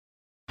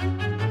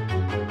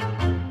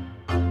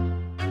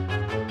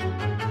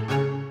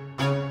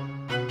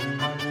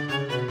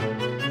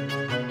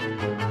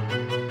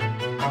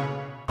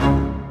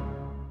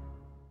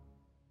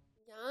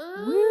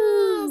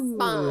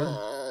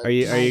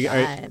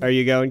Are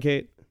you going,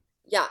 Kate?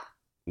 Yeah.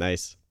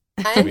 Nice.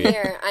 I'm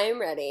here. I'm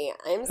ready.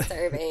 I'm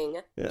serving.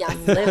 Yes.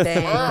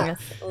 Living.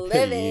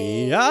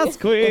 Living. Yes,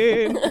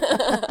 queen.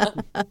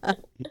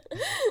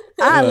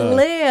 I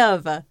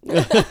live.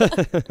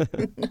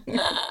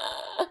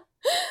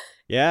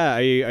 Yeah.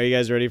 Are you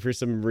guys ready for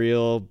some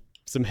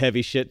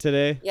heavy shit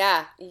today?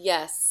 Yeah.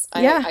 Yes.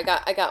 Yeah. I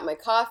got my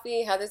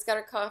coffee. Heather's got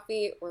her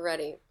coffee. We're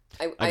ready.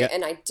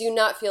 And I do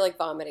not feel like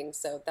vomiting,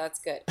 so that's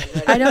good.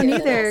 I don't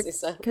either,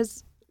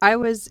 because I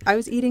was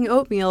eating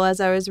oatmeal as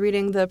I was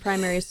reading the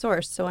primary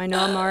source, so I know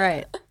I'm all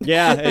right.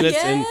 Yeah, and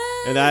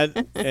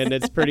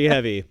it's pretty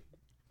heavy.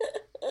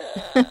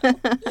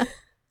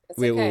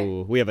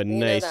 We have a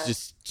nice,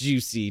 just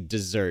juicy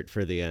dessert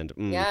for the end.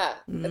 Mm. Yeah,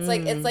 it's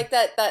like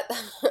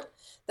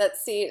that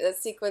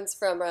sequence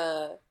from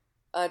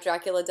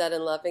Dracula Dead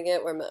and Loving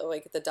It, where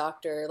like the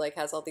doctor like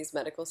has all these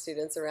medical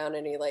students around,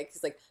 and he's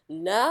like,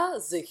 nah,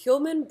 the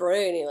human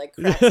brain. He like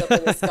cracks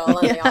open the skull,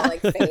 and they all like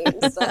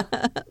faint and stuff.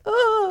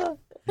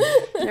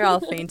 They're all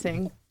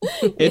fainting.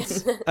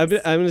 I'm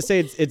gonna say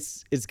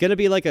it's gonna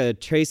be like a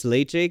tres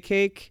leche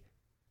cake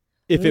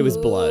if it was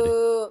blood.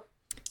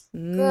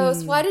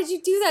 Gross. Why did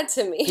you do that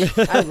to me?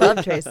 I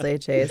love tres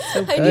leches. It's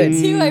so good. I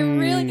do too. I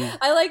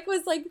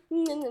was like,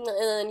 and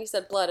then you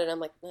said blood, and I'm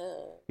like,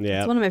 yeah.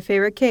 It's one of my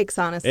favorite cakes,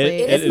 honestly.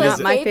 It is not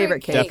my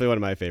favorite cake. Definitely one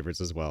of my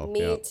favorites as well.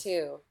 Me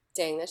too.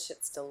 Dang, that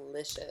shit's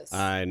delicious.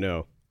 I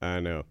know.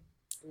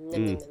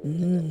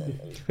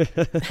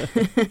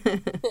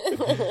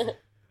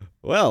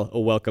 Well,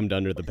 welcome to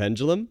Under the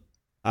Pendulum.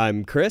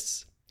 I'm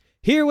Chris,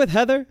 here with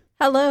Heather.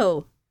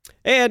 Hello.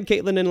 And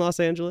Caitlin in Los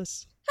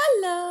Angeles.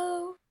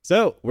 Hello.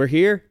 So, we're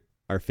here,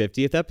 our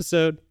 50th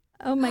episode.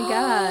 Oh my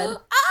God. I'm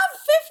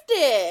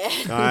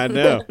 50. I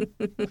know.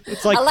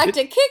 It's like I like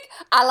to kick.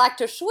 I like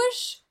to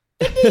swish.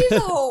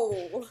 50's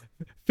old.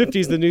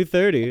 50's the new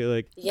 30.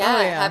 Like,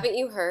 yeah, haven't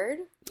you heard?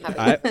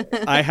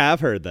 I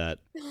have heard that.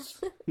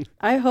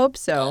 I hope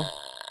so.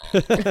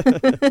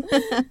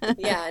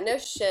 Yeah, no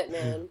shit,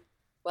 man.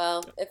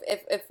 Well,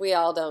 if we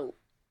all don't,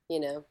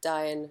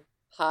 die in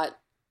hot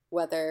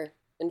weather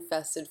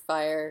infested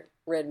fire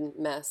ridden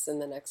mess in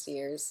the next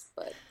years,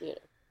 but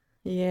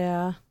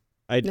Yeah.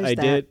 I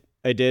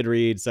did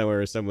read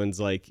somewhere someone's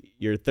like,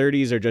 your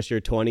 30s are just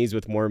your 20s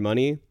with more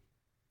money.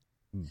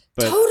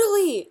 But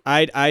totally.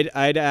 I'd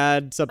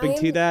add something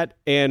to that,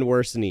 and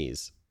worse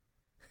knees.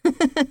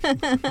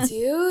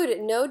 Dude,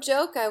 no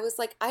joke. I was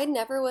like, I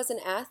never was an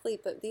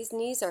athlete, but these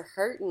knees are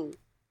hurting.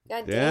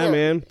 God damn. Yeah,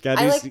 man.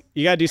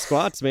 You gotta do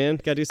squats, man.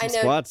 Gotta do some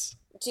squats.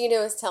 Gina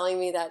was telling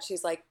me that.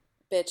 She's like,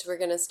 bitch, we're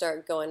gonna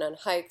start going on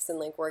hikes and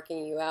like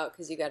working you out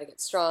because you gotta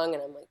get strong.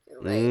 And I'm like, you're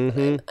right.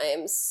 Mm-hmm. I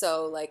am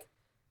so like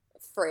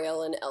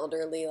frail and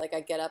elderly. Like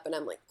I get up and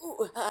I'm like,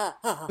 ooh,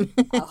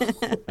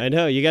 I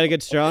know. You gotta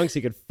get strong so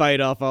you can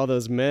fight off all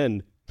those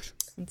men.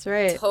 That's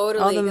right.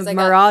 Totally. All the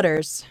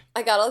marauders.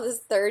 I got all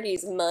this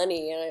 30s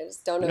money and I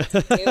just don't know what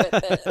to do with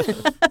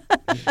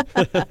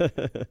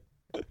it.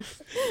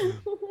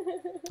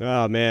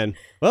 Oh, man.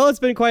 Well, it's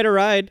been quite a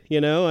ride,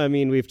 I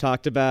mean, we've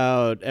talked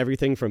about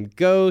everything from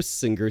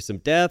ghosts and gruesome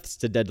deaths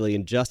to deadly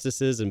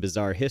injustices and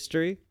bizarre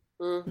history.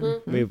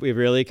 Mm-hmm. We've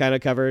really kind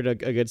of covered a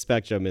good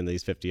spectrum in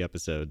these 50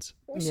 episodes.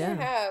 We sure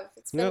have.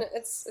 It's been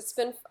it's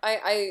been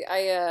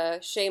I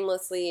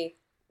shamelessly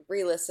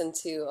re-listened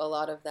to a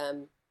lot of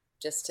them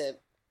just to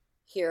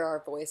hear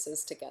our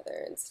voices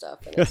together and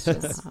stuff, and it's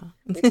just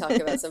we talk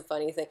about some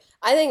funny thing.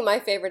 I think my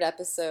favorite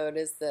episode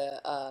is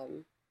the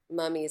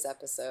Mummies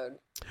episode.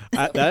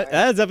 That's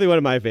definitely one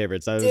of my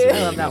favorites. I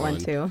love that one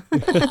too.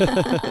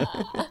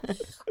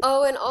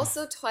 Oh, and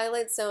also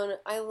Twilight Zone.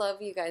 I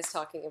love you guys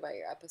talking about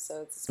your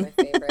episodes. It's my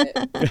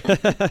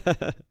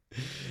favorite.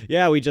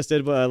 Yeah, we just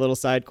did a little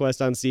side quest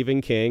on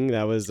Stephen King.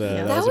 That was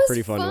a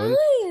pretty fun one.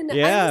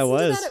 Yeah, it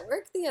was. I listened to that at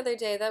work the other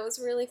day. That was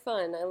really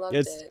fun. I loved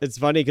it. It's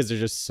funny because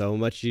there's just so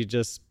much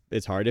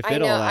it's hard to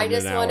fit all that in an hour. I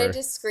just wanted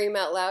to scream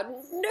out loud,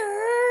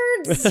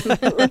 nerds!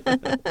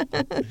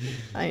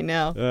 I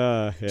know.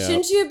 Yeah.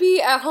 Shouldn't you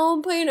be at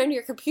home playing on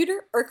your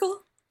computer, Urkel?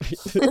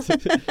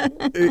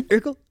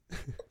 Urkel?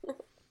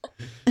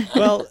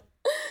 Well,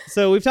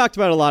 so we've talked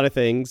about a lot of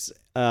things,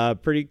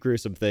 pretty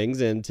gruesome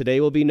things, and today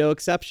will be no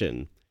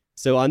exception.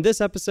 So on this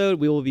episode,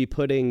 we will be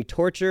putting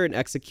torture and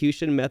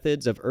execution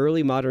methods of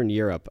early modern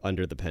Europe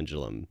under the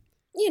pendulum.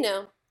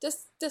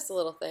 Just a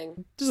little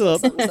thing. Just a little,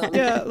 something.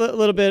 Yeah, a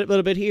little bit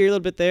here, a little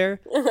bit there.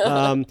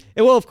 And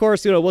well, of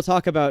course, we'll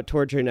talk about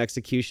torture and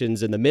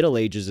executions in the Middle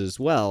Ages as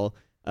well.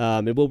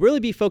 And we'll really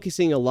be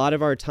focusing a lot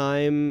of our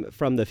time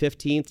from the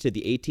 15th to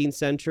the 18th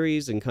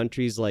centuries in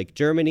countries like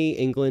Germany,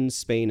 England,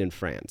 Spain, and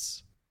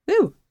France.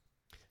 Ooh.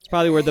 It's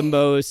probably where the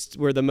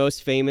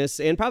most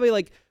famous, and probably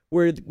like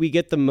where we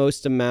get the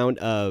most amount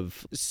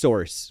of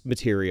source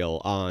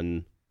material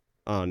on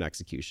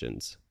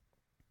executions.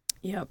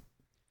 Yep.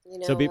 You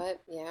know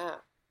what? Yeah.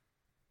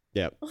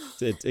 Yeah,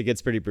 it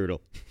gets pretty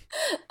brutal.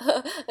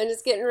 I'm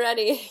just getting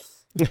ready.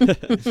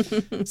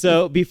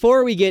 So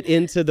before we get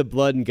into the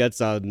blood and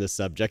guts on this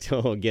subject,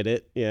 I'll get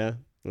it. Yeah.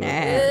 I'm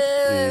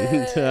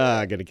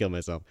gonna kill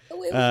myself.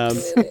 Wait.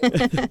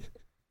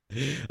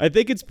 I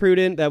think it's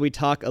prudent that we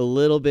talk a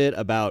little bit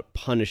about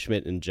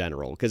punishment in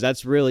general, because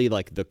that's really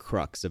like the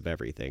crux of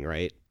everything,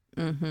 right?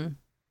 Mm-hmm.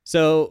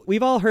 So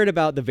we've all heard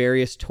about the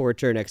various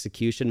torture and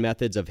execution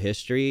methods of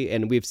history,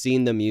 and we've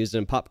seen them used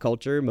in pop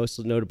culture,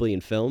 most notably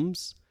in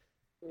films.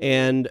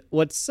 And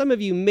what some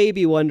of you may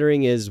be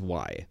wondering is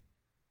why?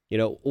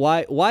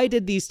 Why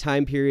did these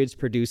time periods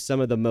produce some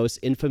of the most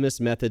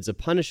infamous methods of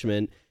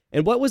punishment,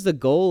 and what was the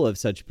goal of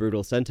such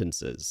brutal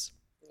sentences?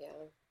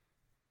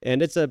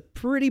 And it's a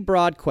pretty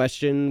broad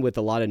question with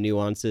a lot of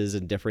nuances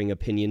and differing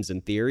opinions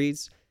and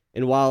theories.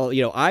 And while,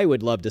 I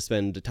would love to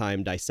spend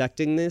time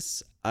dissecting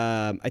this,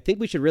 I think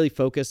we should really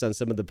focus on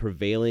some of the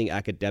prevailing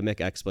academic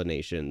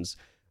explanations,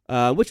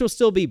 which will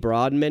still be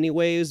broad in many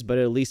ways, but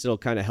at least it'll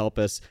kind of help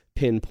us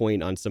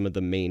pinpoint on some of the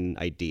main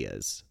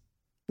ideas.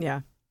 Yeah.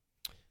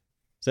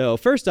 So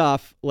first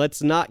off,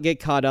 let's not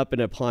get caught up in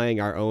applying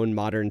our own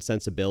modern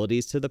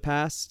sensibilities to the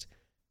past.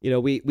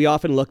 We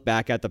often look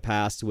back at the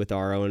past with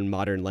our own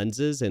modern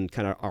lenses and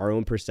kind of our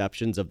own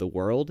perceptions of the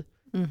world.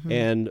 Mm-hmm.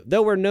 And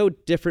though we're no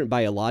different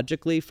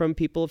biologically from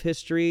people of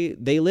history,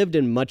 they lived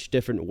in much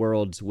different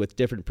worlds with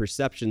different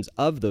perceptions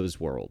of those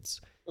worlds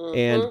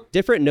and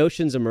different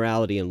notions of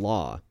morality and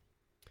law.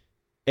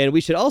 And we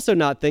should also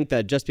not think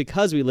that just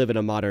because we live in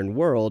a modern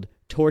world,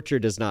 torture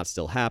does not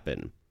still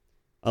happen.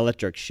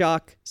 Electric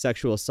shock,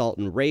 sexual assault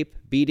and rape,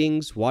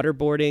 beatings,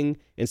 waterboarding,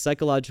 and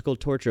psychological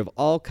torture of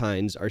all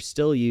kinds are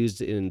still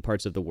used in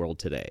parts of the world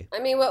today.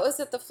 I mean, what was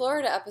it, the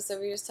Florida episode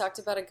where you just talked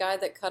about a guy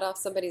that cut off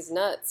somebody's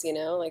nuts,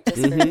 like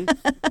just Well,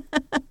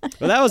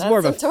 that was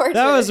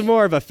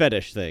more of a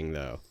fetish thing,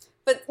 though.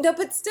 But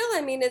still,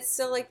 I mean, it's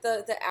still like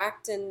the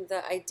act and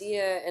the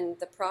idea and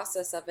the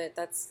process of it.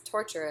 That's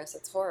torturous.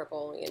 It's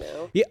horrible,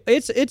 Yeah,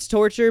 it's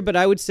torture, but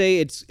I would say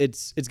it's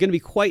going to be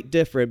quite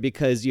different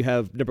because you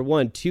have, number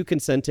one, two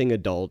consenting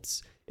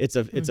adults. It's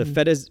a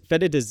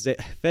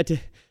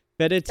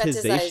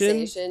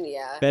fetishization.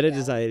 Yeah.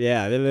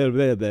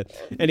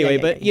 Anyway,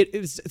 but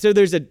so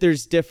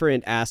there's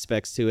different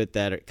aspects to it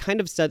that are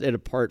kind of set it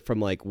apart from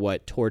like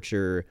what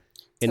torture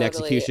and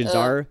executions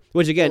are,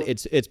 which again,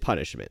 it's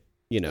punishment.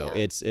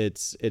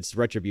 It's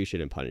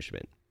retribution and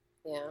punishment.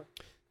 Yeah.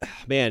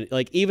 Man,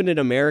 like even in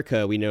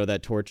America, we know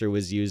that torture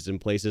was used in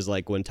places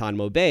like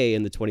Guantanamo Bay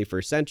in the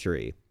 21st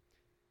century.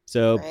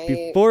 So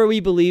before we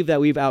believe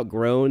that we've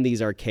outgrown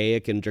these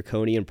archaic and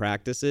draconian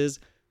practices,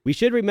 we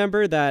should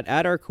remember that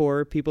at our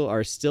core, people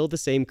are still the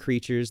same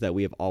creatures that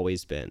we have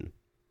always been.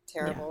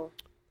 Terrible.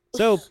 Yeah.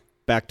 So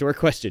back to our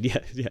question.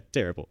 Yeah,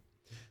 terrible.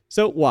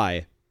 So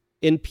why?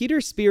 In Peter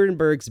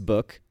Spierenberg's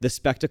book, The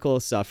Spectacle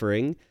of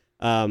Suffering,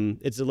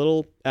 it's a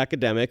little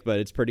academic, but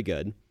it's pretty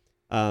good.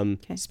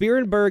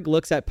 Spierenberg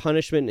looks at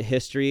punishment in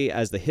history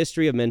as the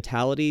history of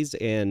mentalities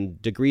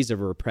and degrees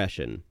of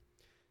repression.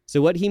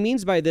 So what he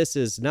means by this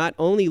is not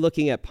only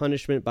looking at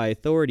punishment by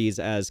authorities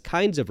as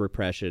kinds of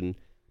repression,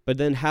 but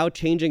then how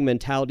changing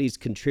mentalities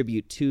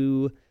contribute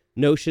to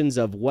notions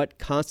of what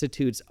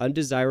constitutes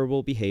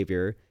undesirable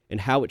behavior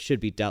and how it should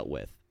be dealt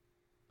with.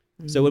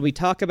 So when we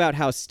talk about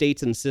how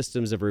states and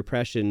systems of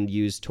repression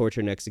use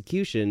torture and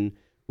execution,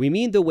 we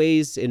mean the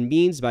ways and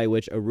means by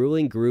which a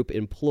ruling group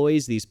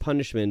employs these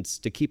punishments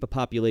to keep a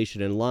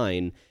population in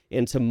line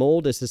and to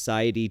mold a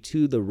society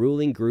to the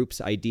ruling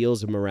group's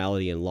ideals of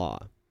morality and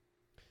law.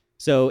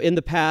 So in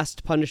the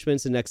past,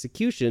 punishments and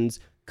executions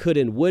could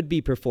and would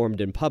be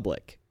performed in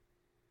public.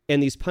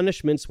 And these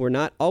punishments were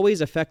not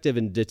always effective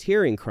in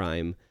deterring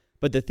crime,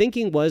 but the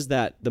thinking was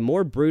that the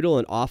more brutal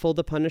and awful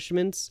the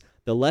punishments,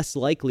 the less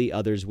likely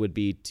others would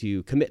be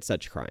to commit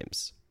such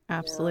crimes.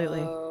 Absolutely.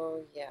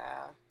 Oh,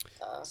 yeah.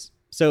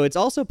 So it's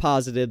also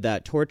posited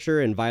that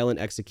torture and violent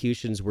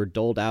executions were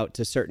doled out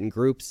to certain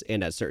groups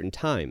and at certain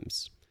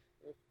times.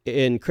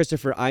 In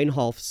Christopher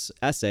Einhoff's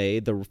essay,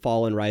 The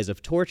Fall and Rise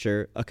of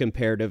Torture, a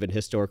comparative and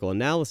historical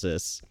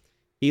analysis,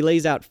 he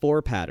lays out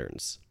 4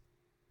 patterns.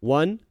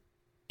 1,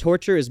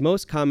 torture is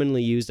most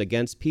commonly used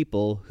against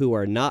people who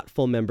are not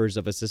full members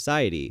of a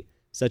society,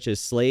 such as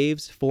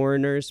slaves,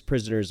 foreigners,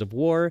 prisoners of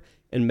war,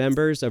 and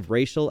members of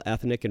racial,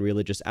 ethnic, and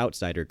religious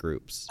outsider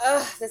groups.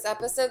 This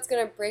episode's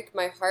gonna break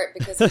my heart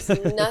because there's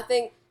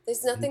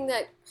nothing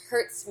that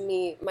hurts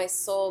my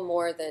soul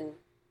more than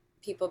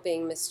people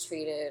being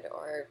mistreated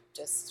or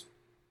just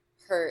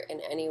hurt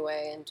in any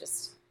way. And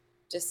just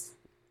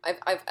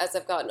I've as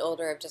I've gotten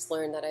older, I've just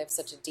learned that I have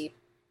such a deep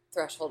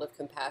threshold of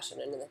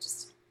compassion, and that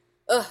just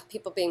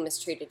people being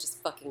mistreated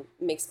just fucking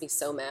makes me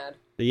so mad.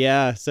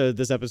 Yeah, so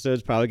this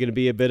episode's probably going to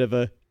be a bit of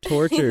a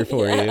torture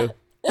for you.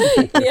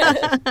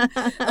 Yeah.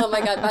 Oh my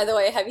god, by the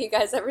way, have you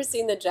guys ever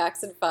seen the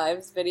Jackson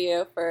 5's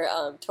video for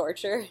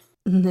torture?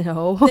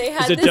 No.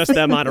 Is it just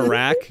them on a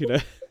rack? No,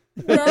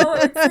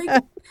 it's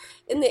like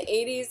in the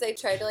 80s they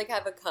tried to like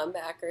have a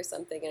comeback or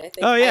something, and I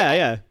think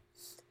yeah.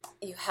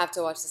 You have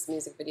to watch this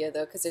music video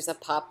though, because there's a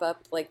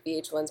pop-up, like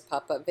VH1's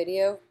pop-up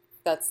video.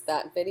 That's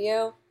that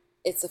video.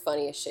 It's the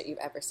funniest shit you've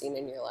ever seen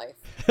in your life.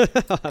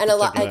 And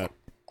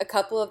a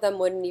couple of them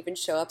wouldn't even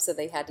show up, so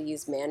they had to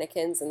use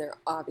mannequins, and they're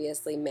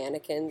obviously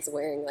mannequins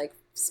wearing like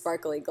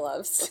sparkly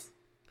gloves.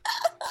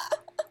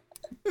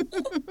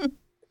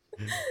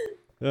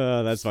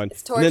 Oh, that's fun.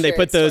 It's torture. And then they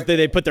put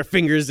they put their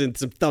fingers in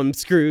some thumb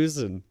screws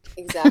and.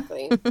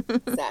 Exactly.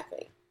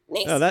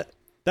 Nice. Oh,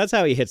 that's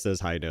how he hits those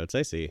high notes.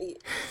 I see.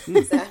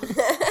 Exactly.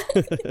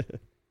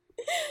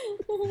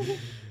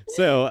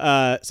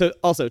 So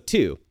also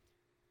 2,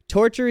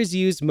 torture is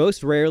used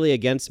most rarely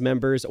against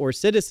members or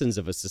citizens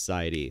of a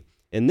society.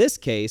 In this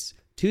case,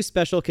 2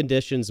 special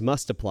conditions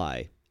must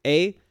apply.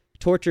 A,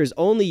 torture is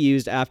only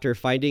used after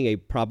finding a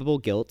probable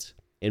guilt,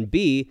 and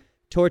B,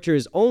 torture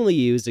is only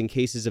used in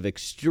cases of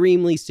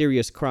extremely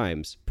serious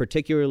crimes,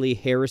 particularly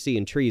heresy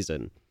and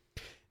treason.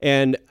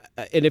 And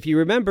if you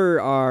remember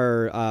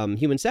our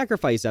human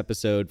sacrifice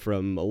episode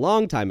from a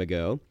long time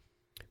ago,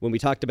 when we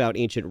talked about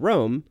ancient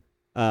Rome,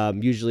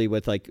 usually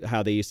with like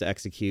how they used to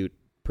execute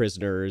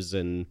prisoners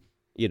and,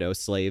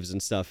 slaves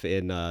and stuff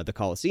in the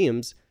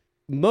Colosseums,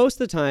 most of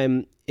the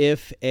time,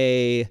 if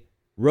a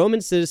Roman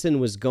citizen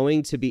was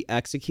going to be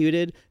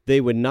executed, they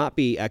would not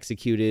be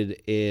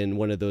executed in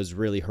one of those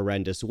really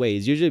horrendous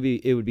ways. Usually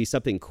it would be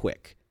something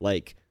quick,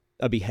 like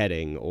a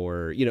beheading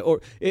or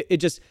it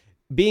just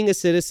being a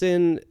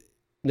citizen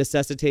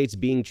necessitates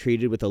being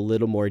treated with a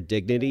little more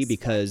dignity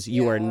because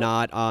you are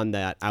not on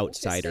that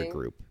outsider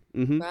group.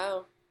 Mm-hmm.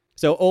 Wow.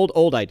 So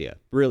old idea,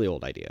 really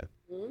old idea.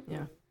 Mm-hmm.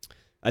 Yeah.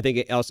 I think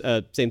it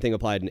also, same thing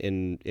applied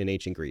in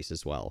ancient Greece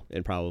as well,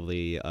 and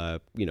probably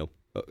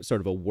sort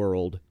of a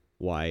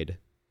worldwide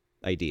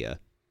idea.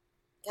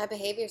 Gotta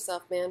behave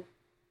yourself, man.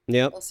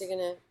 Yep. Else you're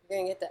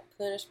gonna get that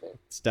punishment.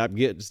 Stop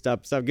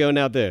going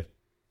out there.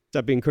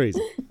 Stop being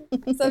crazy.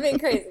 Stop being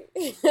crazy.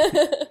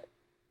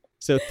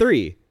 So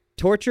 3,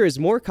 torture is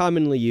more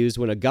commonly used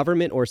when a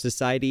government or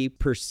society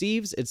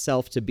perceives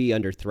itself to be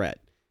under threat.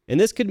 And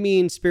this could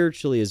mean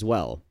spiritually as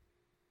well.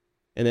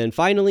 And then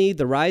finally,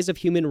 the rise of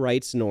human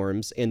rights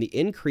norms and the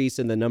increase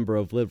in the number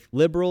of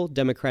liberal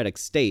democratic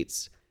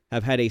states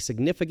have had a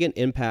significant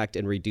impact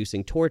in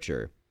reducing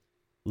torture.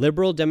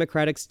 Liberal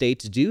democratic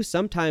states do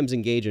sometimes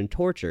engage in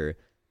torture,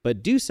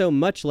 but do so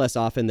much less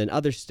often than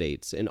other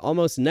states and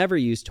almost never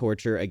use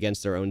torture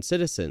against their own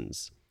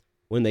citizens.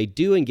 When they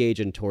do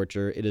engage in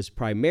torture, it is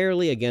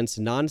primarily against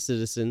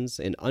non-citizens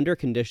and under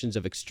conditions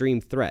of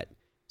extreme threat,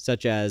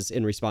 such as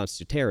in response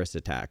to terrorist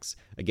attacks.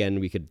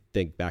 Again, we could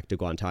think back to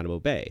Guantanamo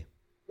Bay.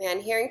 Man,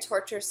 hearing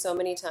torture so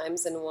many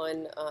times in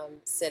one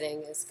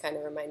sitting is kind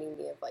of reminding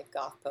me of like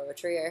goth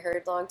poetry I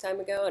heard a long time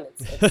ago, and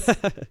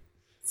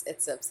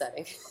it's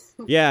upsetting.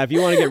 Yeah, if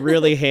you want to get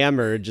really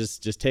hammered,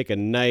 just take a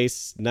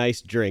nice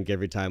drink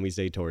every time we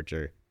say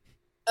torture.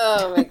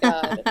 Oh my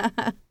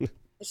god.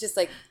 It's just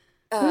like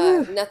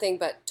nothing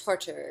but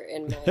torture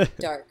in my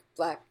dark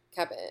black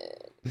cabin.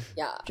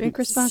 Yeah. Drink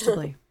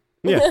responsibly.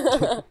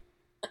 Yeah.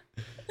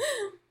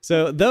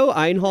 So though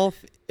Einhoff,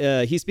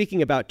 he's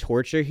speaking about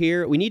torture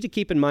here, we need to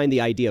keep in mind the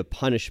idea of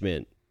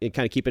punishment and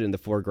kind of keep it in the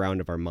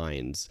foreground of our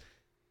minds.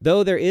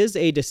 Though there is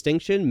a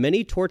distinction,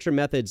 many torture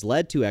methods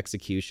led to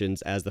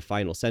executions as the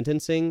final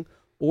sentencing,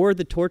 or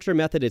the torture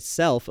method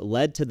itself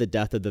led to the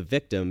death of the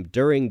victim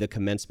during the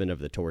commencement of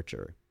the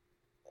torture.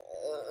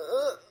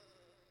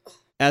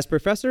 As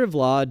professor of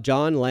law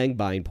John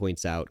Langbein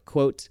points out,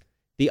 quote,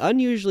 "The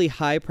unusually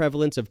high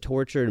prevalence of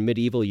torture in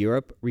medieval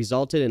Europe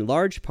resulted in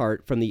large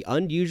part from the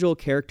unusual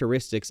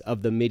characteristics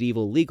of the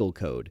medieval legal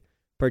code,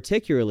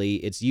 particularly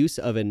its use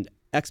of an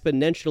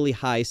exponentially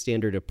high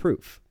standard of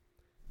proof.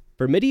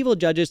 For medieval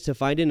judges to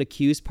find an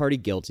accused party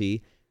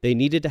guilty, they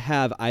needed to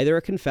have either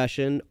a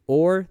confession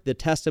or the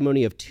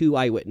testimony of 2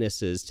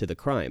 eyewitnesses to the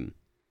crime.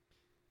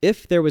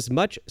 If there was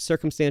much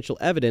circumstantial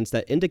evidence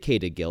that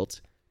indicated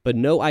guilt, but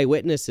no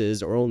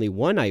eyewitnesses or only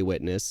 1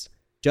 eyewitness,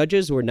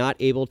 judges were not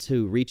able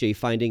to reach a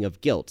finding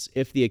of guilt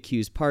if the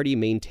accused party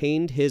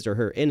maintained his or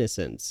her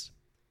innocence.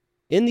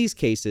 In these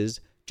cases,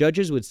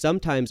 judges would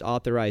sometimes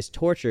authorize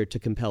torture to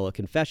compel a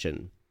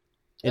confession.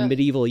 In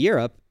medieval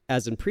Europe,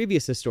 as in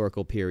previous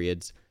historical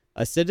periods,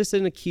 a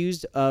citizen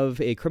accused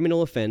of a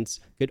criminal offense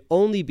could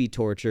only be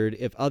tortured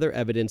if other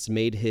evidence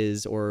made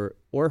his or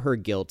her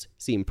guilt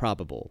seem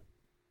probable."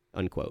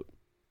 Unquote.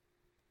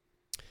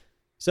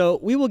 So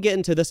we will get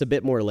into this a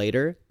bit more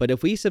later, but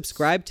if we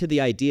subscribe to the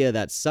idea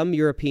that some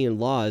European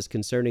laws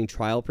concerning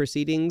trial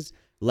proceedings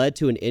led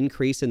to an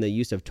increase in the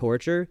use of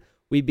torture,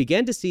 we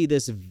began to see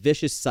this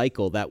vicious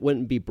cycle that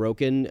wouldn't be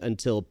broken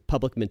until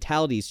public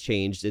mentalities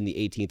changed in the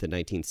 18th and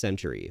 19th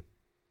century.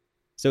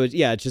 So it's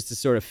just a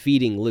sort of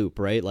feeding loop,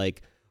 right?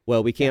 Like,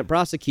 well, we can't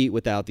prosecute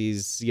without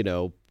these,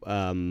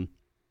 without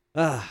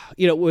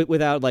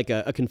like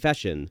a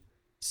confession.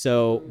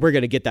 So we're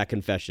going to get that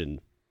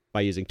confession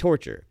by using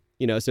torture.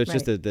 So it's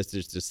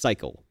just a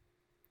cycle.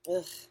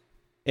 Ugh.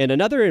 And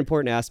another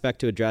important aspect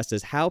to address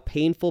is how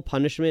painful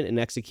punishment and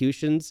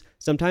executions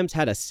sometimes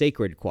had a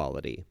sacred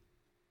quality.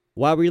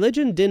 While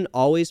religion didn't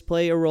always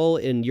play a role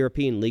in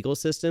European legal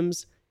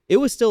systems, it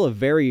was still a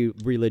very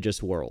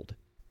religious world.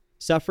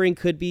 Suffering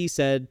could be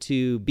said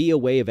to be a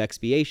way of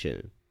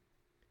expiation.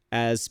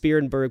 As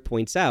Spierenberg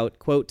points out,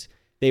 quote,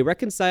 "They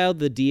reconciled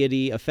the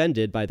deity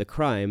offended by the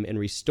crime and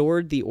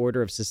restored the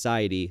order of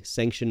society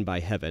sanctioned by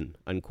heaven,"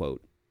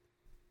 unquote.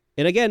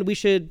 And again, we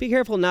should be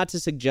careful not to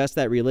suggest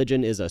that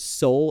religion is a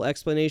sole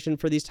explanation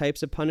for these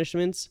types of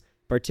punishments,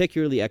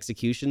 particularly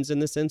executions in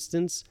this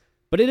instance,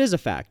 but it is a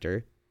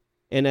factor.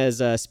 And as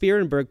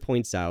Spierenberg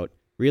points out,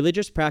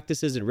 religious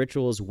practices and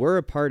rituals were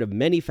a part of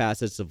many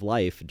facets of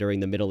life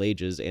during the Middle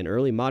Ages and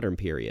early modern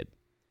period.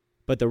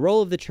 But the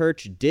role of the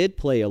church did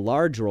play a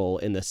large role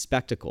in the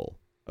spectacle,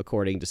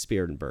 according to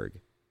Spierenberg.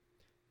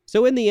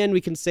 So in the end, we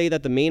can say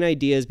that the main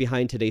ideas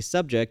behind today's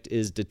subject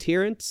is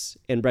deterrence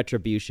and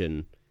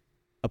retribution,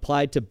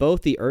 applied to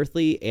both the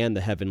earthly and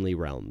the heavenly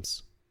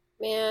realms.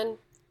 Man,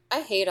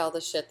 I hate all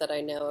the shit that I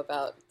know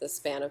about the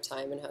span of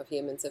time and how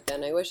humans have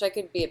been. I wish I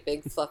could be a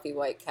big fluffy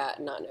white cat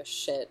and not know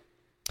shit.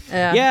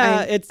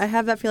 I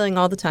have that feeling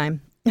all the time.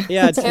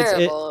 Yeah, it's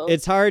terrible.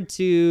 It's hard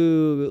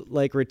to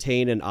like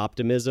retain an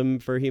optimism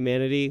for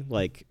humanity,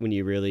 like when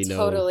you really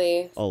know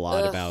a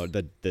lot about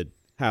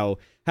how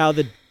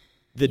the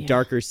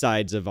darker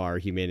sides of our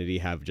humanity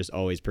have just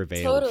always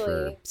prevailed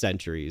for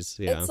centuries.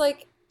 Yeah. It's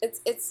like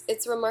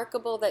it's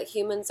remarkable that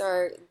humans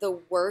are the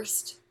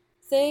worst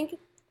thing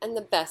and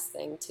the best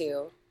thing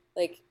too.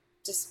 Like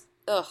just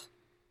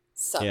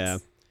sucks. Yeah.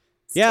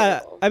 It's yeah.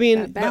 terrible. I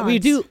mean, but we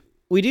do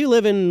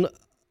live in.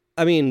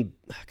 I mean,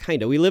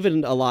 kind of. We live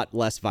in a lot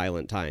less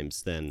violent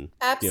times than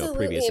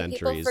previous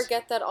centuries. People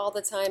forget that all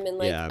the time.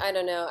 And I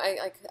don't know.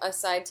 A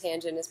side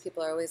tangent is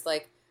people are always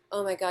like,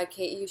 "Oh my God,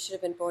 Kate, you should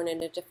have been born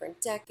in a different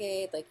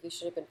decade. Like you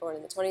should have been born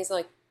in the 20s."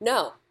 Like,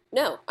 no,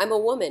 I'm a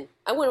woman.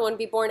 I wouldn't want to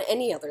be born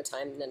any other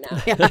time than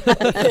now. Yeah,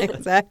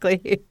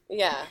 exactly.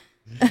 Yeah.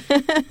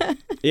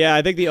 Yeah,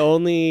 I think the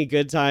only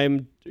good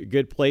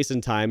place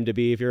and time to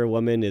be if you're a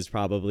woman is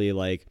probably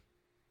like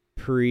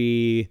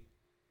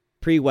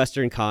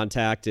pre-Western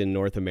contact in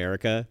North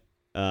America,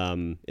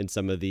 in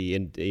some of the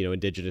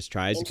indigenous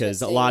tribes,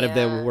 because a lot of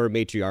them were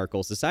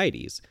matriarchal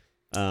societies.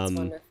 That's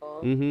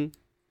wonderful. Mm-hmm.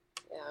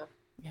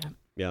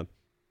 Yeah.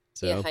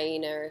 So be a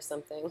hyena or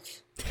something.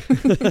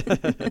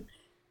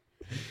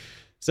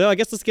 So I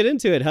guess let's get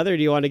into it. Heather,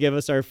 do you want to give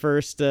us our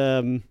first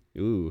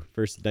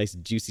nice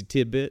juicy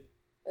tidbit?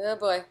 Oh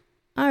boy.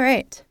 All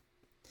right.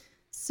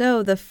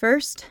 So the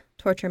first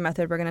torture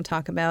method we're going to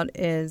talk about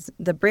is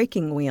the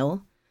breaking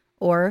wheel,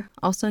 or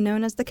also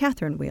known as the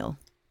Catherine wheel.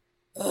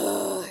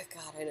 Oh,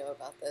 God, I know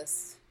about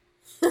this.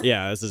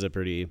 Yeah, this is a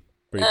pretty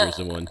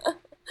gruesome one.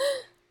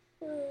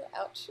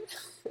 Ouch.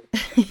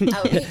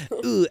 Ouch.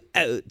 Ooh,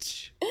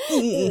 ouch.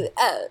 Ooh,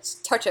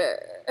 ouch.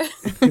 Torture.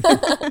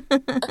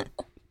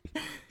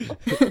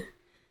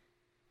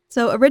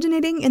 So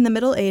originating in the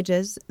Middle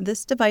Ages,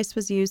 this device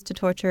was used to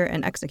torture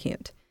and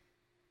execute.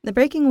 The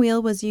breaking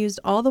wheel was used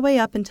all the way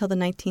up until the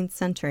 19th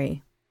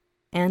century,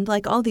 and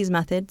like all these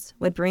methods,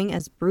 would bring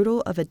as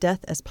brutal of a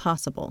death as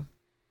possible.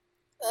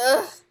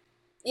 Ugh.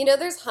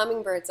 There's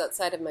hummingbirds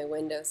outside of my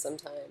window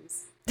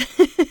sometimes.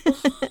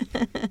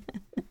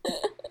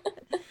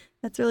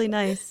 That's really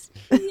nice.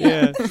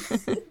 Yeah.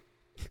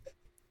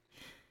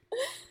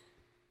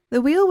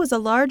 The wheel was a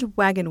large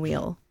wagon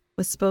wheel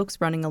with spokes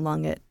running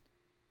along it.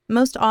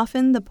 Most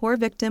often, the poor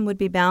victim would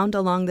be bound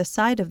along the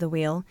side of the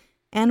wheel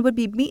and would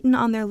be beaten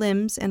on their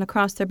limbs and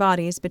across their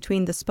bodies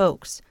between the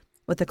spokes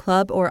with a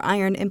club or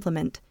iron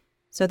implement,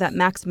 so that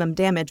maximum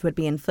damage would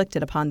be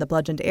inflicted upon the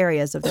bludgeoned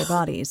areas of their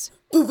bodies.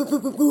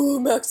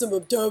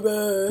 Maximum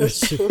damage!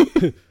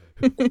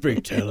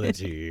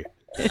 Fatality.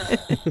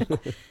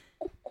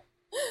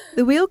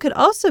 The wheel could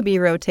also be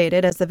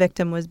rotated as the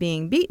victim was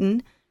being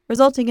beaten,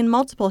 resulting in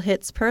multiple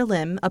hits per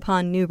limb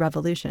upon new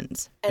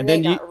revolutions. And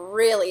they got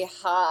really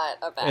hot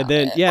about it. And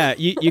then,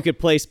 you could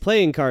place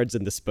playing cards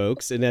in the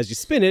spokes, and as you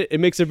spin it,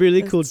 it makes a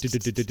really cool... And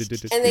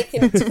they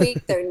can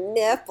tweak their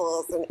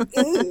nipples, and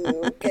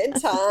ooh,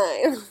 good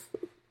time.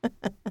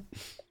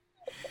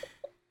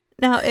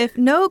 Now, if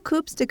no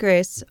coups de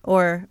grace,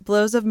 or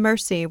blows of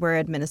mercy, were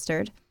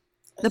administered,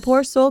 the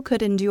poor soul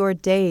could endure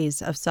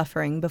days of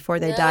suffering before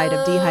they died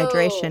of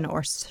dehydration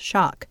or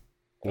shock.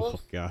 Oh,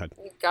 God.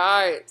 You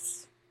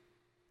guys.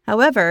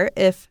 However,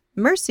 if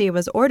mercy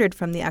was ordered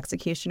from the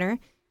executioner,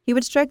 he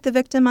would strike the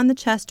victim on the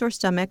chest or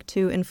stomach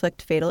to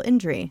inflict fatal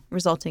injury,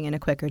 resulting in a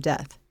quicker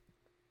death.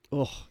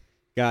 Oh,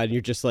 God,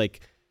 you're just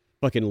like,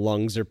 fucking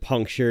lungs are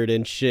punctured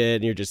and shit,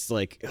 and you're just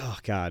like, oh,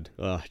 God,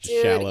 just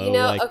dude,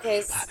 shallow.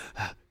 Okay,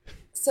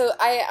 so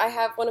I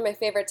have one of my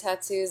favorite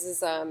tattoos is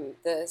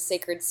the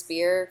sacred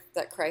spear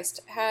that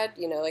Christ had,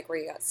 like where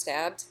you got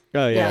stabbed.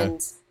 Oh, yeah.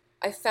 And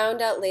I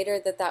found out later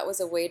that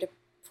was a way to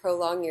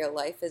prolong your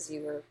life as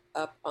you were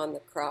up on the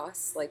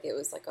cross. Like it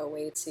was like a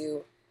way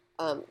to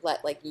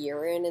let like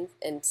urine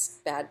and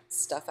bad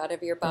stuff out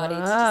of your body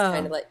to just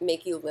kind of like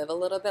make you live a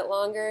little bit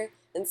longer.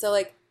 And so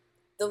like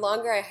the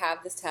longer I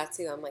have this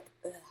tattoo, I'm like,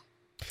 ugh.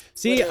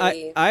 See,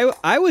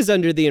 I was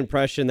under the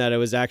impression that it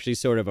was actually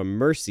sort of a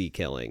mercy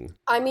killing.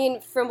 I mean,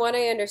 from what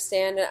I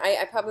understand, and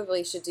I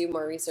probably should do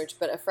more research,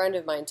 but a friend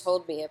of mine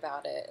told me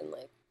about it and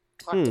like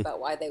talked about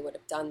why they would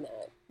have done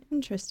that.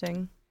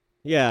 Interesting.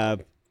 Yeah.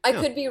 I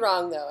could be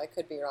wrong, though.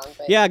 But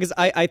yeah, because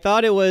I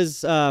thought it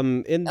was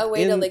a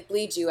way to like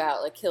bleed you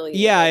out, like kill you.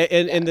 Yeah,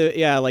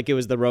 like, like it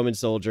was the Roman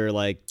soldier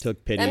like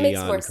took pity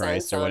on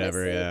Christ sense, or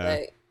whatever. honestly,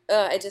 yeah,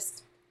 but,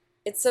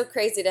 it's so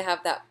crazy to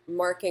have that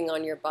marking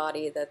on your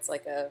body. That's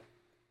like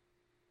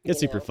it's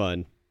super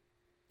fun.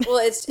 Well,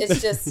 it's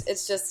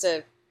just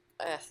a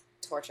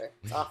torture.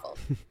 It's awful.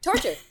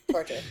 Torture.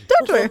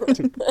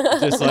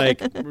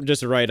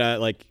 just write out,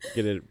 like,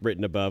 get it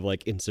written above,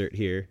 like, insert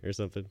here or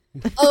something.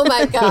 Oh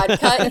my God,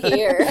 cut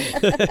here.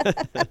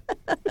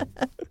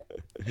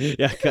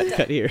 Yeah,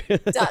 cut here. ...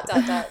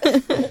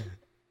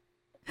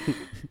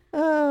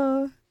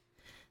 Oh.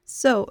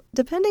 So,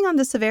 depending on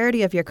the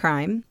severity of your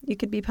crime, you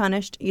could be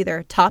punished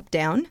either top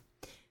down,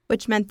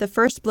 which meant the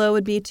first blow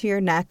would be to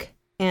your neck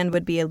and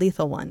would be a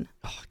lethal one.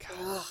 Oh,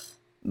 God.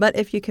 But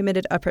if you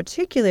committed a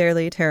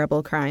particularly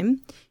terrible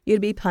crime,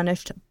 you'd be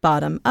punished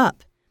bottom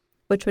up,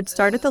 which would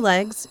start at the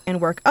legs and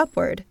work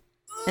upward.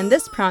 And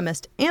this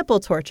promised ample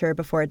torture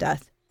before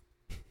death.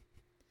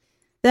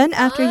 Then,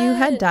 after you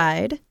had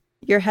died,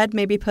 your head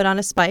may be put on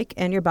a spike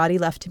and your body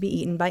left to be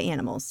eaten by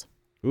animals.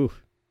 Ooh.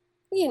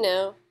 You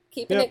know,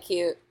 keeping it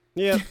cute.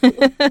 Yeah.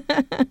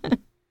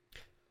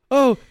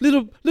 Oh,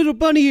 little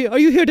bunny, are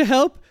you here to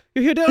help?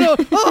 You're here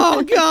to...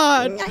 Oh,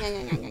 God!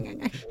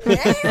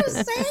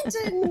 There's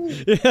Satan!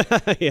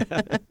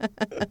 Yeah.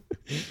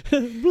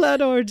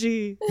 Blood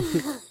orgy.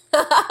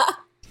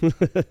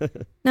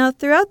 Now,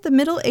 throughout the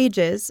Middle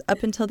Ages,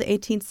 up until the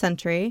 18th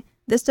century,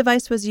 this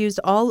device was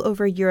used all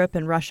over Europe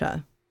and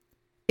Russia.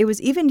 It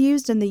was even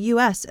used in the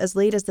U.S. as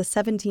late as the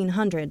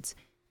 1700s,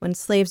 when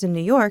slaves in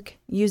New York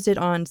used it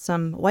on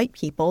some white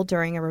people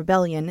during a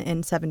rebellion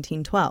in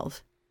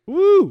 1712.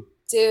 Woo!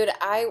 Dude,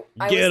 I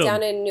was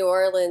down in New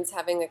Orleans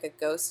having like a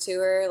ghost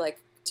tour,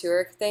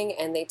 tour thing,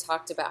 and they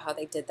talked about how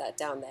they did that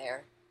down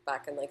there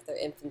back in like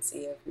the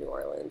infancy of New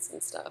Orleans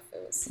and stuff.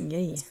 It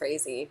was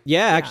crazy.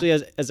 Yeah, actually,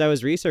 as I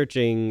was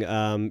researching,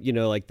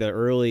 like the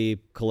early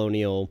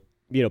colonial,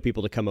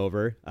 people to come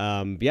over,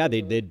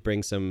 they did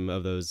bring some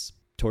of those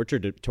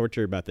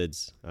torture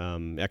methods,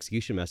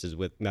 execution methods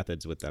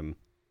with them.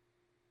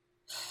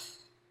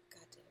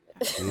 God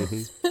damn it.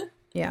 Mm-hmm.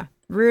 Yeah,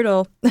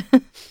 brutal.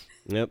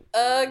 Yep.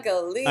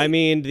 Ugly. I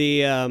mean,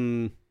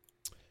 the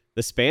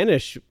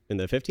Spanish in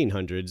the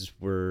 1500s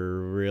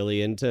were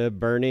really into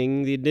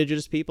burning the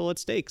indigenous people at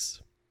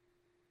stakes.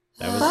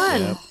 That was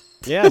fun.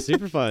 Yeah,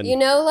 super fun.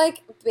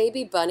 Like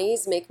baby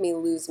bunnies make me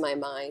lose my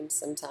mind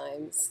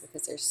sometimes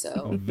because they're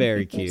so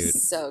very cute.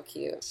 So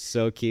cute.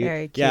 So cute.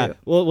 Very cute. Yeah,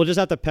 we'll just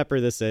have to pepper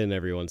this in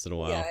every once in a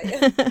while.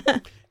 Yeah.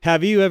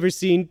 Have you ever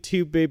seen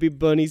two baby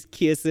bunnies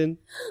kissing?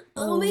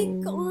 Oh my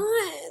God.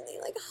 They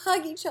like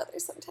hug each other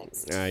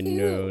sometimes too. I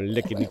know,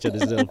 licking each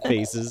other's little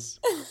faces.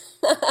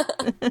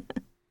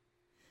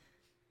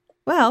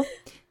 Well,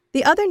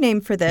 the other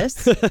name for this,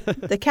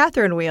 the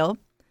Catherine wheel,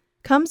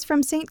 comes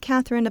from St.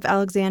 Catherine of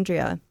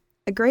Alexandria,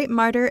 a great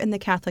martyr in the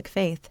Catholic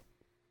faith.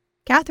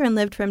 Catherine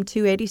lived from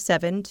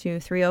 287 to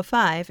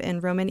 305 in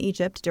Roman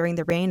Egypt during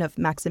the reign of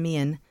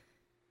Maximian.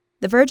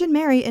 The Virgin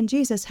Mary and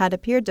Jesus had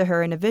appeared to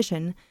her in a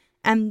vision,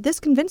 and this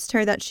convinced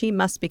her that she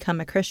must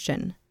become a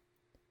Christian.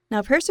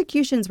 Now,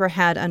 persecutions were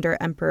had under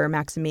Emperor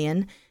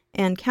Maximian,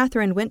 and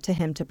Catherine went to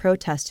him to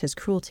protest his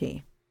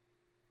cruelty.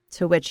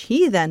 To which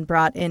he then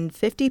brought in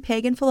 50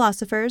 pagan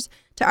philosophers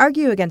to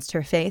argue against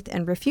her faith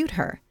and refute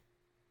her.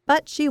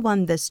 But she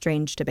won this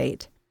strange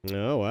debate.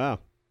 Oh, wow.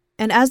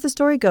 And as the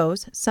story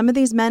goes, some of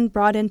these men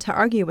brought in to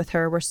argue with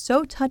her were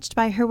so touched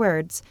by her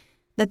words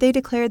that they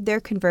declared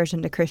their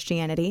conversion to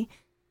Christianity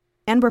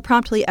and were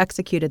promptly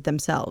executed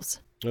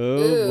themselves.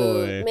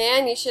 Oh, boy.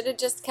 Man, you should have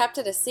just kept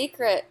it a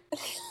secret.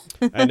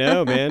 I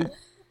know, man.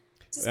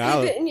 Just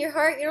keep it in your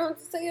heart. You don't have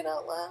to say it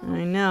out loud.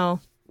 I know.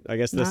 I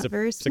guess the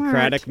very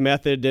Socratic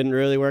method didn't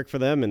really work for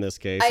them in this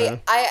case.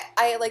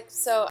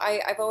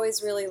 I've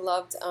always really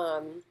loved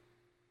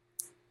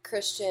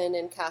Christian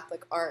and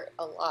Catholic art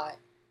a lot.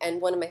 And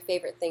one of my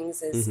favorite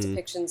things is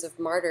depictions of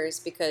martyrs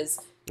because,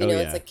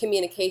 it's like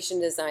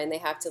communication design. They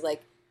have to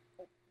like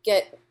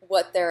get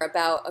what they're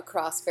about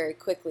across very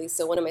quickly.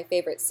 So one of my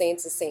favorite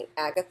saints is Saint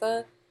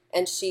Agatha,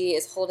 and she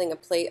is holding a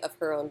plate of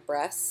her own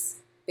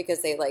breasts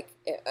because they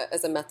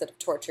as a method of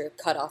torture,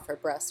 cut off her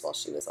breasts while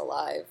she was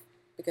alive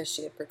because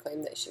she had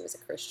proclaimed that she was a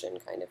Christian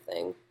kind of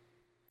thing.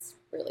 It's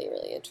really,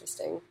 really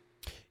interesting.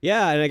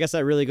 Yeah, and I guess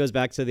that really goes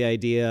back to the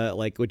idea,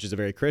 which is a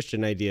very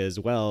Christian idea as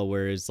well,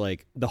 whereas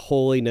the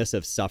holiness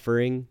of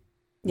suffering,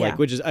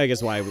 which is, I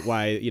guess, why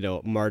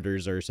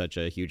martyrs are such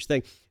a huge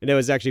thing. And it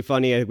was actually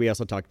funny, we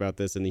also talked about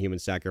this in the human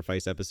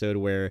sacrifice episode,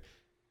 where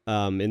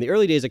in the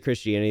early days of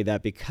Christianity,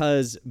 that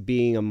because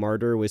being a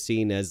martyr was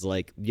seen as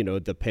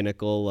the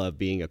pinnacle of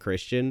being a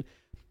Christian,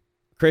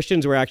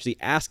 Christians were actually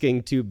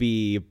asking to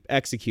be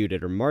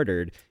executed or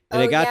martyred.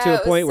 And it got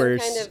to a point where...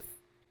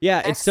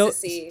 it's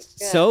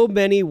so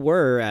many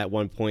were at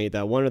one point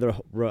that one of the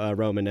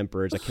Roman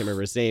emperors, I can't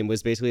remember his name,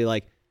 was basically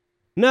like,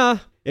 nah,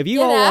 if you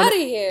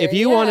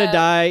want to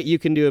die, you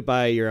can do it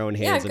by your own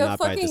hands and not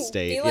by the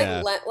state.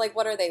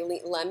 What are they,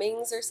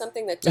 lemmings or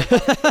something that jump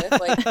off a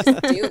cliff?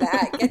 Just do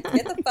that. Get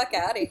the fuck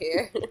out of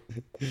here.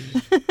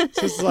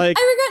 Just like,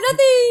 I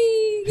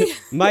regret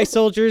nothing. My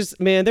soldiers,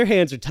 man, their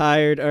hands are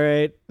tired, all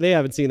right? They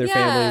haven't seen their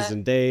families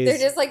in days. They're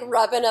just like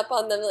rubbing up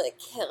on them like,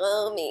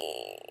 kill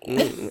me.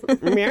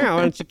 Meow,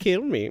 why don't you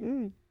kill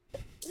me?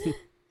 Get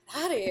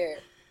out of here.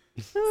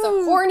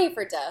 So horny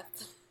for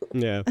death.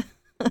 Yeah.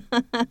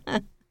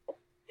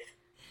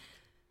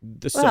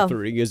 The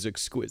suffering is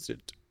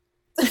exquisite.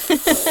 What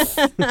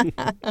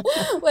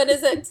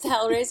is it?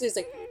 Hellraiser's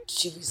like,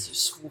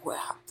 Jesus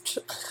wept.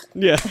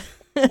 Yeah.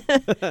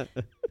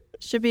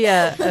 Should be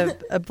a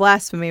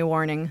blasphemy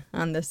warning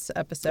on this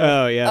episode.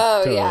 Oh yeah. Oh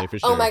totally, yeah. For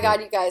sure. Oh my God,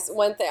 you guys.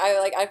 One thing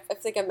I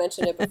think I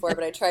mentioned it before,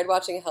 but I tried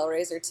watching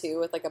Hellraiser 2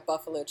 with like a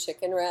buffalo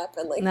chicken wrap,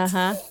 and like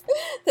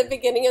the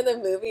beginning of the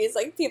movie is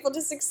like people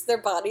just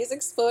their bodies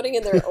exploding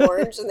and they're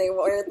orange and they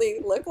weirdly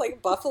look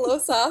like buffalo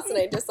sauce, and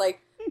I just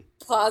like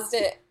paused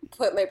it,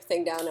 put my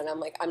thing down, and I'm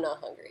like, I'm not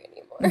hungry anymore.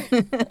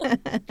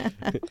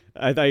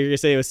 I thought you were gonna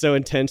say it was so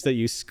intense that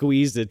you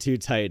squeezed it too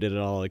tight and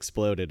it all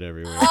exploded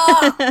everywhere.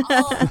 Oh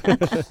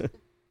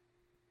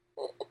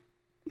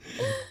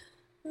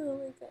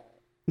my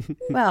God.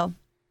 Well,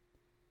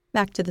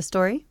 back to the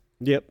story.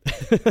 Yep.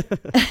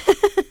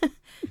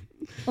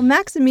 Well,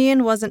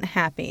 Maximian wasn't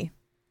happy,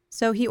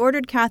 so he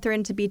ordered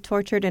Catherine to be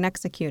tortured and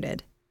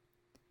executed.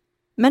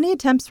 Many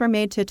attempts were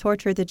made to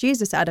torture the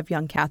Jesus out of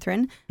young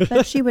Catherine,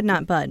 but she would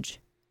not budge.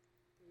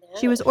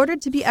 She was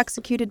ordered to be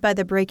executed by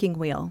the breaking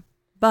wheel,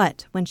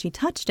 but when she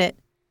touched it,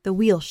 the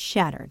wheel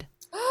shattered.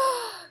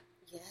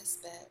 Yes,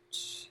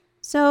 bitch.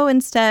 So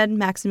instead,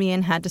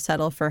 Maximian had to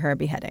settle for her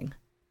beheading.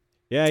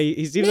 Yeah,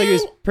 he seems like he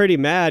was pretty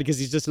mad because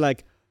he's just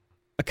like,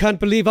 I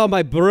can't believe all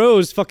my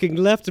bros fucking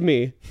left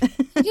me.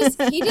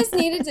 He just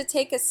needed to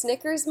take a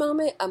Snickers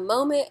moment,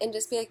 and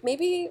just be like,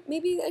 maybe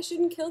I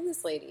shouldn't kill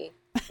this lady.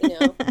 You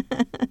know?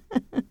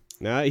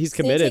 Nah, he's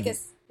committed.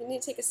 You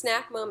need to take a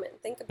snack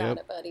moment. Think about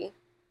it, buddy.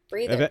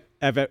 Breathe it.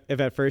 If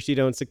at first you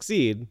don't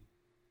succeed,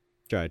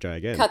 try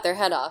again. Cut their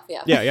head off,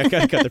 yeah. Yeah,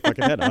 cut their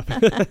fucking head off.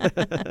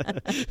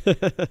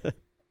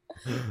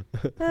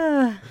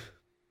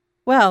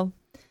 Well,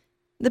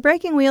 the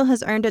breaking wheel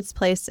has earned its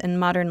place in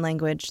modern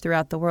language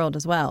throughout the world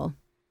as well.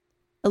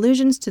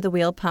 Allusions to the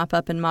wheel pop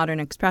up in modern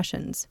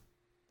expressions.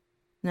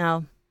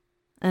 Now,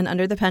 and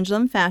under the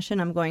pendulum fashion,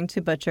 I'm going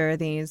to butcher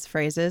these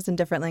phrases in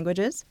different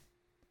languages.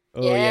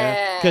 Oh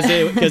yeah,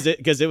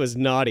 because it was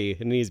naughty.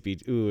 It needs to be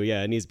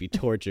it needs to be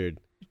tortured.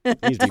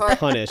 It needs to be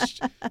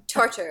punished.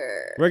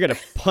 Torture. We're gonna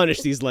punish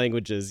these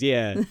languages.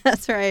 Yeah,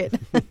 that's right.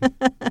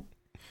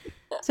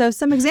 So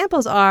some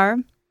examples are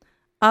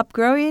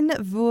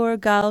opgroeien voor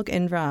galg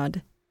en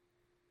rad,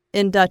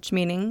 in Dutch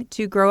meaning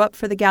to grow up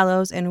for the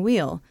gallows and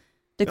wheel,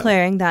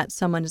 declaring that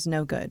someone is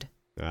no good.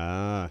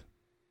 Ah.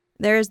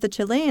 There is the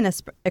Chilean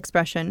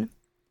expression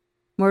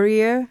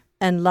morir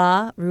en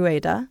la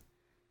rueda,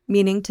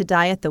 meaning to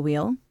die at the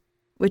wheel,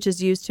 which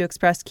is used to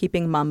express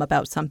keeping mum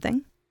about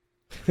something.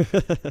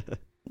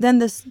 Then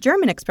this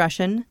German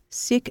expression,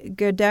 sich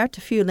gedert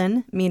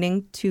fühlen,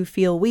 meaning to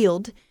feel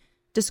wheeled,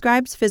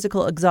 describes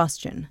physical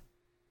exhaustion.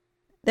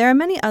 There are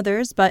many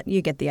others, but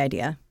you get the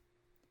idea.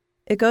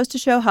 It goes to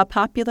show how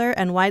popular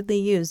and widely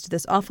used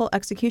this awful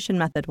execution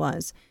method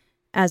was,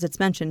 as it's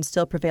mentioned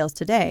still prevails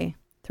today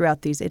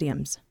throughout these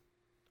idioms.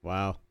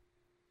 Wow.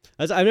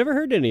 I've never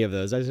heard any of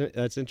those.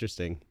 That's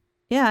interesting.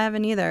 Yeah, I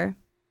haven't either.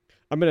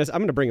 I'm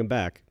gonna bring them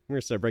back. I'm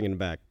gonna start bringing them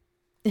back.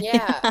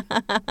 Yeah.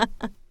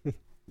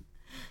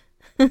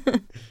 You're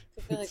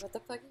like, what the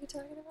fuck are you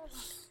talking about?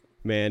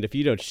 Man, if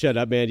you don't shut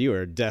up, man, you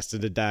are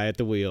destined to die at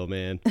the wheel,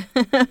 man.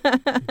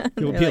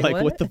 You'll be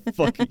like, what the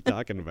fuck are you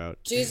talking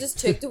about? Jesus,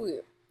 take the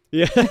wheel.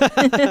 Yeah.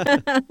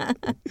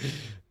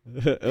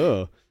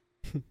 Oh.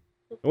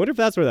 I wonder if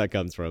that's where that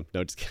comes from.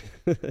 No, just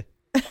kidding.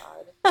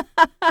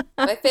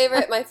 My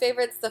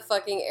favorite's the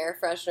fucking air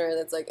freshener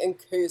that's like, in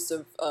case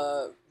of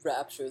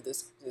rapture,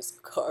 this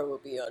car will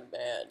be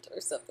unmanned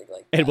or something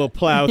like that. And we'll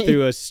plow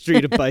through a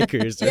street of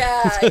bikers.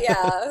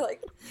 Yeah,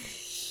 like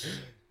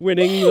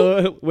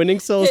winning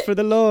souls for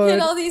the Lord. Get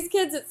all these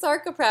kids at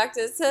Sarka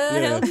practice.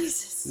 Hell,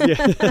 Jesus.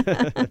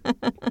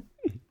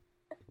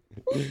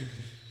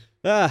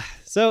 Yeah.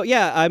 So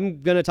yeah,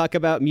 I'm gonna talk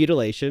about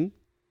mutilation,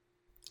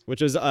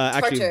 which is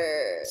actually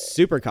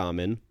super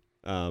common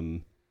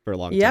for a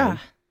long time.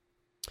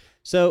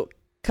 So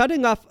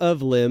cutting off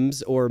of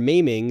limbs or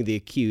maiming the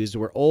accused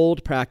were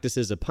old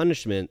practices of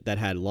punishment that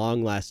had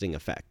long-lasting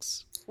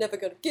effects. Never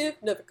gonna give,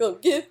 never gonna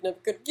give, never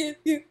gonna give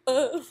you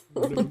up.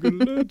 Never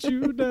gonna let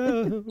you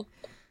down.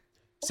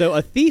 So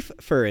a thief,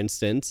 for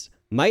instance,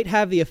 might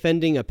have the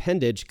offending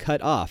appendage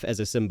cut off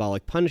as a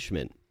symbolic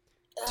punishment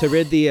to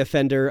rid the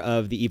offender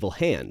of the evil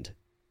hand.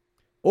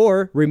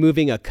 Or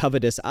removing a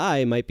covetous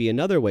eye might be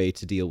another way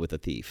to deal with a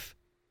thief.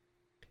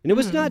 And it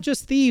was not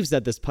just thieves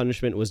that this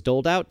punishment was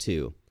doled out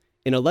to.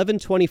 In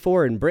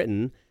 1124 in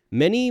Britain,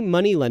 many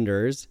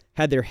moneylenders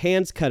had their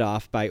hands cut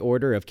off by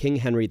order of King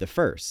Henry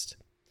I.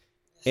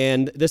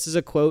 And this is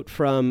a quote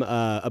from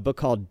a book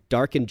called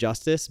Dark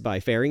Injustice by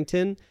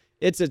Farrington.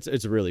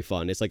 It's really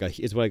fun. It's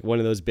like one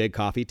of those big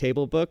coffee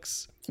table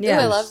books. Yeah.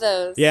 Ooh, I love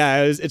those.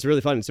 Yeah, it's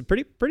really fun. It's a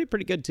pretty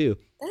good too.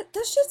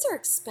 Those shits are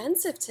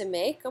expensive to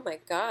make. Oh my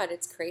god,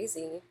 it's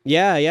crazy.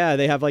 Yeah,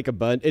 they have like a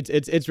bunch.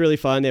 It's really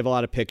fun. They have a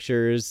lot of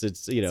pictures.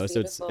 It's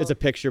beautiful. it's a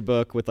picture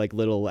book with like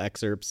little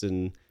excerpts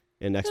and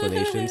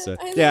explanations. So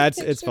I yeah, love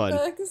it's fun.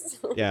 books.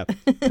 Yeah.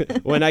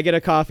 When I get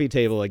a coffee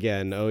table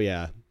again, oh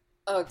yeah.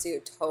 Oh,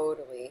 dude,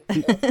 totally.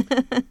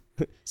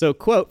 So,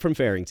 quote from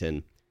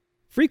Farrington.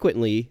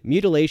 Frequently,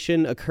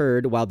 mutilation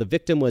occurred while the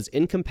victim was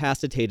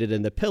incapacitated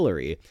in the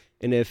pillory.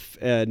 And if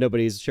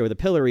nobody's sure what the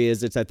pillory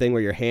is, it's that thing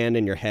where your hand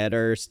and your head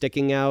are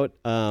sticking out.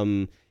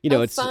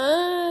 It's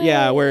fun.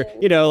 yeah, where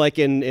like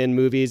in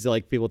movies,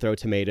 like people throw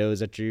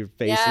tomatoes at your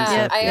face and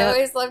Yeah, stuff. I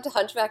always loved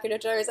Hunchback of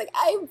Notre Dame. It's like,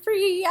 I'm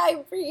free.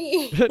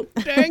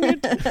 Dang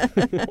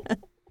it.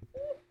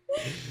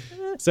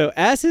 So,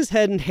 as his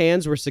head and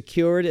hands were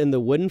secured in the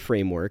wooden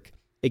framework,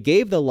 it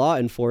gave the law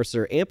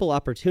enforcer ample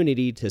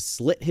opportunity to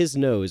slit his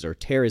nose or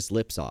tear his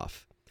lips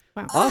off.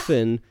 Wow.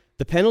 Often,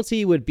 the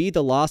penalty would be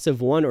the loss of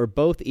one or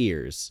both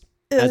ears.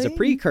 As a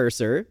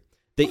precursor,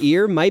 the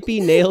ear might be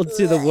nailed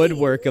to the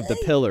woodwork of the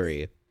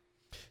pillory.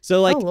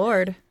 So, like, oh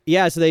Lord,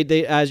 yeah. So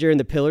they as you're in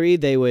the pillory,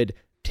 they would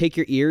take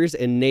your ears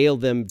and nail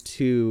them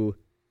to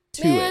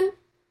Man, it.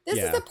 this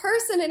Yeah. is a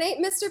person. It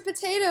ain't Mr.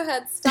 Potato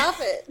Head. Stop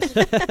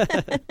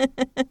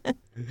it.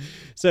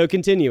 So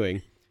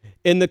continuing.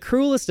 In the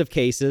cruelest of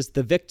cases,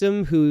 the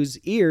victim whose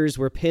ears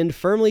were pinned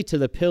firmly to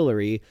the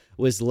pillory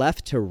was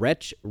left to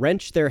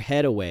wrench their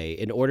head away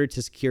in order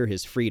to secure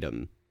his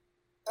freedom.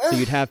 So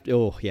you'd have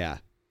to,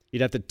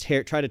 you'd have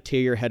to try to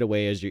tear your head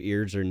away as your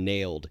ears are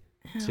nailed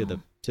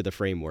to the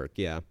framework.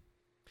 Yeah.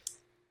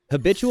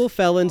 Habitual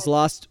felons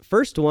lost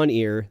first one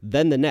ear,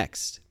 then the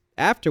next.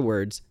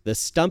 Afterwards, the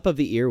stump of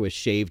the ear was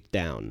shaved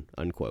down,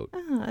 unquote.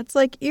 Oh, it's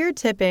like ear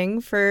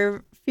tipping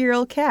for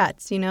feral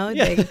cats, Yeah.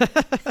 They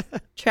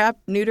trap,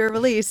 neuter,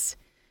 release.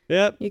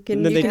 Yep. You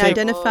can And then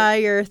identify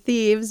your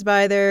thieves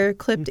by their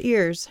clipped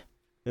ears.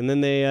 And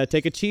then they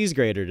take a cheese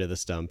grater to the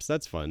stumps.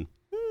 That's fun.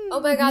 Oh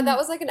my god, that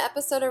was like an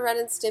episode of Ren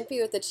and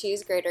Stimpy with the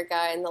cheese grater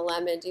guy and the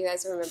lemon. Do you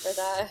guys remember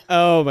that?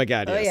 Oh my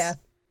God, yes. Oh, yeah.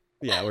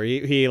 Yeah, where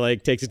he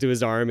like takes it to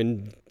his arm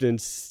and then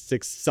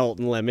sticks salt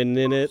and lemon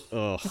in it.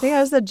 Oh. I think that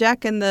was the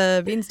Jack and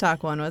the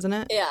Beanstalk one, wasn't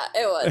it? Yeah,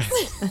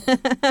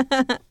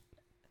 it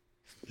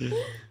was.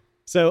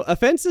 So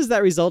offenses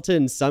that resulted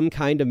in some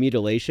kind of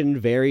mutilation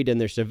varied in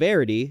their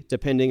severity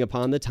depending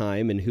upon the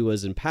time and who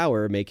was in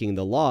power making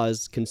the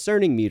laws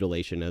concerning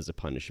mutilation as a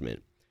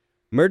punishment.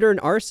 Murder and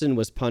arson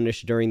was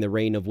punished during the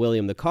reign of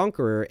William the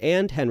Conqueror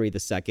and Henry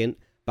II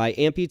by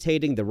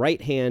amputating the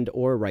right hand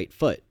or right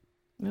foot.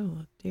 Oh,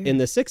 dear. In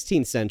the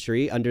 16th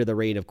century, under the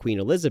reign of Queen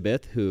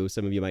Elizabeth, who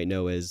some of you might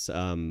know as,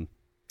 I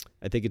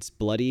think it's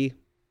Bloody...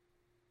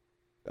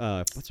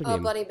 what's her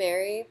name? Bloody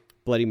Mary.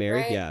 Bloody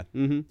Mary, right? yeah.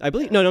 Mm-hmm. I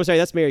believe... No, I'm sorry,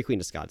 that's Mary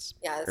Queen of Scots.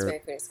 Yeah, that's Mary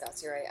Queen of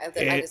Scots. You're right.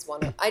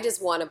 I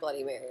just want a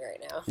Bloody Mary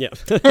right now. Yeah.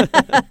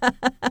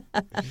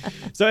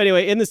 So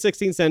anyway, in the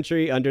 16th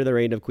century, under the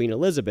reign of Queen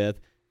Elizabeth,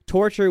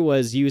 torture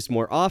was used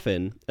more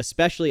often,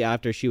 especially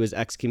after she was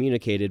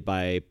excommunicated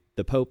by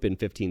the Pope in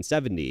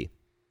 1570.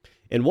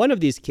 In one of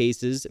these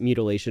cases,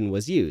 mutilation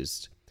was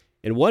used.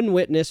 And one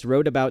witness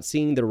wrote about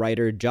seeing the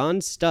writer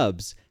John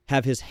Stubbs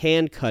have his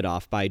hand cut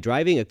off by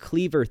driving a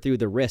cleaver through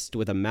the wrist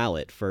with a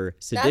mallet for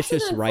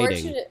seditious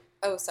writing.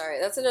 Oh, sorry.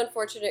 That's an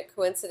unfortunate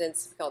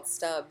coincidence to be called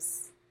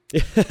Stubbs.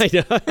 I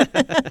know.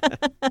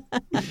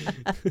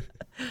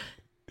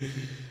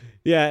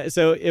 Yeah,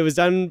 so it was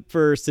done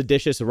for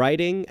seditious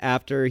writing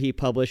after he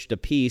published a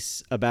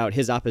piece about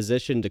his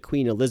opposition to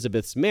Queen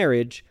Elizabeth's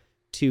marriage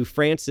to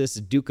Francis,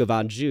 Duke of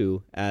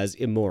Anjou, as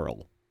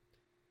immoral.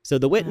 So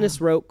the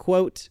witness wrote,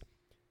 quote,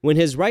 "When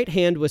his right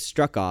hand was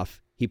struck off,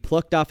 he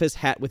plucked off his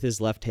hat with his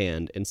left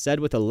hand and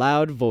said with a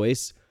loud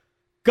voice,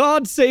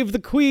 'God save the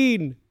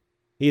Queen!'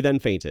 He then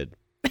fainted.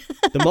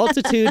 The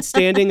multitude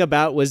standing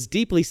about was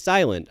deeply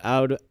silent,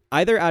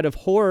 either out of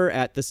horror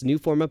at this new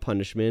form of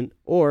punishment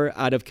or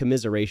out of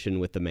commiseration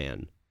with the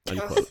man."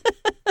 Unquote.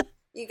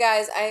 You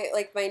guys, I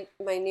like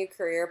my new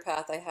career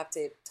path. I have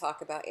to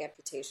talk about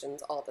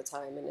amputations all the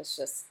time, and it's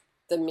just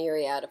the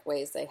myriad of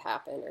ways they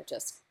happen are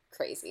just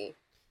crazy.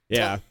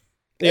 Yeah.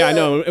 Yeah, I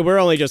know. We're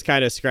only just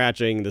kind of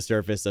scratching the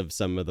surface of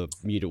some of the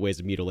ways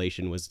of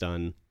mutilation was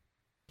done.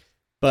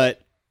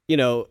 But,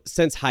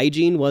 since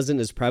hygiene wasn't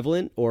as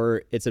prevalent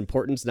or its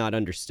importance not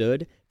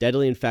understood,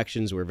 deadly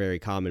infections were very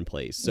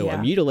commonplace. So a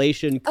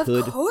mutilation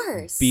could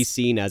be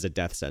seen as a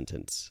death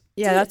sentence.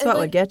 Yeah, that's what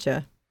would get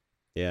you.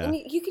 Yeah. And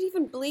you could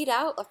even bleed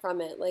out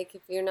from it, like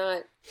if you're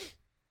not,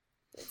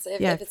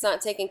 if it's not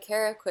taken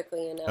care of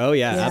quickly enough. Oh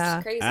yeah,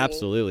 That's crazy.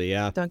 Absolutely,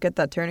 yeah. Don't get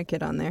that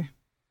tourniquet on there.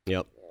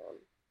 Yep.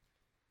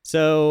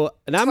 So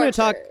now I'm going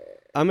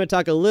to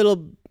talk a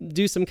little,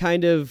 do some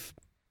kind of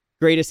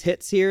greatest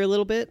hits here a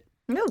little bit.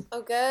 No.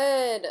 Oh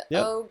good.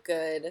 Yep. Oh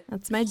good.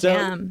 That's my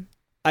jam.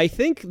 I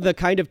think the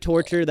kind of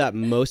torture that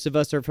most of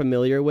us are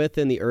familiar with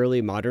in the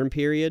early modern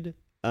period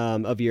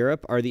of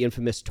Europe are the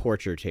infamous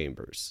torture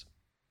chambers.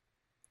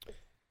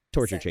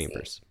 Torture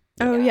chambers.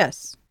 Oh,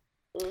 yes.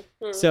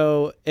 Mm-hmm.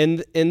 So,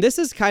 and this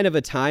is kind of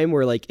a time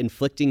where like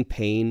inflicting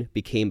pain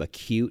became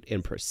acute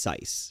and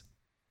precise.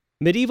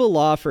 Medieval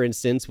law, for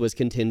instance, was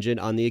contingent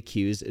on the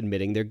accused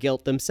admitting their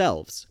guilt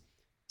themselves.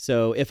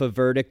 So if a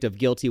verdict of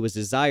guilty was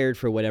desired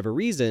for whatever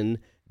reason,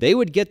 they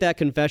would get that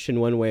confession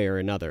one way or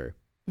another.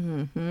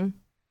 Mm-hmm.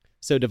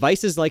 So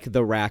devices like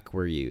the rack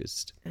were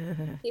used.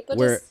 People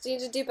just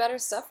need to do better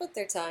stuff with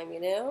their time, you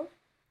know?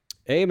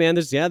 Hey, man,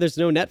 there's no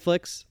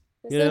Netflix.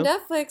 There's no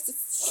Netflix.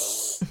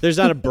 It's... There's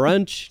not a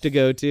brunch to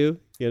go to,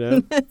 you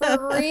know?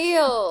 For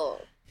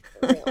real.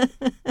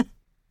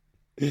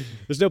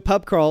 There's no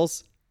pub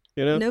crawls,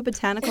 you know? No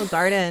botanical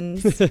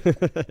gardens.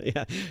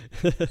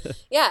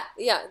 Yeah.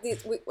 Yeah.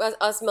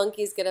 Us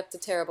monkeys get up to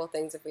terrible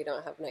things if we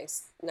don't have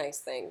nice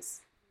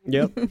things.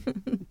 Yep.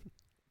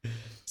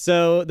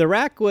 So the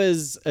rack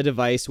was a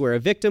device where a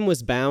victim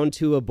was bound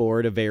to a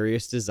board of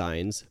various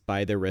designs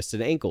by their wrists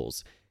and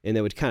ankles, and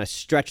they would kind of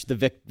stretch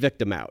the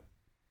victim out.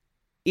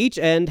 Each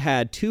end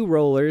had 2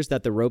 rollers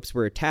that the ropes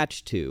were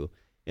attached to,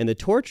 and the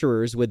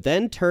torturers would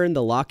then turn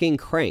the locking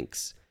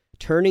cranks,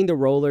 turning the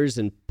rollers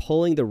and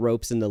pulling the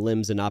ropes in the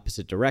limbs in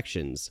opposite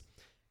directions.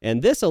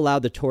 And this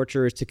allowed the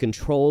torturers to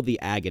control the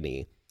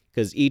agony,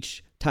 because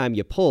each time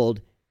you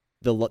pulled,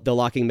 the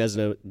locking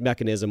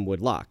mechanism would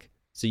lock.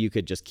 So you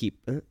could just keep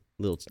a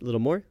little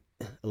more,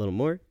 a little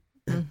more,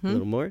 a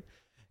little more.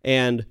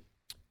 And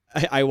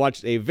I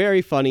watched a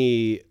very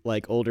funny,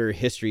 like, older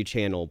History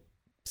Channel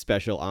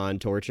special on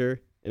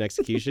torture and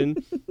execution.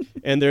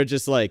 And they're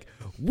just like,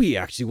 we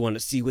actually want to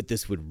see what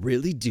this would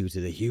really do to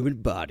the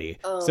human body.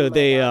 Oh so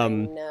they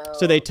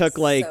took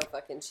like,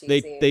 so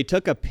they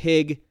took a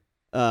pig,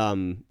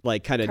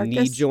 like kind of knee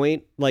Carcass?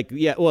 joint, like,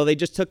 yeah, well, they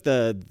just took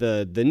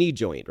the knee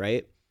joint,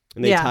 right?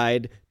 And they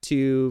tied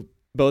to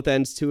both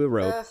ends to a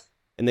rope. Ugh.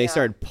 And they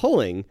started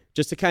pulling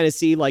just to kind of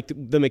see like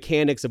the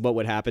mechanics of what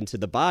would happen to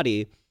the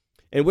body.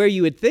 And where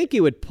you would think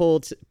it would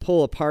pull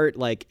apart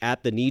like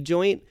at the knee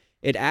joint,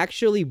 it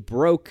actually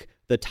broke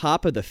the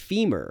top of the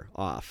femur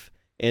off,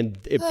 and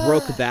it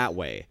broke that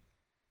way.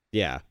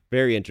 Yeah,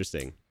 very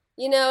interesting.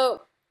 You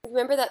know,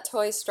 remember that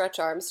toy Stretch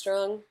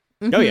Armstrong?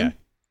 Mm-hmm. Oh yeah.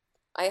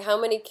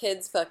 How many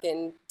kids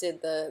fucking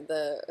did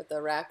the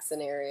rack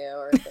scenario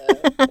or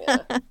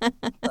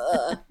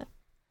the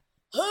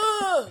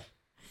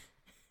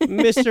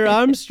Mr.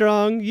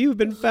 Armstrong, you've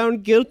been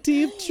found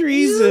guilty of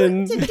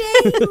treason. Today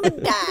you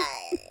die.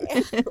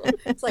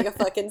 It's like a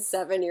fucking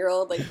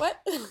 7-year-old. Like, what?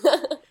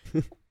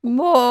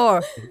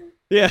 More.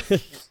 Yeah.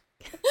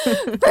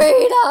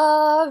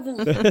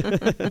 Freedom.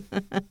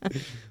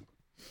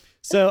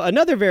 So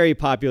another very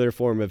popular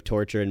form of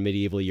torture in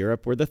medieval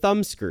Europe were the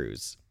thumb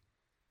screws.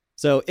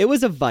 So it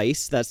was a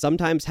vise that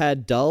sometimes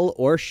had dull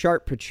or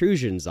sharp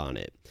protrusions on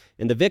it,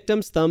 and the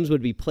victim's thumbs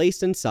would be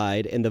placed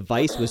inside, and the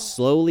vise was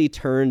slowly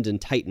turned and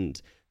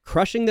tightened,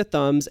 crushing the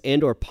thumbs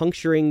and or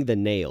puncturing the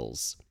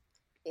nails.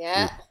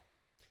 Yeah.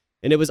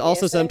 And it was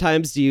also Yes,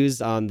 sometimes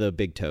used on the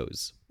big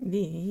toes.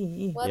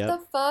 What Yep. the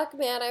fuck,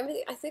 man?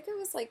 I think I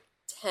was like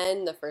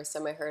 10 the first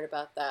time I heard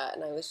about that,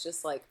 and I was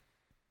just like,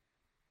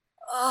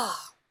 oh,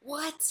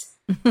 what?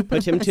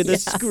 Put him to the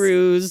Yes.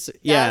 screws.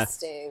 Yeah.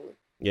 Disgusting.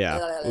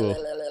 Yeah. Ooh.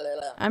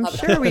 I'm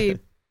sure we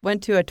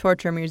went to a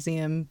torture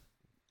museum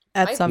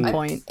at some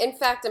point. In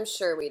fact, I'm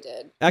sure we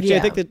did. Actually, I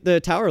Yeah. think that the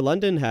Tower of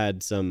London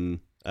had some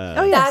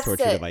That's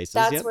torture it. devices.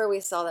 That's Yep. where we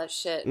saw that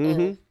shit.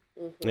 Mhm.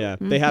 Yeah,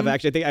 they have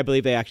actually. I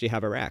believe they actually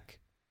have a rack.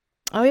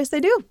 Oh, yes,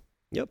 they do.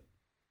 Yep.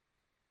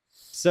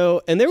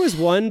 So, and there was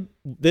one.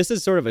 This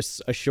is sort of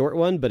a short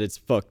one, but it's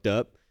fucked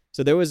up.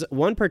 So there was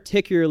one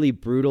particularly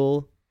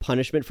brutal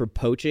punishment for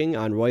poaching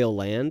on royal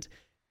land,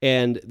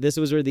 and this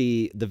was where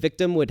the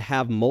victim would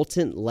have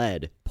molten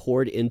lead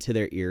poured into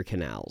their ear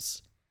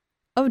canals.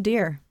 Oh,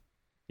 dear.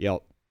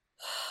 Yep.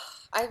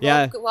 I love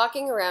Yeah.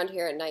 walking around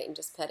here at night and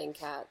just petting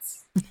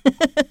cats.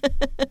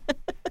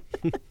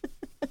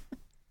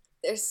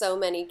 There's so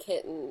many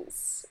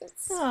kittens.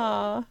 It's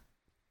Aww.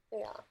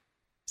 yeah.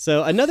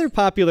 So another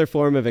popular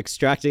form of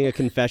extracting a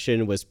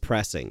confession was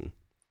pressing.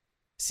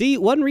 See,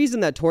 one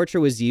reason that torture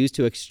was used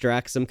to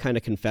extract some kind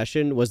of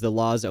confession was the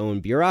law's own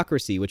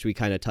bureaucracy, which we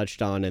kind of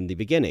touched on in the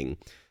beginning.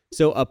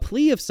 So a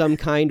plea of some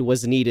kind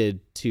was needed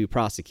to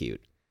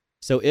prosecute.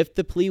 So if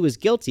the plea was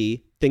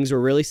guilty, things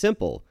were really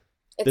simple.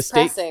 It's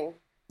pressing.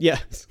 Yeah,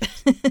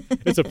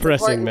 it's a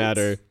pressing important.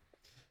 matter.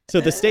 So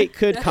the state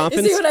could You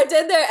compensate. see what I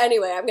did there?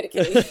 Anyway, I'm gonna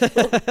kill you.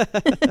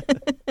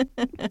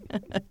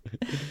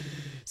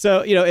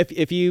 So, you know,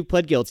 if you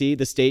pled guilty,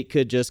 the state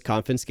could just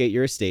confiscate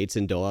your estates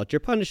and dole out your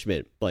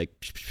punishment, like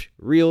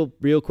real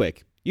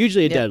quick.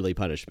 Usually a deadly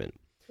punishment.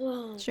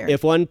 Sure.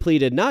 If one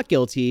pleaded not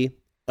guilty,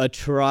 a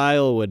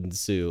trial would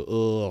ensue.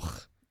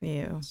 Ugh.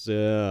 Ew.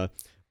 So,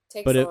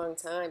 Takes But a it- long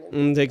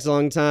time. takes a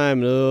long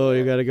time. Oh,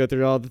 you got to go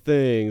through all the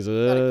things.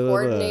 Gotta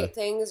coordinate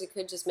things. You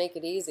could just make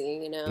it easy,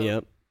 you know.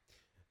 Yep.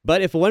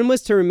 But if one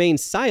was to remain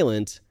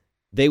silent,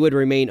 they would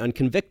remain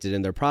unconvicted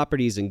and their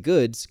properties and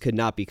goods could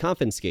not be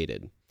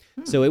confiscated.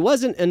 So it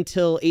wasn't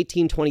until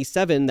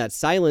 1827 that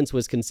silence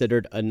was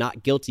considered a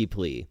not guilty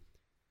plea.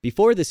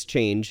 Before this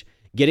change,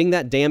 getting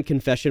that damn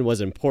confession was important. So if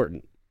one pleaded not guilty, the state could confiscate your estates and dole out your punishment, like real quick. Usually a deadly punishment. Sure. Yep. But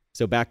if one was to remain silent, they would remain unconvicted and their properties and goods could not be confiscated. So it wasn't until 1827 that silence was considered a not guilty plea.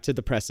 So back to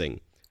the pressing.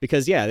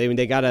 Because, yeah,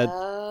 they gotta...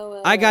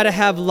 I gotta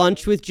have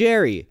lunch with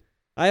Jerry.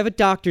 I have a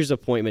doctor's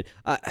appointment.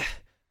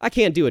 I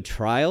can't do a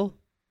trial,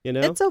 you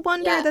know? It's a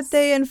wonder that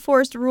they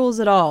enforced rules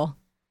at all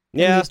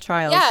in these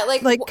trials. Yeah,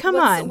 come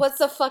on. What's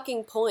the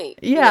fucking point?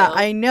 Yeah, you know?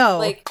 I know.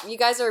 Like, you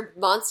guys are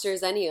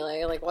monsters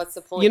anyway. Like, what's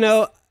the point? You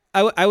know,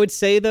 I would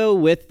say, though,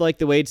 with, like,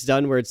 the way it's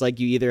done, where it's like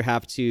you either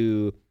have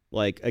to,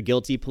 like, a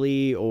guilty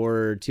plea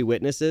or 2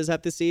 witnesses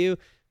have to see you,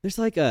 there's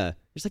like a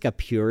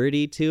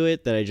purity to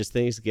it that I just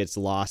think gets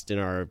lost in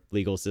our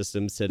legal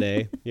systems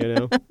today, you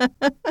know?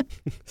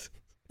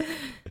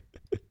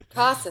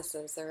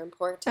 Processes are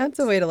important. That's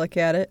a way to look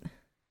at it.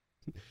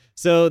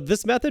 So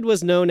this method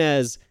was known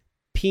as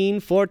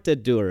peine forte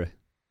dure,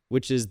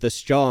 which is the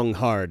strong,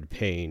 hard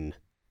pain.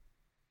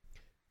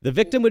 The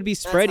victim would be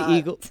spread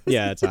eagle.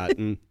 Yeah, it's hot.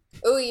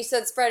 Oh, you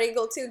said spread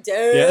eagle too? Duh.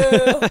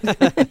 Yeah.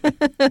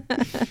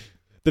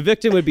 The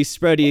victim would be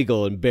spread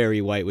eagle and Barry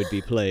White would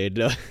be played.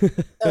 Oh,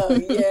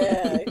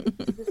 yeah.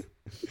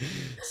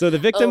 So the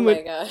victim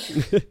gosh.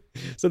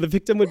 So the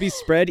victim would be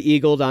spread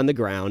eagled on the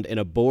ground and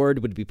a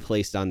board would be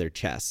placed on their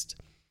chest.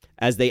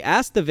 As they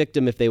asked the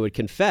victim if they would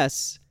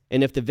confess,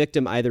 and if the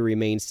victim either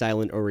remained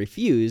silent or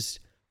refused,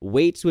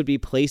 weights would be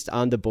placed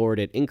on the board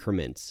at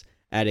increments,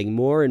 adding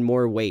more and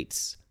more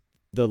weights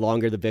the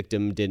longer the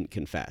victim didn't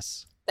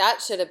confess.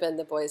 That should have been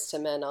the Boys to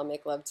Men I'll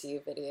Make Love to You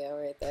video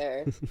right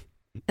there.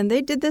 And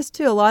they did this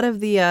to a lot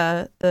of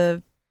the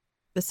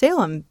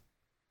Salem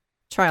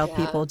trial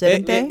people,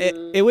 didn't they?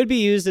 It would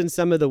be used in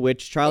some of the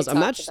witch trials.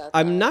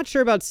 I'm not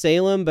sure about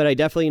Salem, but I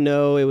definitely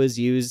know it was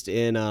used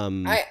in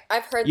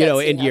I've heard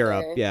in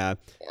Europe. Yeah.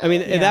 I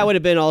mean, that would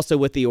have been also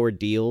with the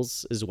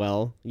ordeals as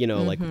well. You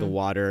know, like the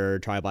water,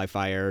 trial by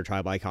fire,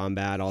 trial by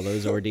combat, all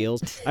those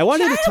ordeals. I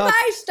wanted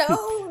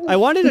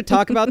to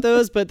talk about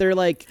those, but they're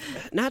like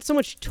not so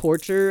much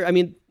torture. I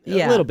mean,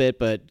 a little bit,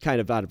 but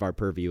kind of out of our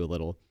purview a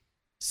little.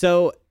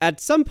 So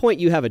at some point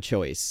you have a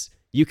choice.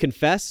 You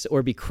confess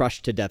or be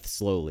crushed to death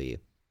slowly.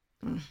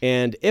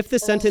 And if the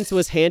sentence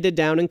was handed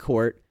down in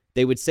court,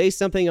 they would say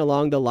something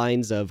along the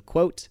lines of,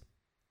 quote,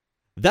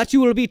 that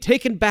you will be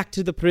taken back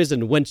to the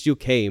prison whence you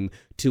came,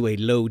 to a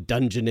low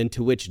dungeon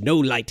into which no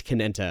light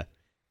can enter.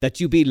 That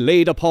you be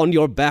laid upon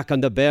your back on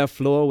the bare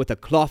floor with a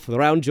cloth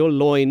round your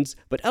loins,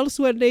 but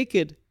elsewhere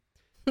naked.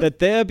 That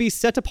there be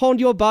set upon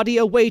your body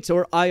a weight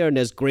or iron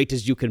as great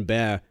as you can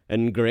bear,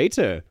 and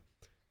greater.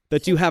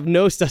 That you have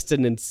no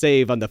sustenance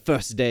save on the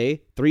first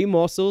day 3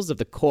 morsels of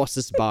the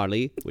coarsest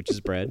barley, which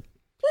is bread.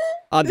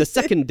 On the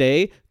second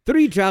day,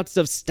 3 draughts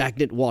of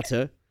stagnant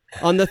water.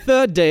 On the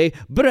third day,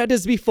 bread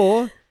as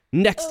before.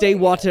 Next day,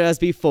 water as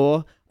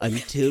before,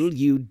 until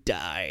you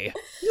die.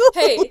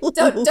 Hey,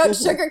 don't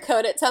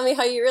sugarcoat it. Tell me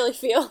how you really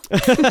feel.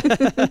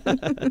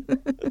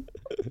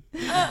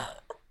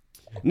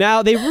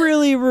 Now, they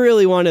really,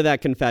 really wanted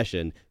that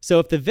confession. So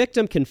if the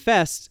victim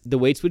confessed, the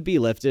weights would be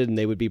lifted and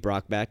they would be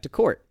brought back to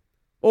court.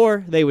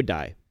 Or they would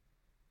die.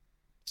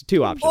 It's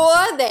 2 options.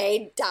 Or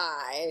they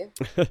die.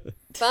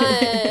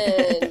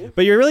 Fun.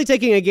 But you're really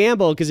taking a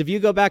gamble, because if you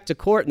go back to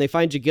court and they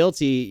find you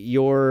guilty,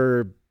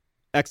 your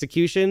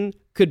execution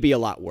could be a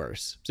lot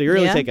worse. So you're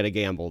really taking a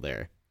gamble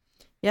there.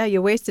 Yeah,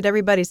 you wasted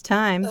everybody's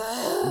time.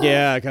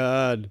 Yeah,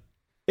 God.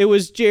 It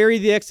was Jerry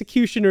the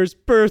Executioner's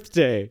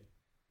birthday.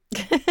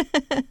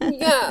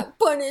 Yeah,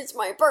 but it's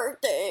my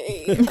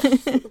birthday.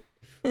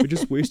 I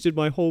just wasted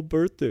my whole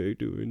birthday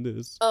doing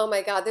this. Oh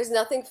my God, there's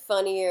nothing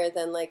funnier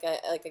than like a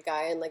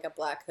guy in like a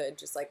black hood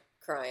just like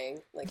crying,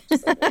 like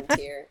just like one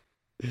tear.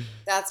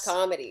 That's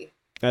comedy.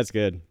 That's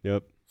good.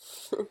 Yep.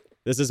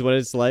 This is what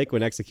it's like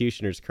when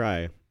executioners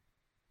cry.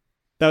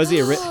 That was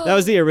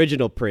the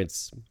original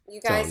Prince. You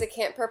guys, song. It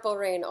can't purple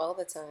rain all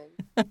the time.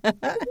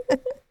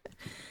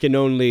 Can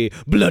only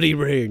bloody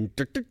rain.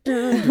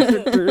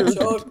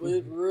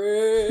 Chocolate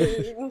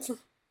rain.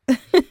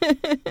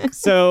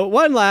 So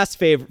one last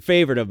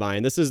favorite of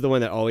mine, this is the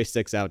one that always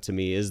sticks out to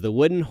me, is the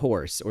wooden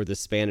horse or the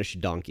Spanish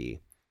donkey.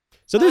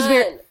 So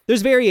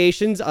there's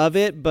variations of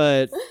it,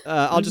 but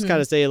I'll just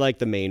kind of say like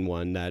the main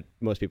one that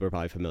most people are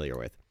probably familiar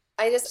with.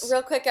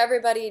 Real quick,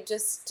 everybody,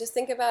 just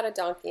think about a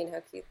donkey and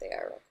how cute they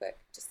are real quick.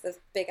 Just the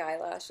big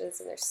eyelashes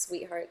and their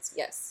sweethearts.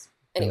 Yes.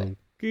 Anyway.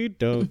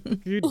 Jiggity,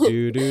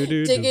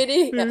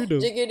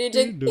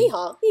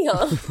 hee-haw,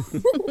 hee-haw.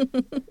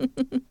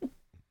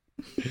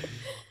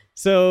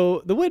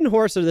 So the wooden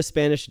horse or the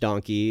Spanish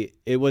donkey,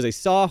 it was a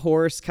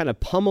sawhorse, kind of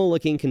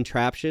pummel-looking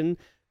contraption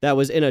that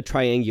was in a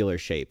triangular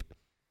shape.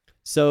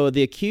 So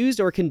the accused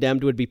or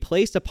condemned would be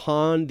placed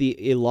upon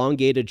the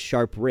elongated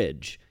sharp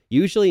ridge,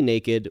 usually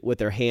naked, with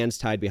their hands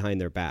tied behind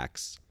their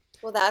backs.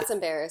 Well, that's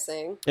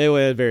embarrassing. It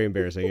was very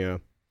embarrassing, yeah.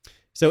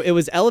 So it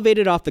was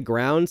elevated off the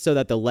ground so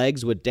that the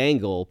legs would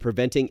dangle,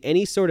 preventing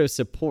any sort of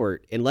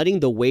support and letting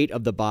the weight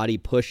of the body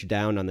push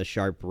down on the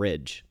sharp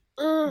ridge.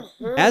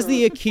 As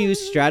the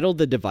accused straddled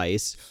the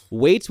device,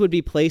 weights would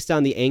be placed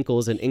on the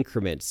ankles in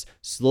increments,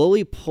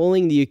 slowly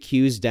pulling the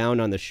accused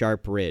down on the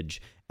sharp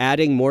ridge,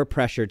 adding more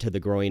pressure to the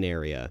groin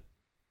area.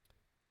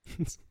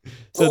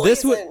 So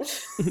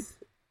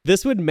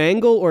This would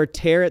mangle or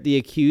tear at the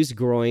accused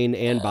groin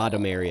and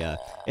bottom area.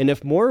 And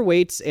if more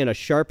weights and a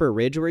sharper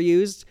ridge were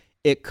used,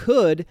 it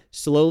could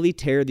slowly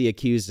tear the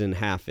accused in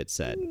half, it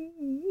said.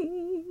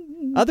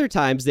 Other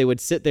times, they would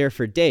sit there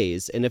for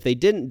days, and if they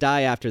didn't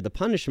die after the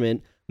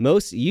punishment,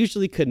 most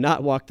usually could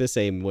not walk the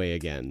same way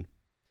again.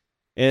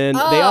 And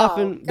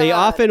they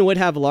often would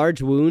have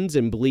large wounds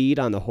and bleed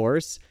on the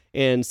horse,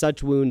 and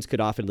such wounds could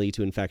often lead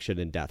to infection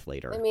and death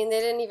later. I mean, they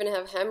didn't even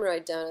have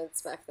hemorrhoid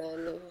donuts back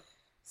then,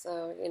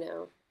 so,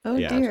 Oh,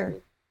 Yeah.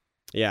 dear.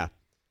 Yeah.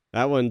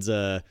 That one's,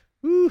 Yeah.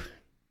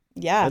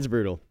 that's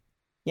brutal.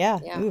 Yeah.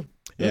 Yeah. Ooh.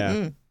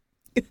 Yeah.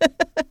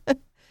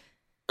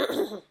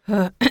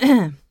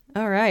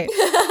 All right.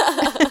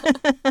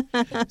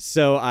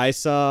 So I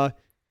saw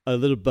a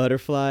little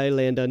butterfly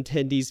land on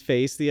Tendy's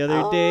face the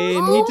other day,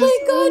 and Oh he my just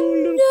God,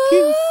 little no!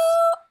 kiss.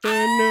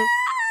 And,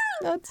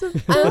 That's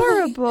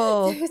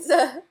adorable. Because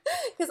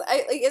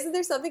isn't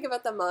there something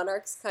about the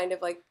monarchs kind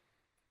of like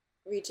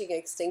reaching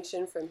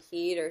extinction from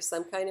heat or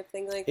some kind of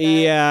thing like that?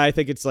 yeah, I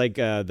think it's like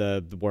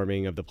the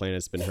warming of the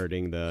planet's been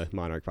hurting the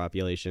monarch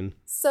population.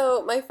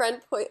 So my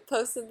friend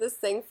posted this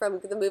thing from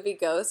the movie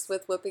Ghost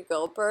with Whoopi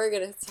Goldberg,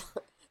 and it's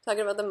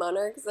talking about the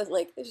monarchs, and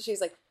like she's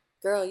like,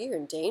 "Girl, you're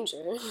in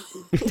danger."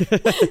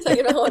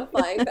 Talking about one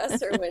flying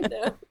past her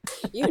window.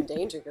 You in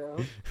danger, girl.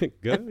 Go,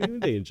 you're in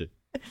danger.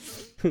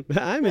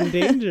 I'm in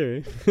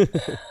danger.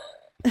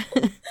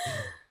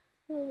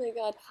 Oh my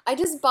God! I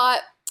just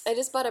bought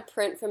a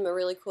print from a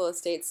really cool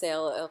estate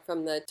sale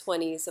from the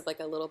 1920s of like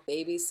a little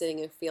baby sitting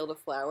in a field of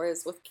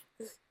flowers with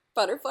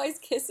butterflies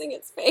kissing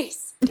its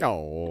face.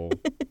 Oh.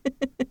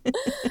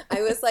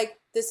 I was like,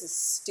 this is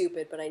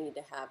stupid, but I need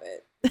to have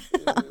it.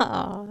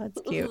 Oh,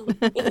 that's cute.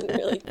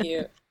 Really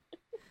cute.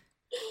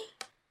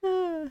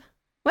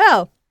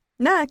 Well,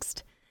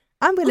 next,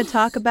 I'm going to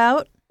talk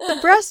about the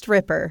breast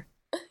ripper,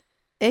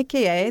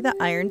 aka the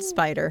iron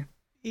spider.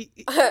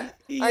 Are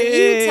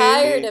you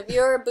tired of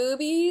your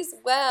boobies?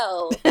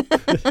 Well,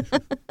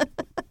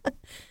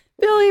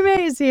 Billy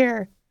Mays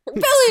here.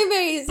 Billy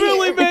Mays here.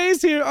 Billy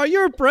Mays here. Are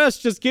your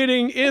breasts just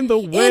getting in the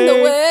way? In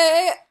the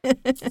way.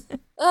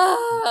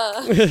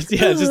 Ah.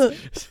 Yeah,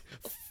 just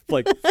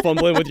like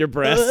fumbling with your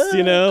breasts,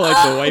 like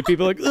the white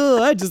people, like,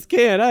 oh, I just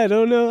can't. I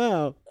don't know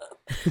how.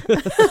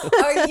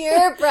 Are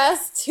your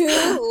breasts too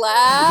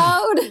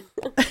loud?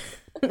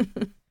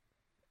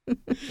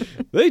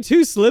 They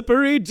too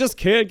slippery. Just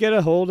can't get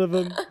a hold of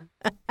them.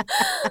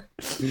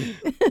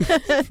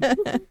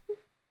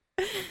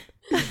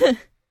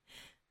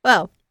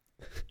 Well,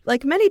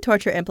 like many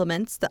torture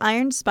implements, the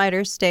iron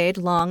spider stayed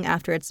long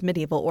after its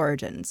medieval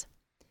origins.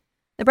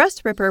 The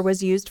breast ripper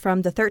was used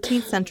from the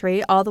 13th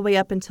century all the way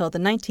up until the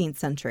 19th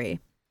century,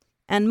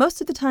 and most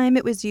of the time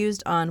it was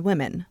used on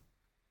women.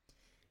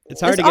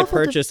 It's hard It's to get awful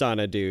to- purchase on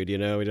a dude,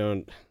 we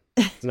don't.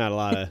 It's not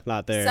a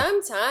lot there.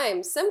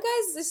 Sometimes. Some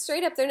guys, just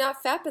straight up, they're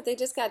not fat, but they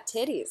just got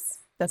titties.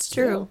 That's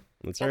true.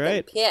 That's Got all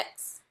right. them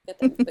pics. Got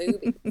them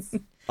boobies.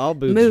 All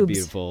boobs are Moobs.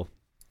 beautiful.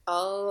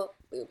 All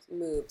boobs.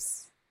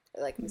 Moobs.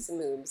 I like me some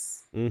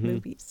moobs. Mhm.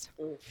 Movies.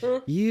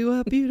 Mhm. You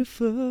are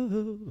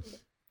beautiful.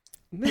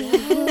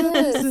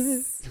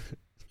 Yes.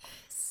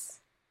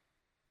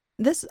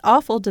 This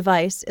awful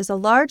device is a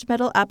large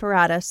metal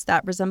apparatus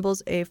that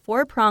resembles a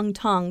four-pronged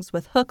tongs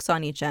with hooks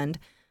on each end,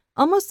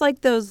 almost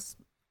like those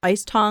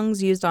ice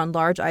tongs used on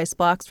large ice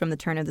blocks from the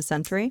turn of the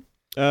century.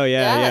 Oh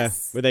yeah,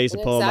 Yes. yeah. Where they used to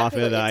I know pull them off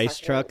exactly of the what you're ice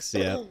talking trucks.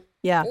 about.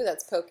 Yeah. Yeah. Ooh,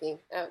 that's poking.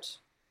 Ouch.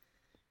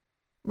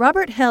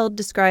 Robert Held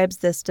describes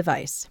this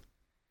device.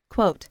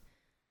 Quote,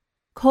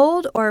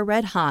 "Cold or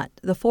red hot,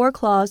 the four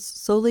claws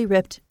slowly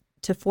ripped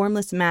to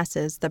formless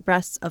masses the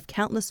breasts of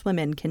countless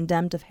women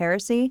condemned of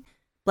heresy,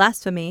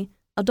 blasphemy,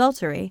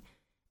 adultery,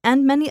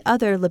 and many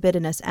other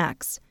libidinous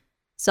acts,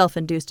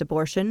 self-induced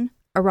abortion,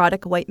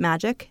 erotic white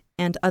magic,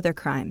 and other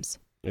crimes.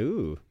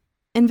 Ooh.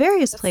 In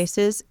various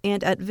places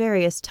and at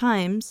various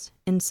times,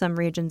 in some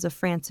regions of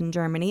France and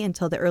Germany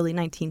until the early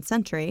 19th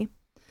century,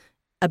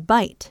 a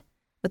bite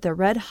with a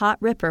red-hot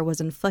ripper was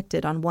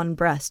inflicted on one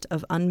breast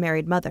of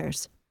unmarried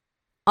mothers,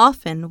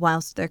 often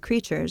whilst their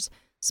creatures,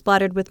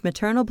 splattered with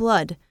maternal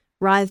blood,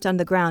 writhed on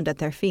the ground at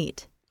their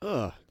feet.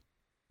 Ugh.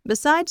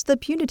 Besides the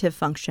punitive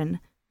function,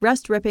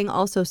 breast ripping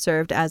also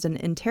served as an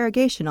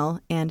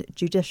interrogational and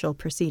judicial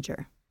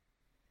procedure."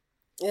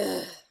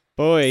 Ugh.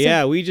 Boy,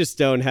 yeah, we just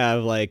don't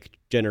have like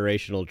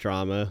generational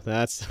trauma.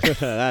 That's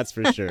that's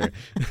for sure.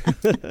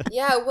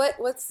 Yeah,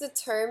 what's the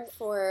term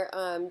for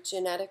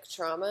genetic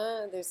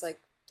trauma? There's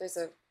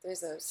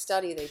a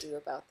study they do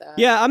about that.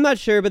 Yeah, I'm not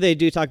sure, but they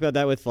do talk about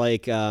that with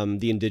like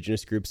the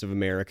indigenous groups of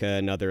America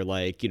and other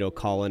like,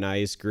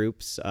 colonized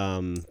groups,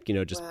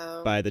 just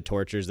Wow. by the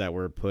tortures that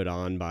were put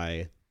on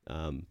by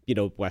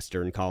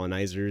Western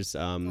colonizers. A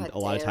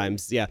lot of damn.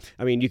 times, yeah.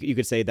 I mean, you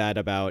could say that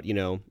about,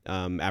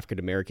 African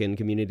American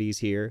communities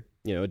here,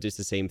 just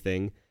the same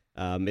thing.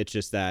 It's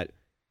just that,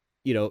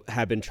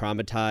 have been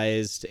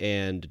traumatized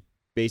and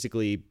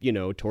basically,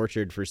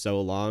 tortured for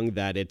so long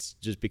that it's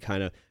just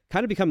kind of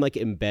become like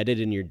embedded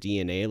in your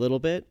DNA a little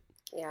bit.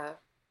 Yeah.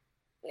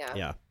 Yeah.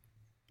 Yeah.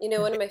 You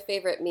know, one of my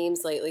favorite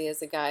memes lately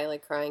is a guy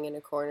like crying in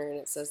a corner and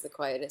it says the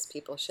quietest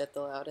people shit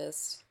the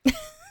loudest.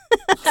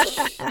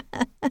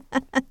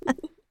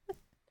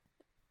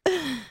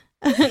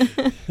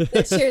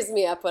 It cheers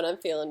me up when I'm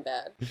feeling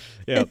bad.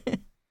 Yep.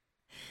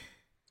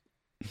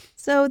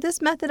 So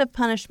this method of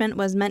punishment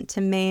was meant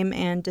to maim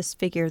and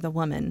disfigure the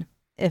woman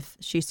if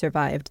she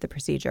survived the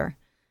procedure.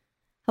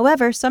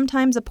 However,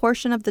 sometimes a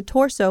portion of the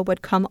torso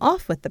would come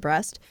off with the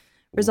breast,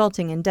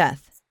 resulting in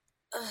death.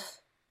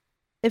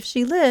 If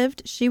she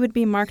lived, she would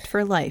be marked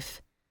for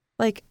life.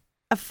 Like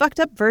a fucked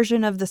up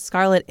version of the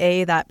Scarlet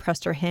A that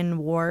Prester Hinn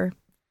wore.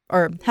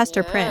 Or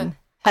Hester Prynne.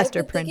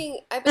 Hester Prynne.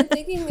 I've been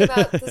thinking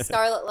about the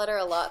Scarlet Letter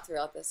a lot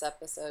throughout this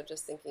episode,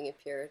 just thinking of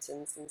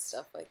Puritans and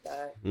stuff like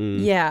that.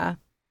 Yeah.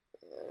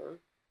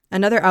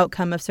 Another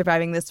outcome of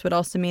surviving this would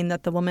also mean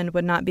that the woman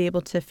would not be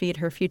able to feed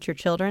her future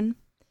children,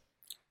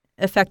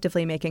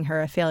 effectively making her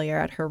a failure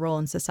at her role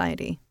in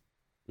society.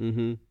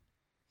 Mm-hmm.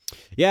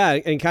 Yeah,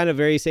 and kind of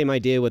very same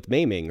idea with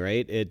maiming,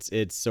 right?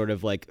 It's sort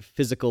of like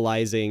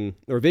physicalizing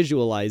or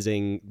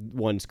visualizing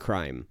one's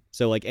crime.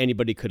 So like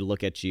anybody could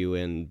look at you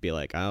and be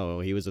like, oh,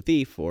 he was a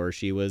thief, or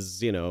she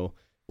was,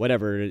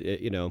 whatever,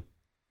 And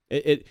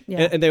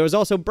there was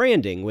also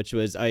branding, which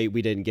was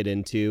we didn't get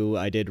into.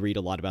 I did read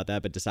a lot about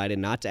that, but decided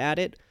not to add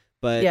it.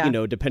 But,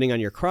 depending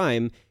on your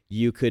crime,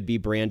 you could be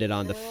branded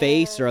on the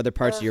face or other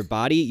parts of your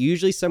body,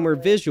 usually somewhere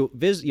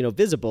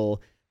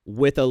visible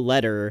with a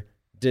letter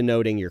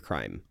denoting your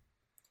crime.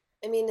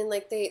 I mean, and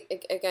like we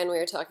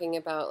were talking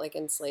about like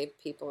enslaved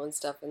people and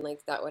stuff, and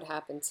like that would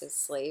happen to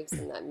slaves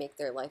and that make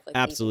their life like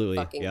absolutely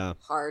even fucking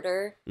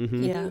harder.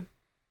 Mm-hmm.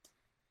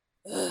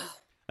 Yeah.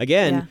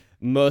 Again,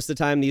 most of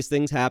the time these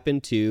things happen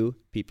to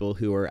people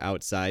who are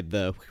outside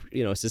the,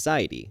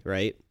 society,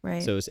 right?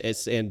 Right. So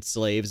and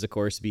slaves, of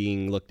course,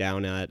 being looked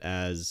down at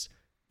as,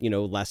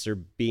 lesser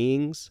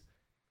beings.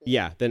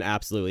 Yeah, then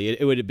absolutely.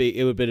 It would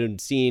have been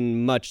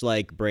seen much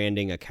like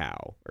branding a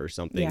cow or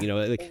something,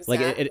 Exactly. like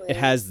it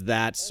has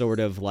that sort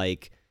of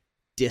like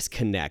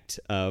disconnect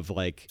of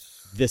like,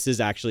 this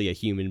is actually a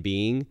human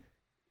being,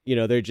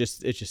 it's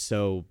just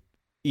so,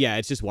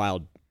 it's just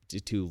wild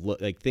to look,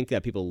 like, think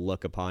that people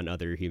look upon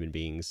other human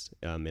beings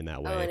in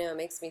that way. Oh, I know. It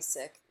makes me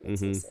sick.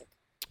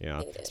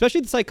 Yeah.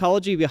 Especially the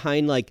psychology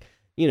behind like,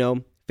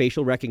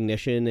 facial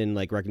recognition and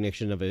like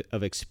recognition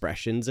of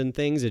expressions and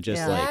things. It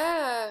just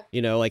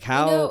like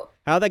how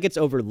that gets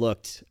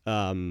overlooked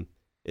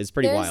is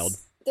pretty wild.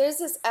 There's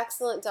this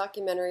excellent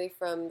documentary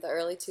from the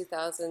early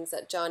 2000s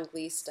that John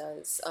Cleese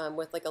does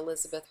with like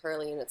Elizabeth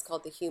Hurley, and it's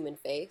called The Human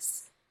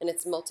Face, and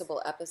it's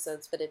multiple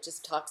episodes, but it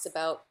just talks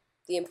about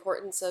the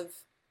importance of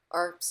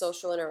our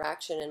social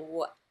interaction and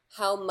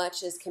how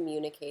much is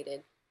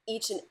communicated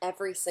each and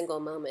every single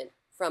moment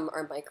from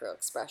our micro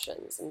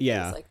expressions and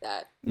things like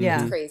that.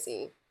 Yeah. It's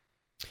crazy.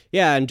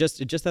 Yeah, and just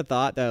the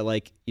thought that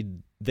like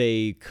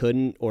they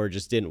couldn't or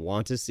just didn't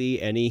want to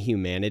see any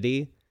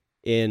humanity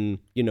in,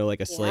 like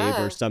a slave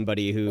or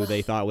somebody who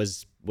they thought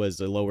was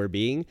a lower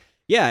being.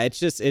 Yeah, it's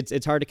just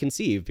it's hard to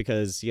conceive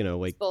because,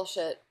 like it's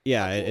bullshit.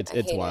 Yeah, it's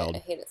wild. I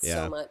hate it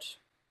so much.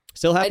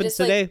 Still happens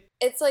today.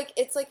 Like,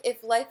 it's like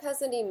if life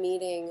has any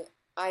meaning,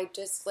 I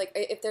just like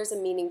if there's a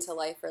meaning to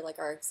life or like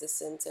our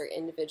existence or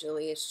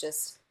individually, it's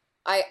just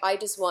I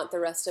just want the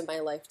rest of my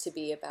life to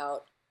be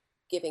about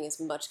giving as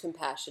much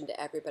compassion to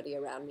everybody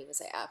around me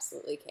as I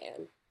absolutely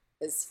can.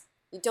 Because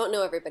you don't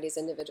know everybody's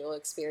individual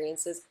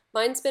experiences.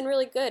 Mine's been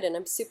really good, and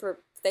I'm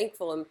super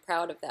thankful and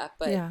proud of that.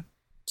 But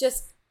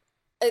just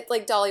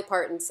like Dolly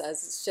Parton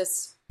says, it's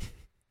just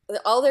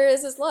all there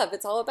is love.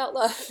 It's all about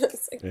love.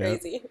 It's like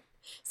crazy.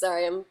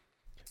 Sorry, I'm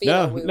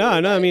being no.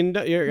 I mean,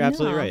 you're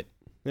absolutely right.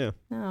 Yeah.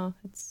 No,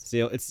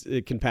 it's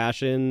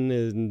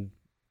compassion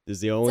is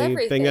the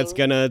only thing that's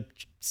gonna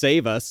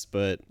save us.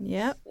 But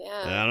yeah,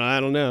 I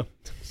don't know.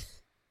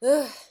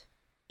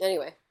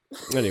 Anyway.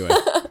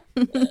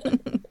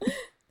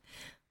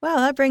 Well,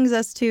 that brings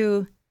us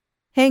to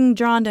hang,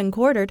 drawn, and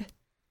quartered.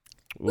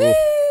 Woo!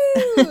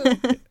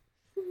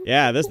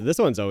 Yeah, this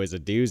one's always a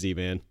doozy,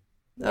 man.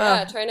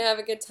 Yeah, trying to have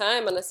a good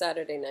time on a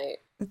Saturday night.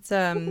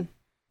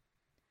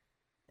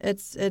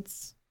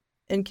 It's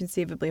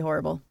inconceivably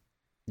horrible.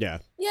 Yeah.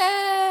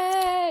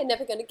 Yay!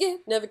 Never gonna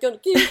give.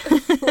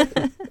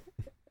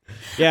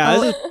 Yeah,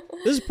 this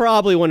is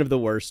probably one of the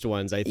worst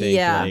ones, I think.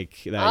 Yeah.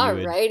 Like, that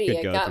Alrighty, you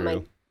could go I got through.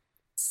 my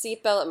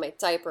seatbelt and my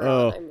diaper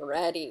on. I'm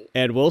ready.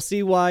 And we'll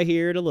see why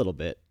here in a little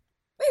bit.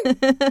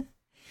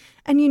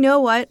 And you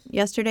know what?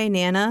 Yesterday,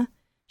 Nana,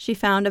 she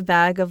found a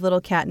bag of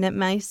little catnip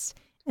mice,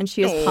 and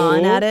she was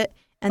pawing at it.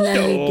 And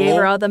then we gave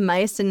her all the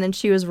mice, and then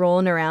she was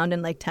rolling around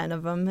in like 10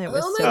 of them. It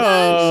was my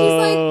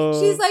God.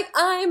 She's like,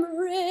 I'm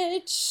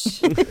rich.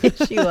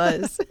 She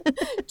was.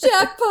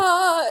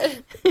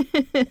 Jackpot.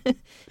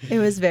 It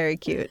was very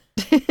cute.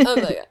 Oh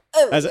my God.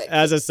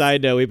 As a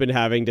side note, we've been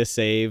having to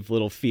save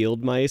little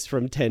field mice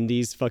from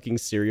Tendy's fucking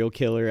serial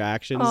killer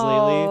actions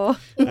lately.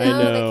 I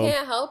know. They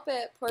can't help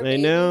it. Poor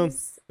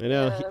babies. I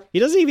know. Yeah. He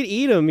doesn't even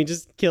eat them. He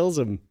just kills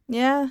them.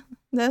 Yeah,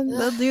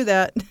 they'll do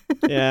that.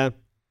 Yeah.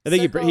 I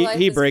think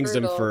he brings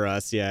brutal. them for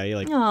us. Yeah, he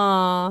like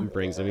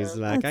brings them. He's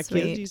like, I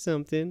killed you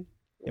something.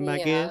 Am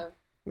I good?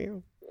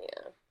 Meow.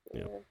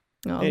 Yeah.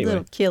 Oh, Anyway.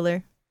 little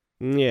killer.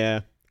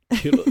 Yeah.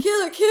 Killer.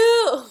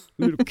 Kill.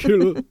 Little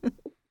killer.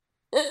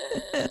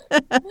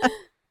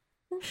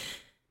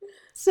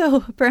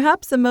 So,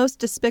 perhaps the most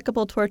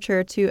despicable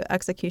torture to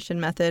execution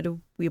method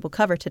we will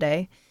cover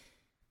today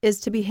is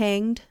to be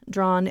hanged,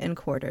 drawn, and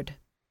quartered.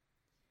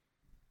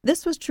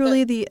 This was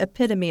truly the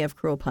epitome of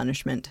cruel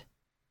punishment.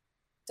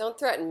 Don't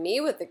threaten me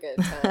with a good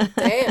time.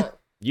 Damn.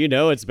 You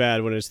know it's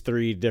bad when it's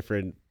 3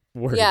 different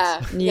words.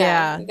 Yeah.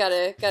 Yeah. You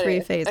gotta 3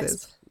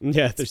 phases.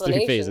 Yeah, there's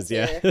 3 phases,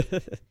 yeah.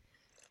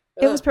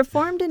 It was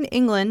performed in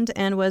England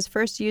and was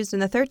first used in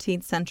the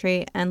 13th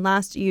century and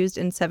last used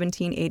in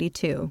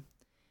 1782,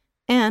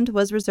 and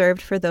was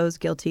reserved for those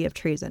guilty of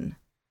treason.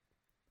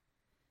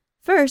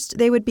 First,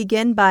 they would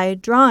begin by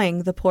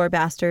drawing the poor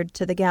bastard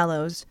to the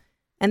gallows,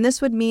 and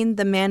this would mean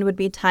the man would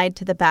be tied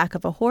to the back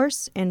of a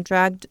horse and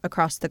dragged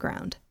across the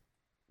ground.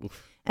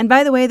 Oof. And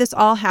by the way, this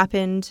all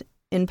happened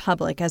in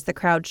public as the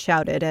crowd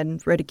shouted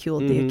and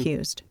ridiculed the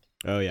accused.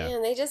 Oh, yeah.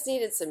 Man, they just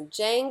needed some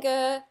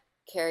Jenga,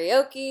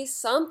 karaoke,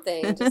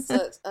 something. Just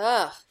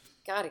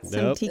God,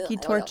 Some Nope. tiki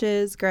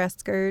torches, grass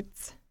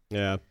skirts.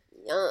 Yeah.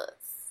 Yes.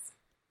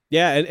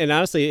 Yeah, and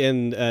honestly,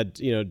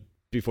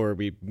 before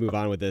we move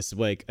on with this,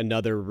 like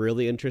another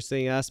really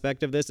interesting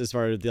aspect of this, as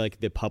far as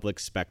the public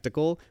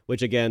spectacle,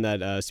 which again,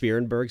 that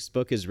Spierenberg's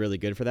book is really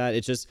good for that.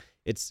 It's just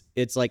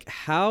it's like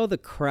how the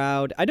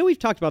crowd. I know we've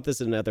talked about this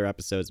in other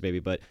episodes, maybe,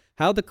 but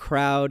how the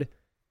crowd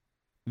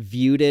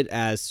viewed it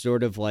as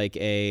sort of like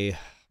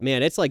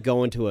it's like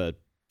going to a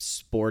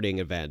sporting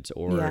event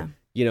or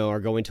or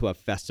going to a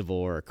festival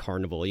or a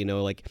carnival.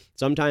 Like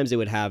sometimes it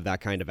would have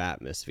that kind of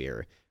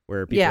atmosphere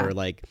where people are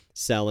like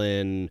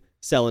selling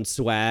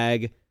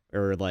swag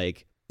or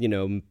like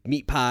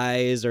meat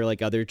pies or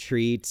like other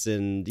treats,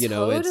 and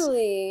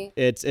Totally.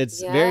 it's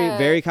very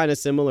very kind of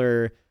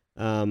similar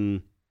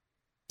kind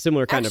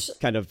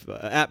of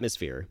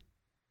atmosphere.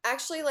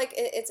 Actually, like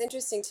it's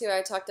interesting too.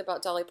 I talked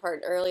about Dolly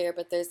Parton earlier,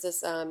 but there's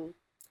this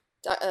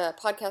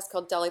podcast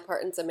called Dolly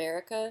Parton's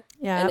America.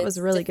 Yeah, that was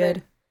really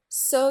good.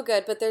 So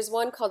good. But there's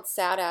one called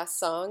Sad Ass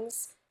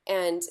Songs,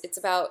 and it's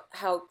about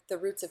how the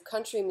roots of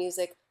country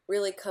music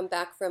really come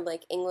back from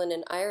like England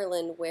and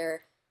Ireland,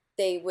 where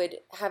they would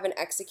have an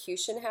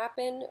execution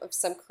happen of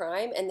some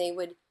crime, and they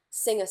would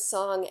sing a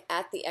song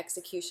at the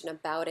execution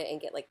about it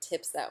and get like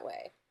tips that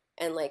way.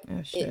 And like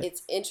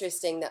it's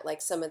interesting that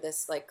like some of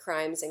this like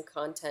crimes and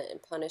content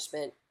and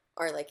punishment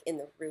are like in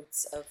the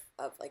roots of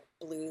like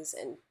blues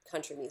and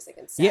country music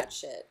and sad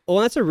shit. Well,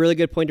 that's a really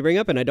good point to bring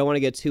up, and I don't want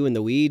to get too in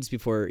the weeds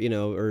before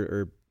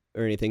or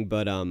anything,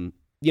 but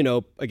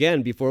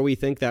again, before we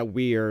think that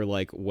we are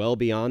like well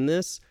beyond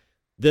this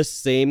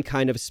same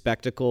kind of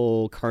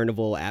spectacle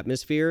carnival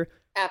atmosphere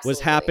was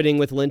happening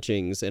with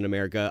lynchings in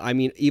America. I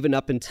mean, even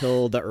up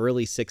until the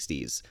early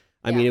 60s.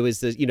 I mean, it was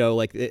the,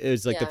 it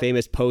was like the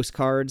famous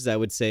postcards that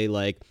would say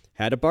like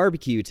had a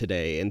barbecue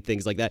today and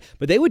things like that.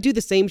 But they would do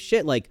the same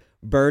shit, like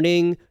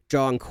burning,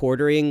 drawing,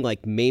 quartering,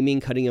 like maiming,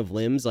 cutting of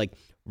limbs, like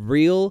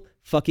real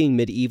fucking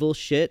medieval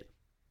shit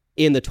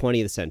in the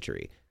 20th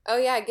century. Oh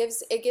yeah,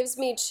 it gives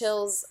me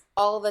chills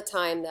all the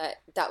time that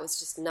was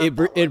just not.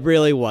 It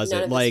really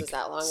wasn't. Like was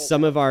that long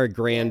some ago. of our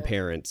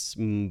grandparents,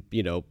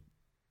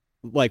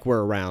 like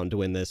were around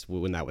when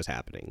that was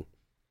happening.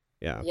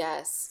 Yeah.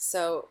 Yes.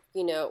 So,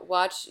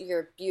 watch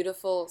your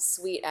beautiful,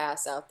 sweet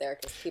ass out there,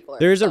 because people are.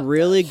 There's a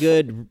really up.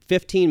 good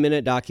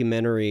 15-minute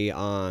documentary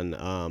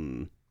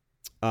on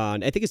I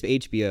think it's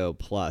HBO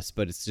Plus,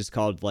 but it's just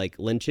called like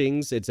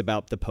Lynchings. It's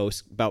about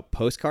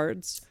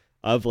postcards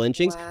of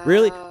lynchings. Wow.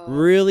 Really,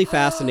 really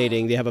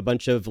fascinating. They have a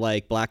bunch of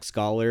like Black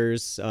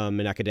scholars and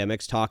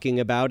academics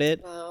talking about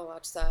it. Wow,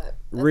 watch that.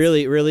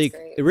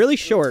 Really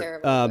short,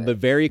 terrible, but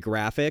very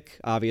graphic,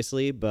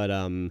 obviously. But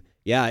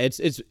yeah,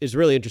 it's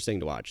really interesting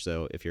to watch.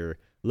 So if you're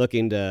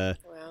looking to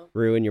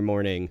ruin your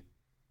morning,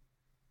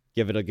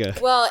 give it a go.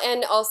 Well,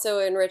 and also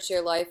enrich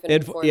your life and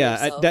inform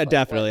yourself.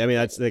 Definitely. I mean,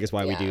 I think it's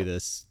why we do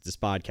this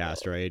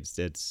podcast, right?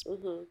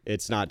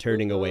 It's not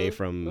turning away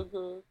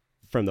from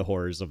the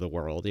horrors of the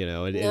world,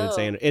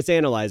 it's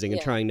analyzing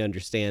and trying to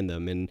understand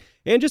them, and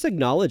just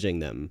acknowledging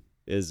them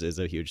is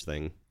a huge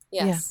thing.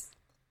 Yes,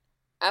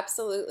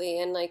 absolutely.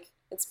 And like,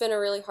 it's been a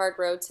really hard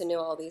road to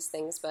know all these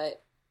things,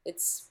 but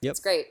it's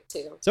great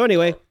too. So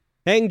anyway,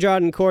 hang,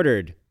 drawn, and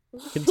quartered.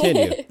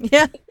 Continue.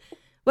 Yeah.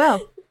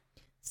 Well,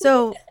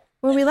 so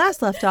when we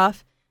last left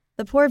off,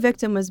 the poor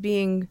victim was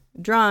being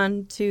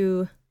drawn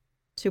to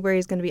where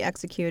he's going to be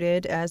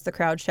executed as the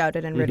crowd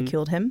shouted and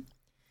ridiculed him.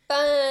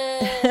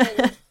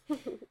 Fun.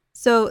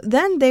 So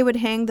then they would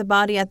hang the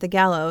body at the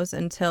gallows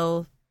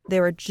until they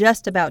were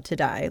just about to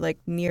die, like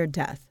near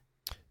death.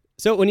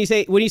 So when you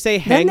say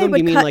hang them,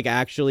 you mean like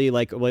actually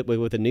like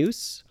with a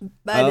noose?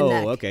 By the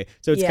neck. Okay.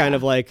 So it's kind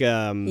of like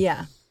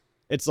yeah.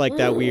 It's like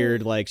that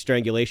weird like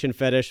strangulation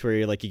fetish where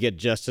you get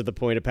just to the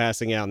point of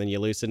passing out and then you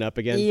loosen up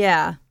again.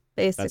 Yeah,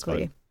 basically. That's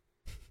fun.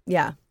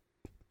 Yeah.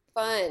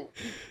 Fun.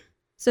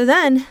 So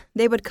then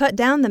they would cut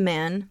down the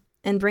man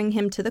and bring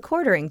him to the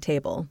quartering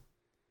table,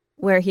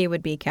 where he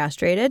would be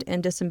castrated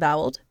and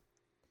disemboweled.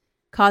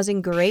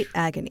 causing great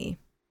agony.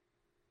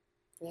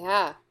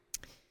 Yeah.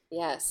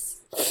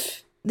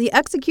 Yes. The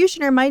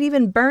executioner might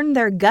even burn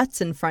their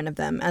guts in front of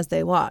them as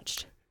they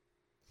watched.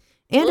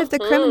 And if the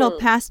criminal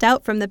passed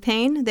out from the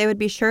pain, they would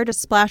be sure to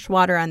splash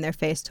water on their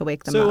face to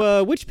wake them up.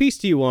 So, which piece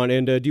do you want?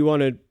 And do you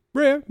want it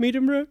rare,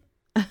 medium rare?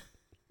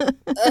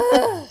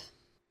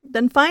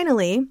 Then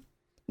finally,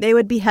 they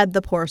would behead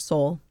the poor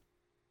soul.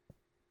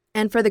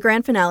 And for the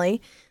grand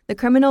finale, the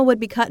criminal would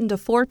be cut into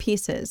 4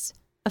 pieces,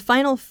 a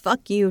final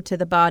fuck you to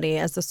the body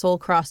as the soul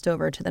crossed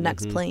over to the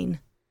next plane.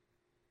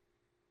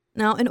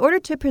 Now, in order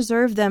to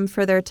preserve them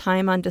for their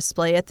time on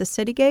display at the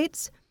city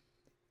gates,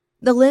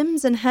 the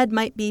limbs and head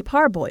might be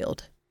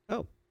parboiled.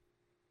 Oh.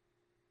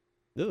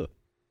 Ugh.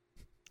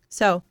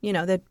 So,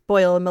 they'd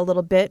boil them a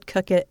little bit,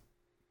 cook it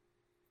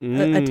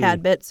a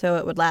tad bit so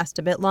it would last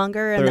a bit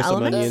longer in Throw the some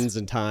elements. onions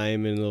and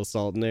thyme and a little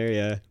salt in there,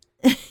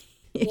 yeah.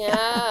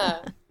 Yeah.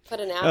 Put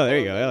an apple. Oh, there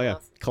you go. in Oh, your yeah.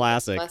 mouth.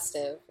 Classic.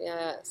 Festive.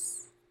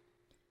 Yes.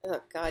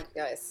 Oh, God,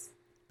 you guys.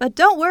 But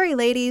don't worry,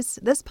 ladies.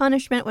 This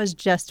punishment was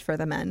just for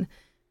the men.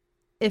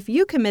 If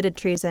you committed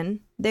treason,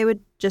 they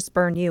would just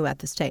burn you at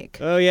the stake.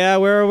 Oh, yeah,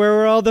 where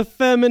were all the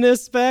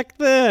feminists back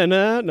then,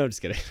 huh? No,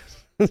 just kidding.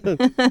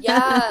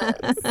 Yes.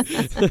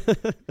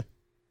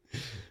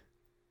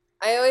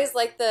 I always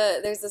like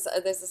there's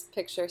this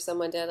picture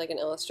someone did, like an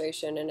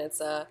illustration, and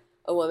it's a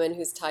woman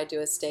who's tied to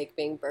a stake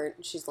being burnt,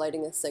 and she's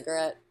lighting a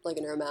cigarette, like,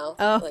 in her mouth.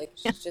 Oh, like,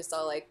 she's just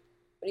all like,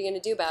 what are you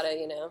going to do about it,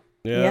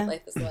 Yeah.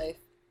 Life is life.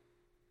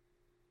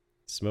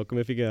 Smoke them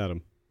if you got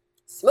them.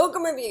 Smoke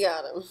 'em if you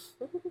got 'em.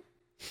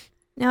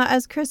 Now,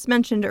 as Chris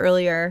mentioned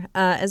earlier,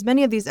 as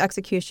many of these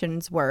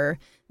executions were,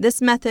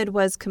 this method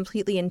was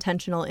completely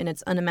intentional in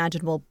its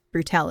unimaginable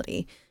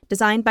brutality,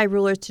 designed by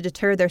rulers to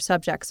deter their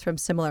subjects from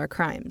similar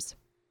crimes.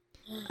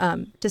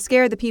 To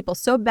scare the people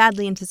so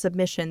badly into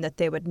submission that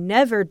they would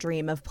never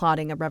dream of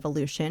plotting a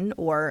revolution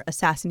or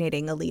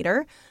assassinating a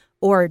leader,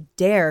 or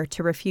dare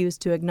to refuse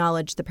to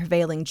acknowledge the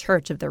prevailing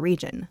church of the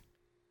region.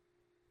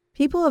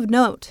 People of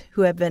note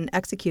who have been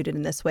executed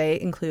in this way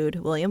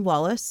include William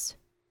Wallace,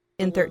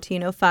 in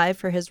 1305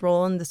 for his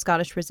role in the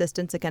Scottish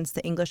resistance against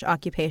the English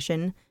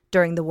occupation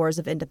during the Wars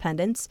of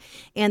Independence.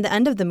 And the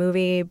end of the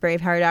movie,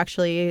 Braveheart,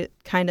 actually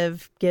kind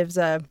of gives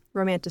a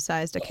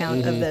romanticized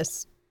account of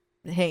this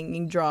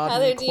hanging, drawn,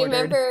 Heather, and do you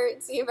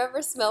quartered.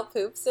 remember Smell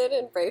Poops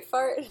in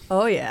Braveheart?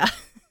 Oh, yeah.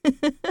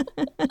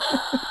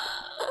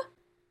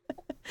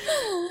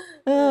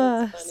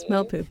 That's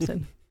Smell funny.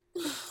 Poopson.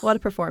 What a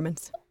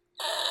performance.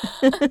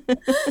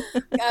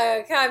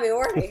 Got me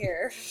horny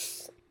here.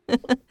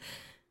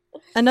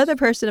 Another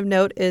person of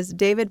note is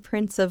David,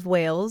 Prince of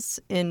Wales,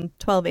 in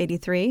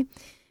 1283,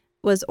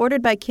 was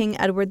ordered by King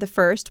Edward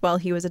I while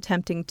he was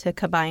attempting to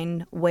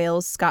combine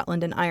Wales,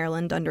 Scotland, and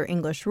Ireland under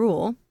English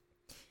rule.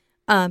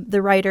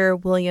 The writer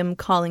William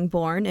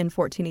Collingbourne in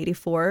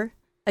 1484,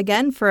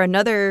 again for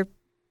another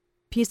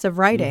piece of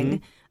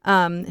writing,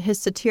 his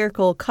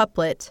satirical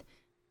couplet,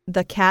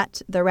 "The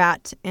cat, the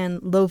rat,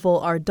 and Lovell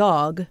our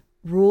dog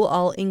rule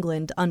all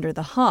England under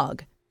the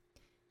hog,"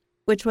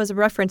 which was a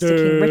reference to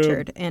King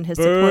Richard and his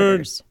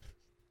supporters,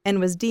 and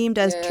was deemed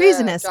as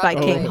treasonous by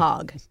drop King it.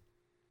 Hog.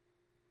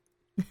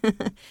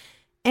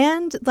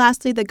 And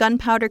lastly, the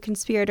gunpowder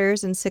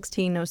conspirators in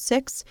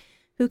 1606,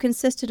 who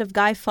consisted of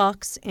Guy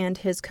Fawkes and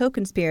his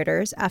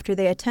co-conspirators after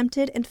they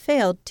attempted and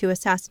failed to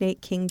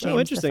assassinate King James Oh,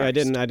 interesting. I. I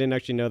didn't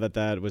actually know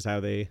that was how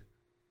they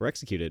were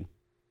executed.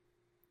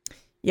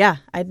 Yeah,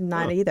 I did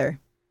not Oh. either.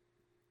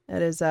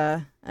 It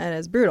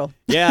is brutal.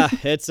 Yeah,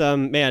 it's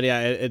man,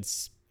 yeah,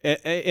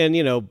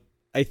 and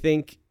I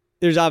think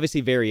there's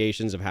obviously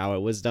variations of how it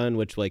was done,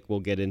 which like we'll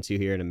get into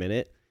here in a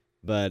minute.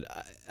 But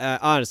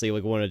honestly,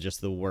 like one of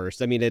just the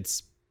worst. I mean,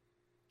 it's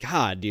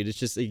God, dude. It's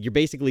just you're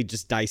basically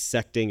just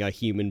dissecting a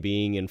human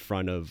being in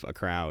front of a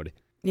crowd,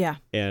 Yeah.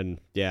 and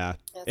That's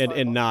and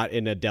horrible. not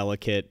in a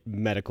delicate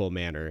medical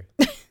manner.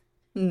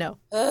 No.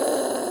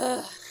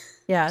 Ugh.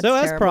 Yeah. It's So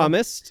as terrible.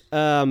 promised,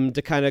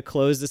 to kind of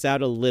close this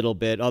out a little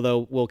bit,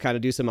 although we'll kind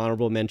of do some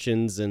honorable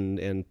mentions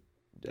and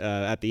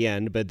at the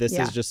end, but this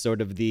Yeah. is just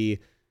sort of the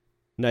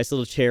nice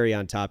little cherry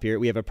on top here.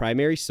 We have a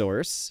primary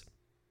source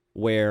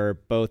where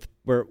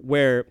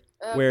where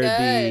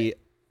the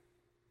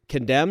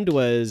condemned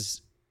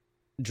was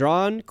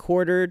drawn,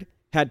 quartered,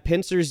 had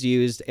pincers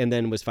used, and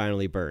then was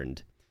finally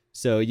burned.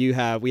 So we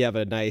have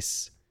a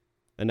nice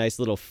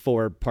little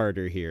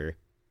 4-parter here.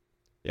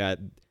 Yeah.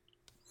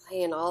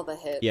 Playing all the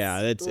hits.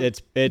 Yeah,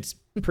 it's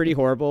pretty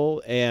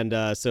horrible,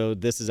 and so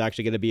this is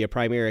actually going to be a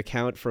primary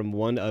account from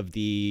one of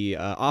the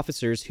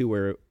officers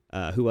who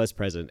was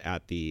present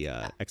at the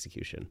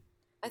execution.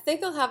 I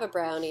think I'll have a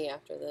brownie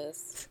after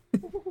this.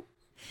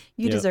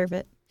 You Yep. deserve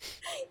it.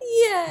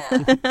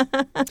 Yeah.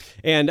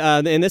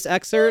 And this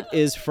excerpt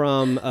is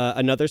from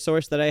another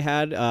source that I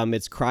had.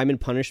 It's Crime and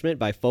Punishment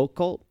by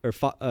Foucault.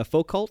 A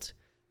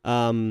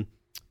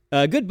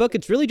good book.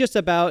 It's really just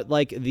about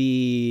like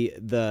the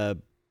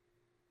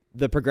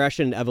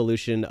progression and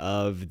evolution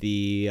of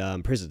the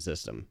prison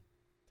system.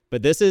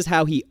 But this is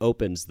how he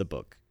opens the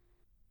book.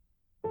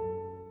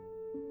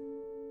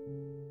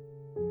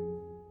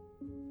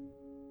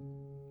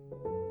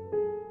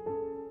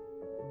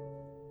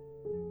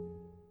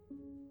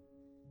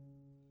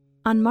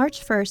 On March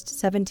 1st,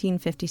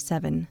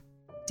 1757,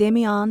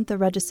 Damien the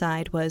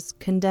regicide was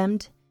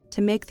condemned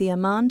to make the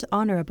amende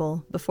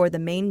honorable before the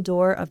main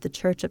door of the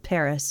church of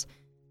Paris,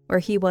 where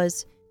he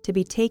was to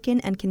be taken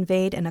and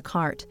conveyed in a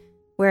cart,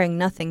 wearing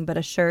nothing but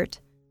a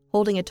shirt,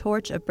 holding a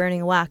torch of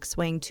burning wax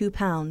weighing 2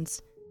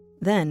 pounds,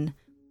 then,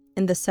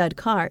 in the said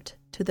cart,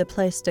 to the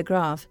Place de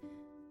Grève,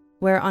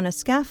 where on a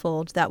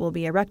scaffold that will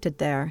be erected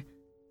there,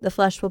 the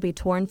flesh will be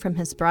torn from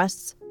his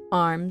breasts,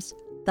 arms,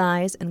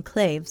 thighs, and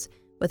claves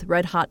with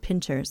red-hot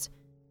pincers,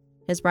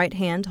 his right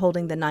hand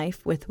holding the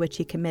knife with which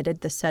he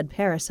committed the said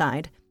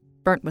parricide,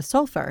 burnt with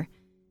sulphur,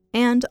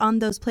 and on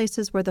those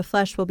places where the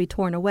flesh will be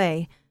torn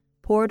away,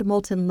 poured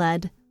molten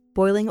lead,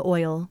 boiling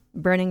oil,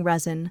 burning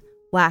resin,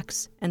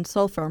 wax, and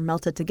sulphur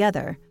melted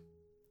together,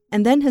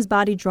 and then his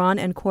body drawn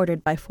and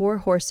quartered by 4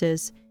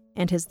 horses,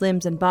 and his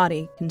limbs and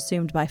body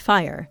consumed by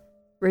fire,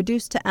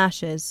 reduced to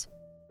ashes,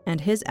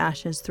 and his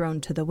ashes thrown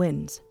to the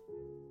winds.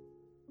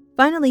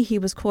 Finally he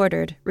was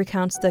quartered,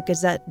 recounts the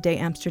Gazette de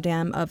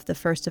Amsterdam of the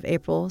 1st of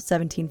April,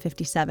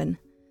 1757.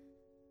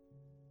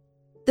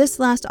 This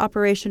last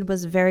operation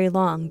was very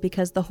long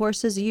because the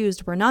horses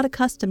used were not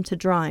accustomed to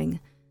drawing.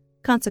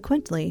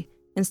 Consequently,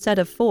 instead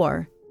of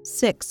 4,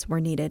 6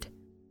 were needed.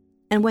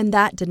 And when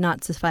that did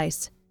not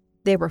suffice,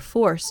 they were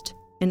forced,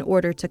 in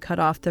order to cut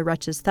off the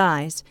wretch's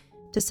thighs,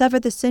 to sever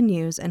the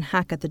sinews and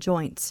hack at the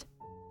joints.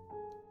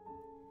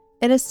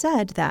 It is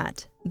said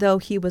that, though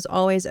he was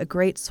always a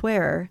great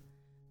swearer,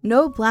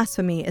 no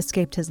blasphemy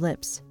escaped his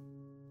lips,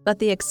 but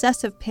the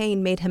excessive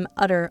pain made him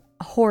utter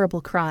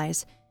horrible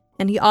cries,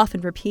 and he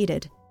often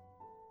repeated,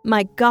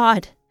 "My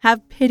God,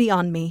 have pity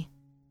on me!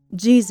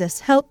 Jesus,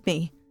 help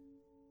me!"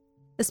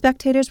 The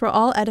spectators were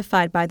all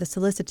edified by the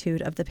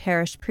solicitude of the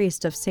parish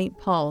priest of St.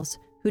 Paul's,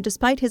 who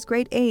despite his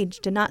great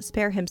age did not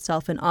spare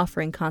himself in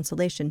offering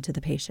consolation to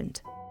the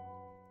patient.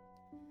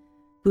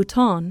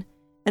 Bouton,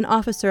 an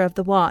officer of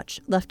the watch,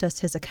 left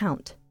us his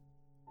account.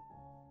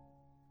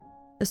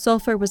 The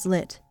sulphur was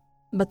lit,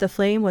 but the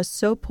flame was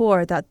so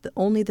poor that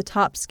only the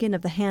top skin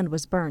of the hand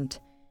was burnt,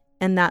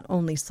 and that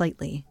only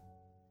slightly.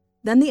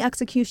 Then the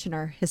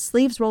executioner, his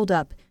sleeves rolled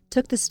up,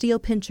 took the steel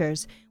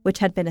pincers, which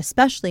had been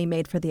especially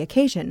made for the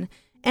occasion,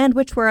 and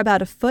which were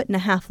about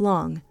 1.5 feet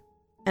long,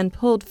 and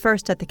pulled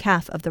first at the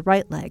calf of the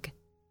right leg,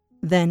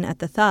 then at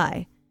the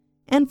thigh,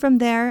 and from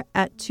there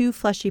at 2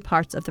 fleshy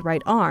parts of the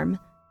right arm,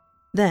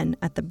 then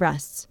at the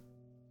breasts.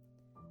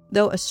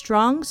 Though a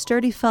strong,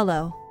 sturdy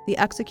fellow, the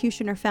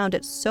executioner found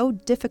it so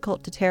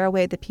difficult to tear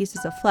away the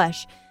pieces of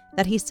flesh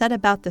that he set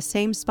about the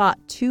same spot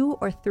 2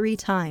 or 3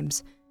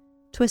 times,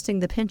 twisting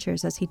the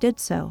pincers as he did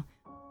so,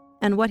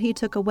 and what he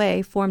took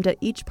away formed at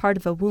each part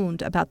of a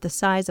wound about the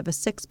size of a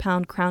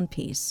 6-pound crown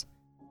piece.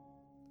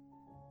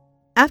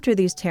 After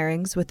these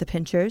tearings with the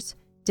pincers,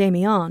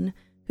 Damien,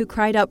 who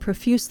cried out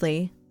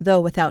profusely, though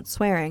without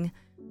swearing,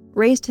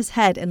 raised his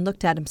head and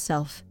looked at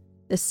himself.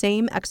 The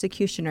same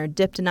executioner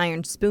dipped an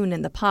iron spoon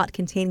in the pot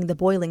containing the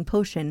boiling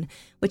potion,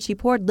 which he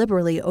poured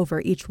liberally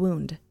over each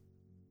wound.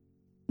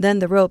 Then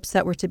the ropes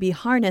that were to be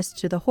harnessed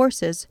to the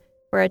horses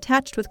were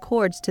attached with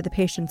cords to the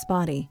patient's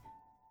body.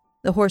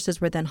 The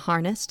horses were then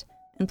harnessed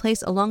and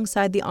placed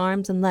alongside the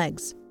arms and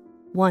legs,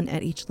 one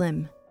at each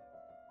limb.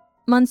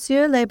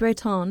 Monsieur Le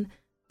Breton,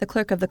 the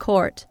clerk of the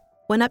court,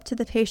 went up to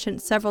the patient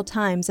several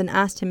times and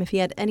asked him if he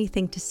had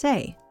anything to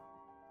say.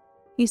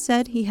 He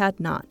said he had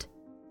not.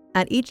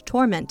 At each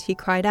torment he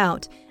cried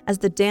out, as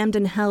the damned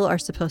in hell are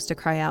supposed to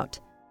cry out,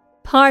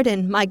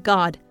 "Pardon, my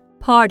God!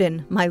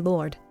 Pardon, my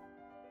Lord!"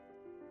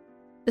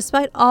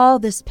 Despite all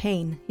this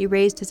pain, he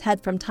raised his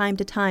head from time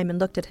to time and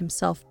looked at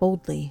himself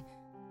boldly.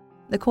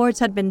 The cords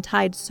had been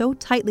tied so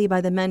tightly by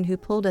the men who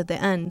pulled at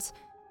the ends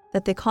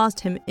that they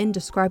caused him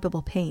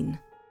indescribable pain.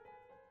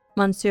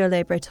 Monsieur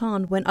Le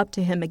Breton went up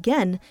to him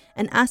again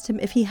and asked him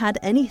if he had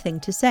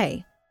anything to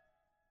say.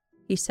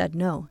 He said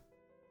no.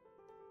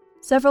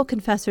 Several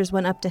confessors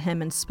went up to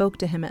him and spoke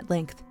to him at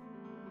length.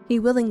 He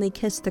willingly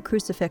kissed the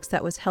crucifix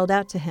that was held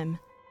out to him.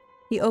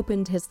 He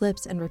opened his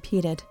lips and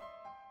repeated,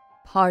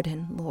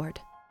 "Pardon, Lord."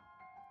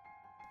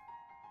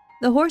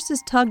 The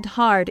horses tugged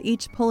hard,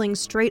 each pulling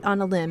straight on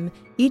a limb,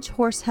 each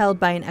horse held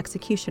by an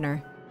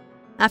executioner.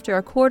 After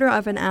a quarter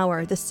of an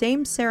hour, the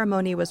same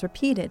ceremony was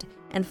repeated,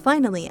 and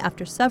finally,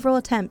 after several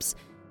attempts,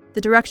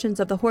 the directions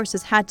of the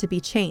horses had to be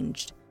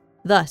changed.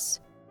 Thus,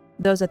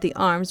 those at the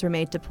arms were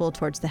made to pull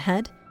towards the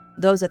head,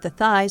 those at the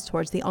thighs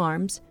towards the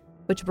arms,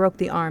 which broke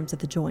the arms at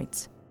the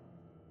joints.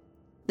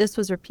 This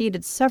was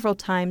repeated several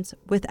times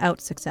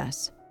without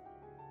success.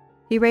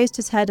 He raised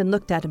his head and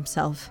looked at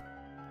himself.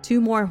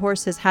 2 more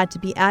horses had to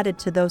be added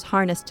to those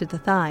harnessed to the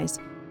thighs,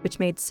 which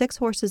made 6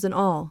 horses in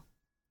all,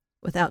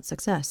 without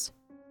success.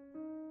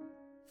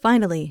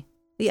 Finally,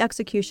 the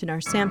executioner,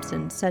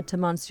 Samson, said to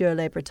Monsieur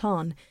Le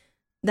Breton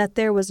that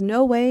there was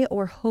no way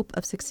or hope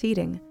of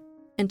succeeding,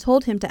 and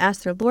told him to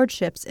ask their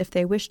lordships if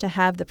they wished to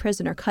have the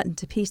prisoner cut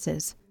into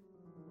pieces.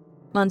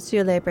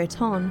 Monsieur Le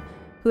Breton,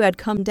 who had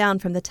come down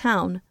from the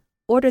town,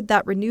 ordered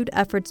that renewed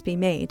efforts be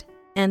made,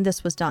 and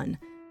this was done.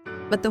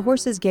 But the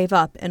horses gave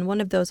up, and one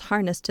of those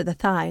harnessed to the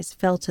thighs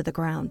fell to the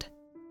ground.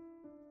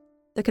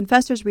 The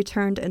confessors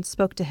returned and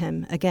spoke to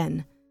him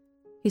again.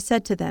 He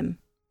said to them,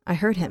 "I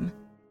heard him.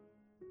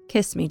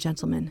 Kiss me,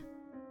 gentlemen."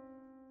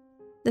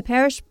 The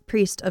parish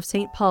priest of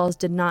St. Paul's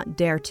did not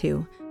dare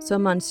to, so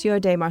Monsieur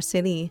de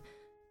Marcilly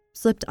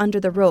slipped under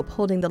the rope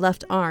holding the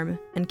left arm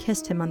and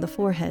kissed him on the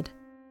forehead.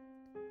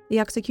 The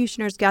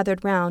executioners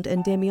gathered round,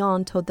 and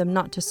Damien told them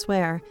not to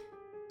swear,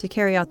 to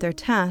carry out their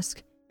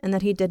task, and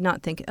that he did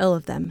not think ill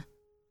of them.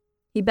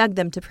 He begged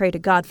them to pray to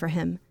God for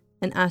him,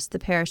 and asked the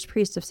parish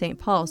priest of St.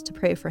 Paul's to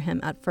pray for him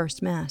at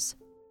first Mass.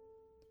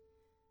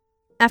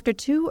 After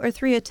 2 or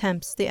 3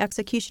 attempts, the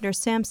executioner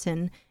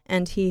Samson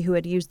and he who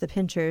had used the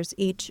pincers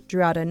each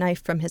drew out a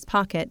knife from his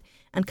pocket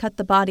and cut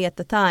the body at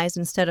the thighs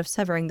instead of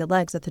severing the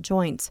legs at the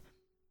joints.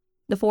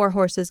 The 4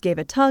 horses gave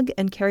a tug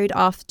and carried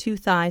off 2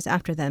 thighs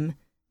after them,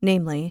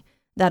 namely,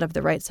 that of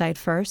the right side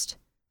first,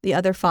 the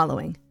other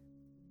following.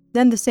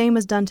 Then the same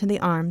was done to the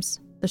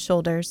arms, the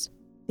shoulders,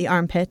 the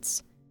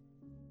armpits,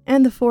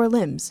 and the 4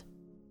 limbs.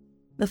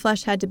 The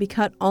flesh had to be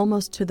cut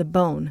almost to the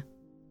bone.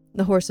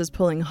 The horses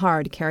pulling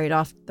hard carried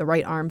off the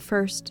right arm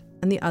first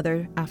and the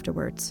other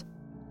afterwards.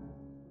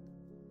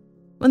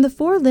 When the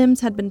 4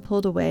 limbs had been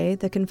pulled away,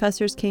 the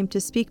confessors came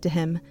to speak to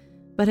him,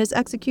 but his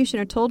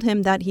executioner told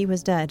him that he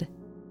was dead,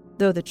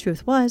 though the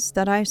truth was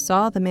that I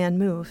saw the man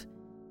move,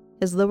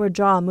 his lower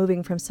jaw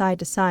moving from side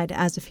to side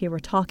as if he were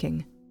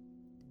talking.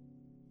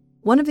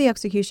 One of the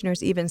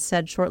executioners even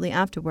said shortly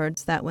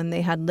afterwards that when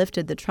they had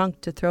lifted the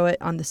trunk to throw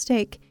it on the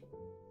stake,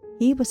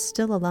 he was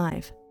still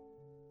alive.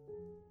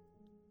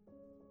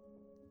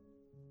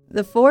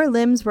 The 4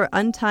 limbs were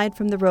untied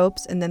from the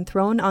ropes and then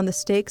thrown on the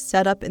stakes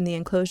set up in the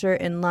enclosure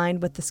in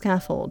line with the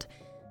scaffold.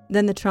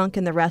 Then the trunk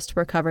and the rest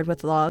were covered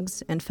with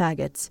logs and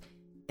faggots,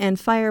 and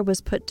fire was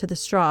put to the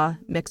straw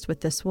mixed with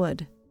this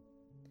wood.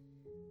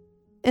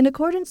 In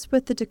accordance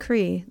with the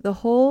decree, the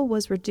whole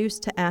was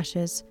reduced to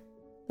ashes.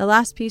 The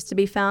last piece to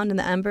be found in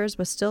the embers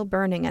was still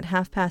burning at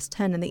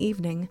 10:30 in the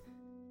evening.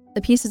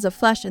 The pieces of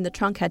flesh in the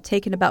trunk had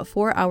taken about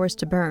 4 hours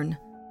to burn.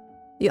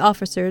 The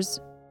officers,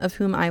 of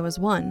whom I was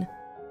one,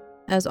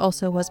 as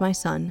also was my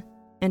son,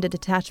 and a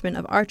detachment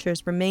of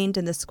archers remained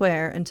in the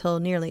square until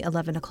nearly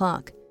 11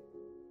 o'clock.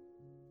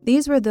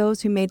 These were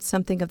those who made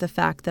something of the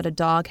fact that a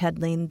dog had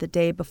lain the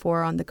day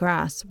before on the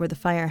grass where the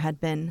fire had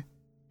been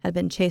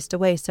chased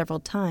away several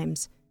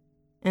times,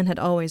 and had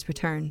always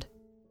returned.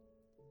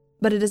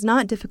 But it is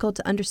not difficult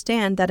to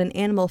understand that an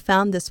animal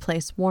found this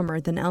place warmer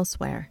than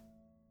elsewhere.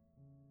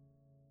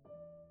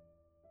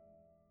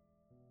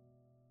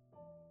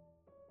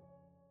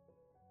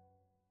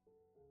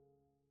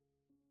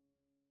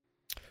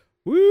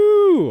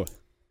 Woo!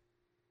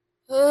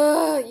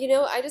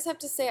 I just have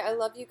to say I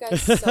love you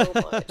guys so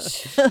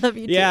much. I love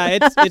you too. Yeah,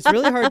 it's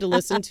really hard to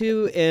listen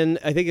to, and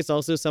I think it's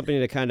also something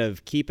to kind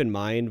of keep in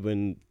mind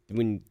when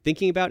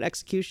thinking about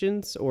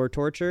executions or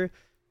torture.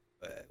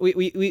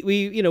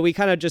 We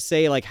kind of just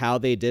say like how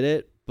they did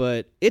it,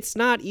 but it's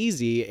not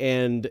easy,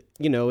 and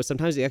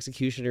sometimes the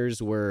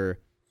executioners were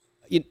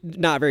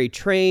not very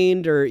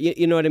trained, or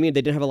you know what I mean.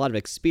 They didn't have a lot of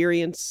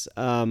experience.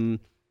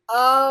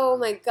 Oh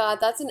my God,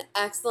 that's an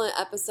excellent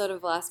episode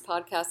of Last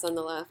Podcast on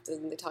the Left,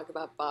 and they talk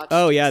about botched.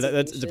 Oh yeah,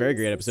 it's a very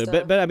great episode.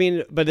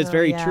 But it's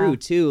very true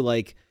too.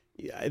 Like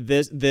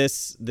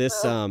this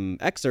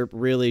excerpt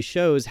really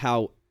shows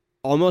how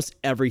almost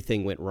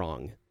everything went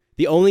wrong.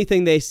 The only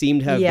thing they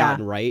seemed to have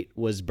gotten right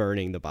was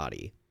burning the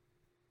body,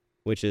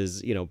 which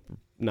is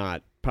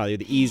not probably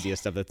the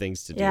easiest of the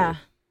things to do.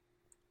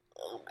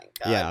 Oh my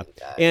God.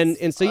 Yeah,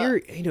 and so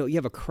you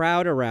have a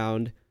crowd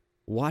around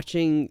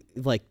watching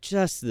like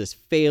just this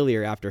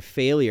failure after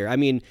failure. I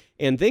mean,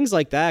 and things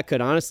like that could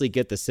honestly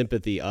get the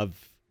sympathy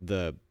of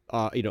the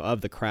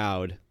of the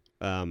crowd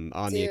on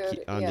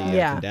the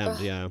condemned.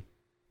 Yeah.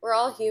 We're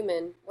all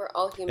human.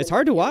 It's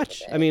hard to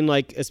watch. I mean,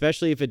 like,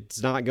 especially if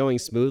it's not going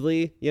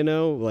smoothly,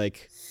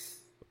 like,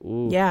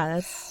 ooh.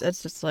 Yeah,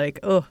 that's just like,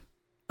 oh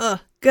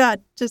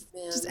God, just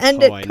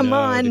end it. Come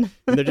on.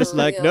 And they're just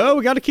like, no,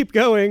 we got to keep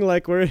going.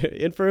 Like, we're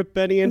in for a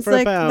penny, in for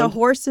a pound. The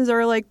horses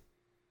are like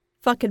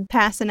fucking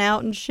passing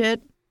out and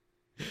shit.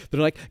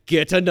 They're like,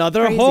 get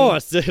another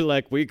horse.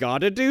 Like, we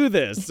gotta do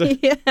this.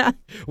 Yeah.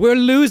 We're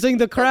losing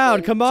the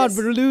crowd. Come on,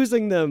 we're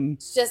losing them.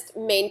 Just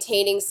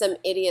maintaining some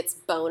idiot's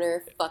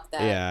boner. Fuck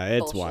that. Yeah,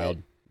 it's bullshit.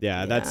 Wild.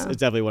 Yeah, it's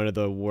definitely one of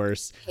the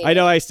worst. I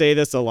know I say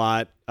this a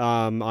lot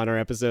on our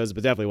episodes,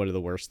 but definitely one of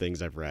the worst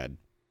things I've read.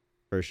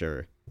 For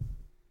sure.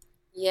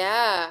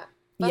 Yeah.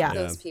 Fuck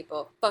those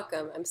people. Fuck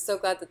them. I'm so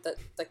glad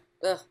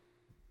that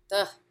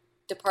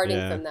departing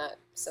from that.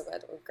 I'm so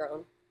glad that we've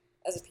grown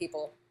as a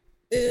people.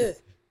 Ugh.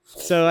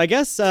 So I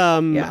guess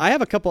I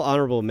have a couple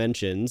honorable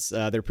mentions.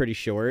 They're pretty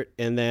short.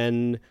 And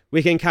then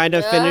we can kind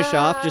of finish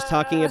off just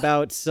talking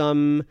about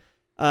some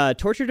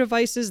torture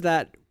devices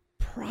that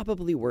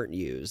probably weren't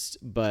used,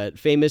 but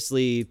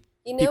famously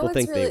people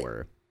think they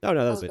were. Oh,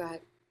 no, that was it. God.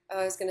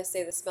 I was going to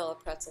say the smell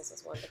of pretzels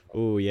is wonderful.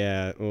 Oh,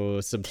 yeah.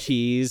 Oh, some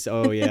cheese.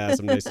 Oh, yeah,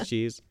 some nice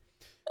cheese.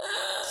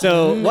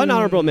 So one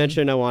honorable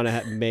mention I want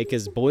to make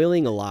is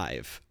boiling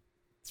alive.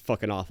 It's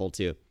fucking awful,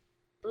 too.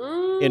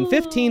 In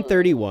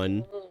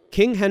 1531,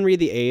 King Henry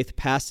VIII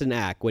passed an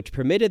act which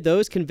permitted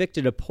those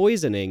convicted of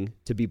poisoning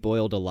to be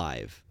boiled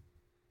alive.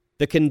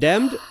 The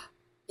condemned...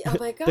 Oh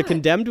my God. The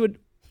condemned would...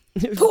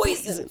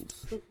 Poisoned.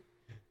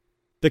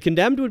 The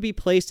condemned would be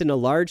placed in a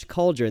large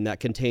cauldron that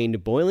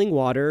contained boiling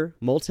water,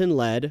 molten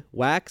lead,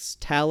 wax,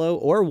 tallow,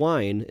 or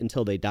wine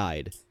until they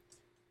died.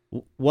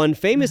 One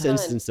famous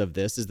instance of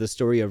this is the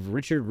story of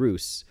Richard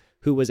Roos,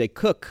 who was a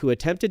cook who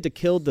attempted to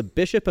kill the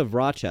Bishop of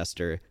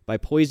Rochester by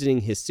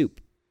poisoning his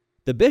soup.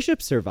 The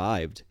bishop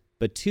survived,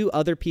 but 2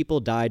 other people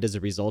died as a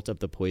result of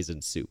the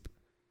poisoned soup.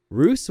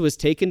 Roos was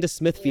taken to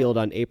Smithfield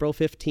on April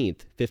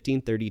 15th,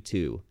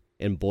 1532,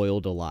 and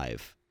boiled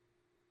alive.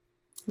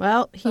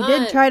 Well, he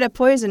did try to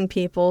poison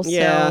people, so...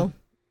 Yeah.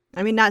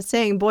 I mean, not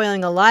saying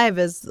boiling alive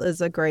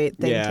is a great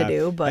thing to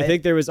do, but... I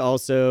think there was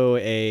also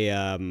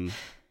a...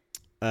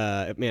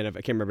 man, I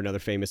can't remember another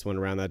famous one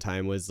around that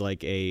time, was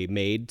like a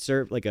maid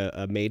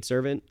maid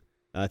servant.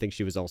 I think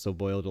she was also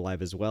boiled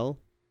alive as well.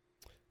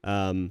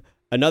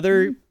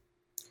 Another...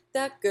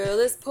 That girl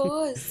is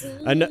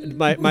poison.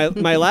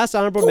 My last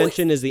honorable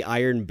mention is the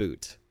iron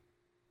boot.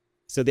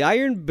 So the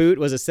iron boot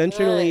was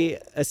essentially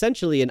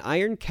an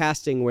iron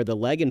casting where the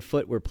leg and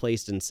foot were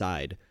placed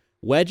inside.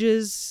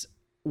 Wedges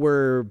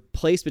were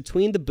placed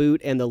between the boot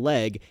and the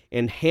leg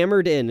and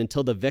hammered in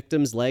until the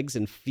victim's legs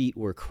and feet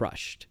were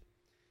crushed.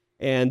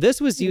 And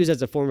this was used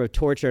as a form of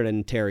torture and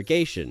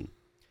interrogation.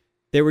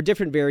 There were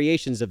different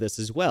variations of this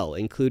as well,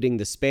 including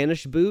the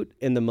Spanish boot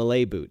and the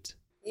Malay boot.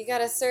 You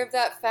gotta serve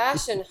that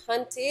fashion,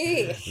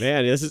 hunty.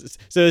 Man, is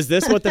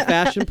this what the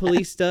fashion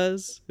police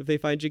does if they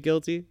find you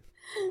guilty?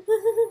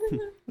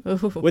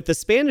 With the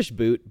Spanish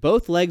boot,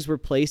 both legs were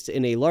placed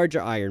in a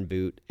larger iron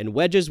boot, and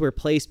wedges were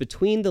placed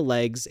between the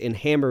legs and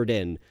hammered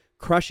in,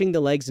 crushing the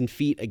legs and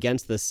feet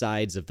against the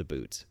sides of the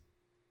boot.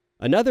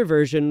 Another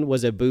version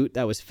was a boot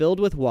that was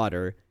filled with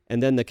water,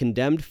 and then the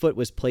condemned foot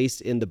was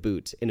placed in the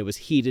boot, and it was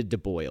heated to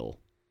boil.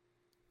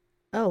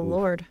 Oh,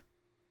 Lord.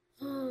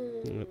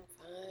 So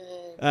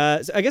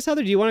I guess,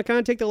 Heather, do you want to kind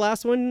of take the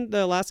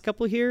last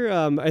couple here?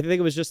 I think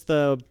it was just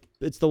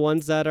it's the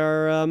ones that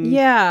are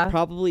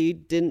probably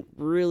didn't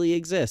really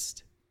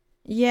exist.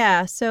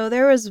 Yeah, so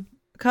there was a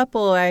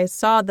couple. I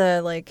saw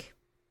the like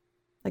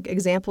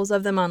examples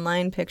of them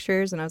online,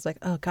 pictures, and I was like,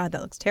 oh God,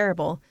 that looks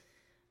terrible.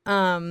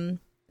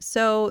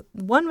 So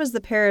one was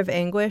the Pear of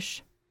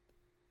Anguish.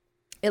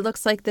 It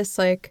looks like this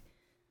like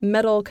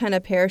metal kind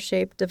of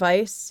pear-shaped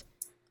device.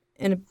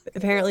 And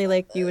apparently,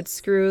 like, you would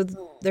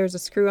there's a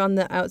screw on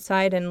the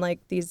outside, and, like,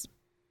 these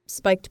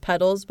spiked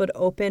petals would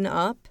open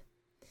up.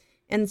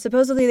 And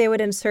supposedly they would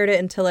insert it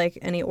into, like,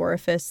 any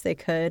orifice they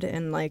could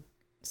and, like,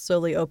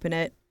 slowly open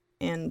it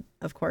and,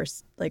 of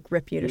course, like,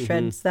 rip you to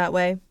shreds that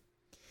way.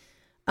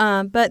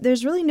 But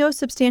there's really no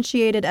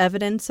substantiated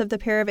evidence of the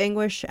Pear of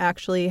Anguish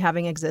actually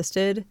having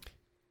existed.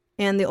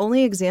 And the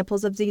only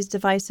examples of these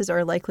devices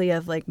are likely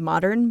of, like,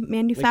 modern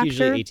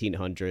manufacture. Like usually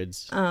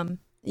 1800s.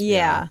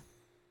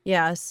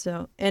 Yeah,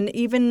 so, and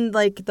even,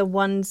 like, the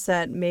ones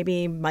that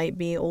maybe might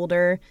be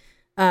older,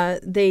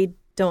 they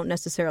don't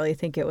necessarily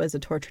think it was a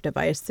torture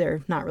device. They're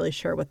not really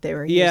sure what they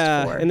were used for.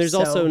 Yeah, and there's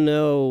also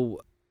no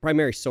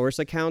primary source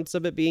accounts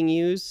of it being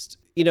used.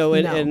 You know,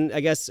 and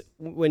I guess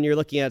when you're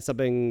looking at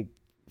something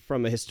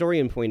from a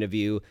historian point of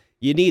view,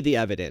 you need the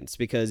evidence,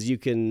 because you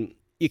can't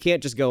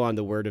just go on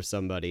the word of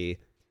somebody.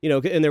 You know,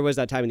 and there was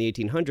that time in the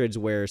 1800s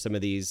where some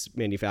of these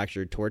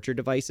manufactured torture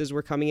devices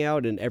were coming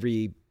out, and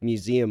every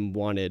museum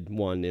wanted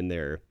one in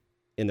their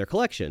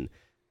collection.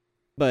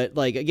 But,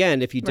 like,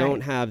 again, if you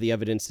don't have the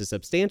evidence to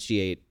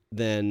substantiate,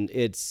 then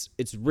it's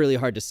really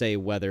hard to say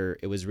whether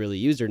it was really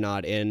used or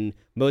not. And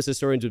most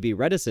historians would be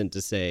reticent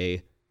to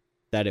say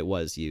that it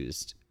was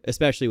used,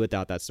 especially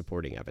without that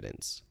supporting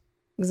evidence.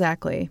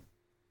 Exactly.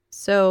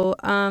 So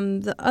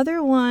the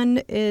other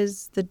one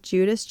is the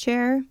Judas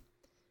chair.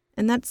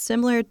 And that's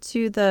similar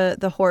to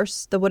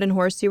the wooden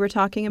horse you were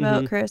talking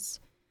about, Chris,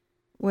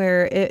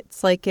 where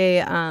it's like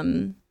a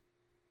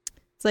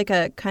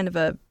kind of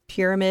a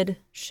pyramid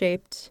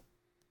shaped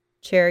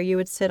chair you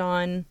would sit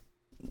on.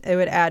 It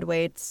would add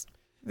weights.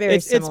 Very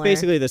similar. It's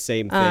basically the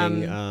same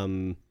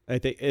thing. I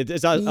think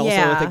it's also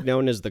I think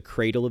known as the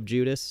cradle of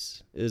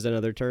Judas is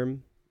another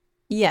term.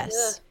 Yes.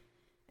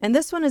 Yeah. And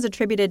this one is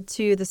attributed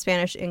to the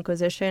Spanish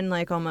Inquisition,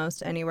 like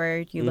almost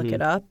anywhere you look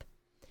it up.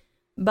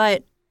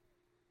 But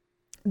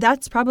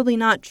that's probably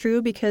not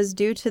true, because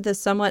due to the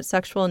somewhat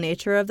sexual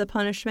nature of the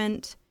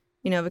punishment,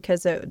 you know,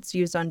 because it's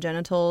used on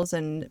genitals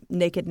and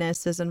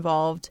nakedness is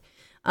involved,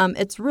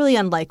 it's really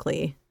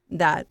unlikely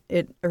that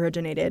it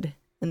originated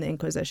in the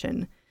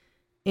Inquisition.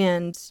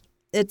 And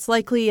it's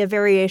likely a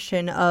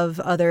variation of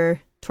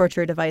other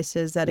torture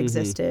devices that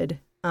existed.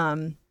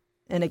 And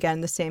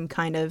again, the same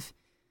kind of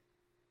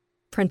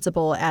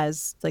principle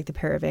as like the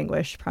Pear of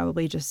Anguish,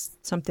 probably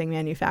just something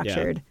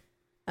manufactured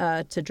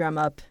to drum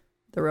up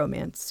the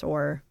romance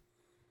or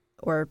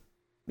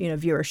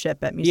viewership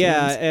at museums.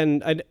 Yeah,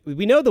 and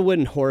we know the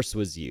wooden horse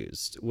was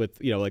used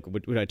with, like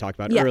what I talked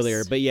about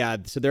earlier. But yeah,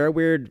 so there are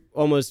weird,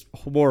 almost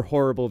more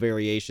horrible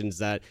variations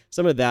that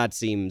some of that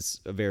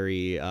seems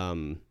very,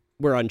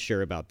 we're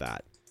unsure about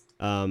that.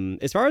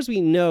 As far as we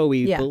know,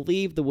 we Yeah.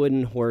 believe the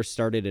wooden horse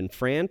started in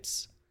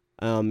France,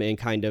 and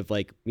kind of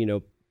like,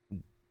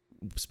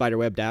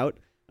 spiderwebbed out.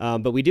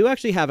 But we do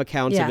actually have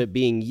accounts of Yeah. it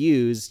being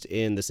used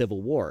in the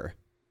Civil War.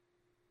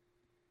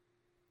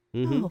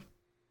 Mm-hmm. Oh.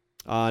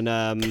 On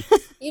I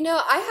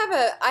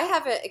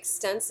have an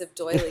extensive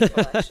doily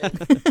collection.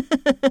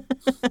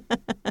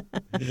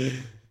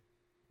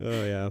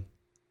 oh yeah.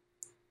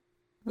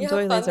 You know how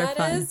fun Doilies are that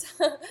fun. is?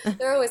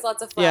 There are always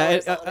lots of Yeah,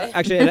 flowers on it.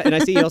 actually, and I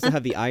see you also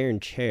have the iron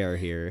chair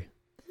here.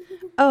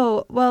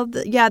 Oh, well,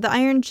 the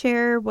iron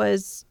chair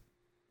was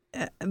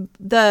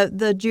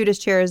the Judas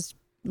chair is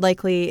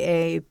likely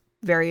a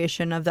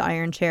variation of the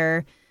iron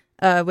chair,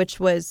 which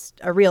was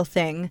a real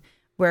thing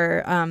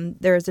where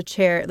there was a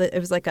chair. It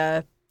was like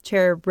a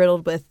chair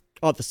riddled with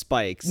Oh, the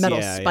spikes. metal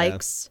Yeah,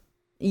 spikes.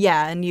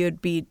 Yeah, and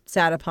you'd be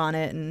sat upon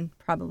it and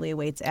probably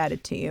weights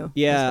added to you.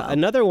 Yeah, as well.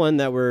 another one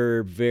that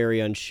we're very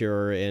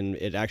unsure, and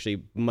it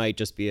actually might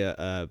just be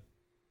a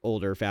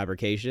older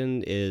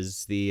fabrication,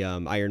 is the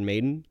Iron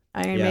Maiden.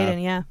 Iron yeah. Maiden,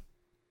 yeah.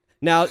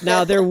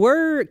 Now there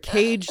were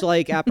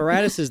cage-like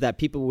apparatuses that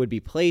people would be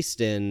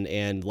placed in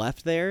and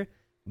left there,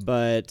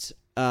 but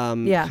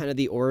Yeah. kind of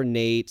the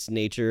ornate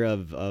nature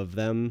of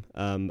them,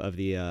 of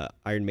the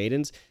Iron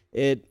Maidens,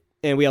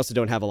 and we also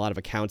don't have a lot of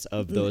accounts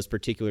of those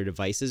particular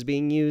devices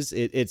being used.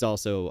 It's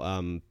also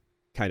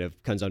kind of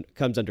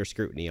comes under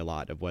scrutiny a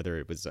lot of whether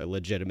it was a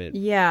legitimate.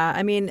 Yeah,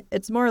 I mean,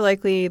 it's more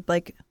likely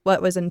like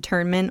what was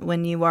internment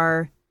when you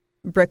are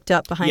bricked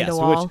up behind Yes, a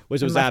wall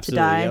which and was left to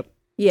absolutely die. yep.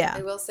 Yeah.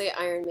 I will say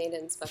Iron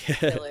Maiden's fucking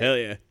killer. Hell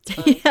yeah.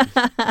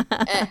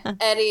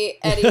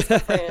 Eddie's a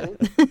fan.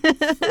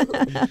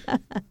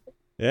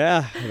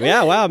 Yeah.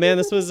 Wow, man,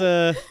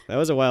 that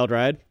was a wild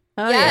ride.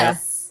 Oh,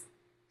 Yes.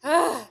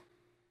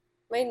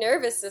 My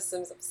nervous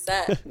system's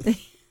upset.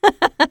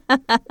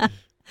 yeah.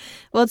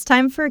 Well, it's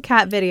time for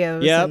cat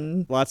videos. Yep,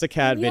 and- lots of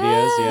cat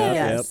videos. Yep.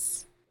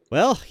 Yes.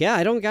 Well, yeah,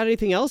 I don't got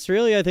anything else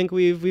really. I think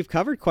we've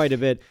covered quite a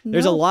bit.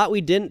 There's a No. lot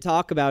we didn't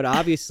talk about,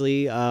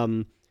 obviously.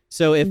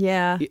 So if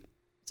Yeah.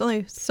 It's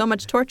only so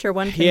much torture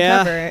one can yeah,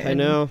 cover. I in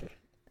know.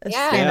 A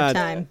Yeah. span Yeah. of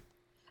time.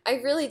 I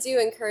really do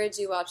encourage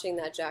you watching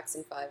that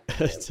Jackson 5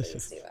 video,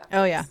 please do after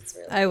Oh, yeah. this. It's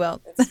really, I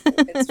will.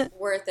 it's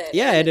worth it.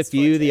 Yeah, and it's if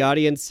you, the torture.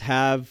 audience,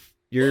 have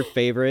your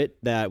favorite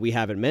that we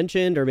haven't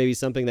mentioned, or maybe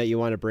something that you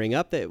want to bring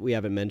up that we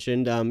haven't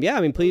mentioned, yeah,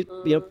 I mean, please,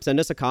 send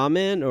us a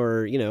comment,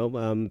 or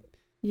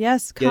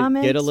Yes, get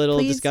comments. a little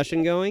please.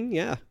 discussion going.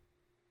 Yeah.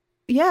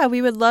 Yeah,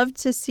 we would love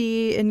to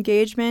see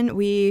engagement.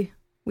 We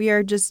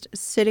are just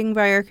sitting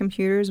by our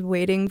computers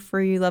waiting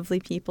for you lovely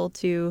people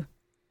to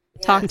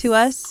talk to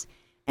Yes. us.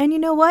 And you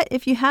know what?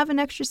 If you have an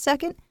extra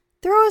second,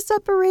 throw us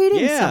up a rating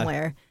Yeah.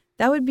 somewhere.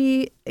 That would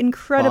be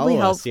incredibly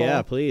Follow us. helpful.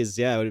 Yeah, please.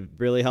 Yeah, it would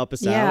really help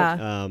us Yeah.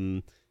 out.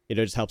 It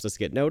just helps us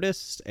get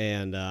noticed,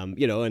 and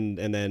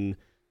and then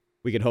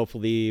we could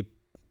hopefully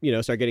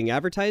start getting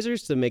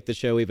advertisers to make the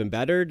show even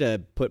better,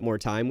 to put more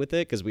time with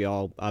it, because we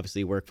all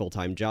obviously work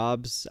full-time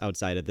jobs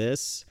outside of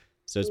this,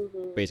 so it's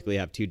basically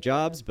have two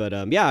jobs. But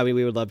yeah, I mean,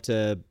 we would love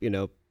to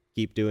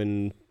keep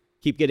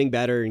getting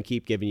better and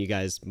keep giving you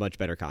guys much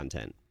better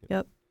content.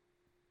 Yep.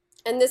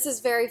 And this is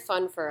very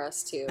fun for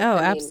us too. Oh, I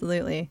mean,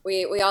 absolutely.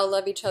 We all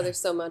love each other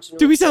so much. And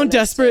Do we're we so sound nice to,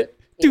 desperate?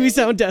 you Do we know-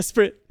 sound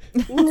desperate?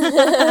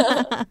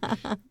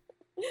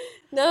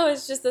 No,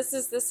 it's just this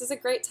is a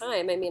great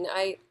time. I mean,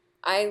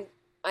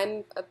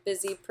 I'm a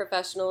busy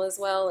professional as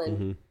well,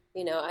 and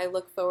I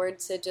look forward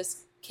to just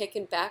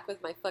kicking back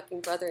with my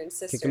fucking brother and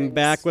sister. Kicking and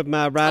back with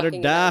my ride or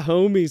talking die about-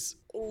 homies.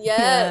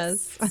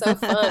 Yes, Yes. so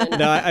fun.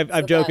 No, It's I've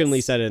the jokingly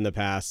best. said it in the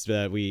past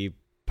that we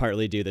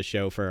partly do the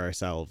show for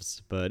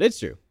ourselves, but it's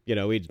true.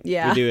 We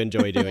Yeah. do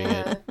enjoy doing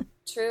Yeah, it.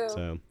 true.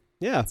 So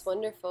yeah. It's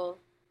wonderful.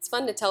 It's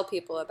fun to tell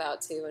people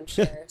about too and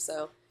share. So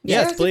share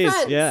Yes, with your please.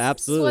 friends. Yeah, It's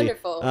absolutely.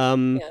 wonderful.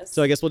 Yes.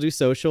 So I guess we'll do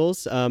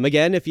socials.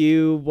 Again, if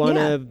you want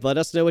to let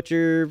us know what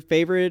your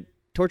favorite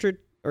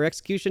torture or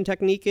execution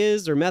technique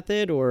is, or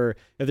method, or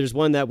if there's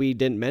one that we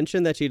didn't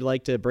mention that you'd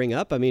like to bring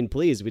up, I mean,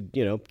 please, we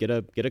get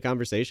a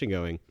conversation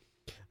going.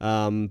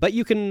 But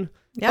you can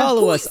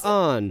follow us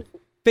on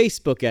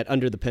Facebook at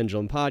Under the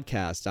Pendulum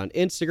Podcast, on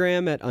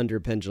Instagram at Under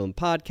Pendulum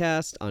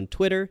Podcast, on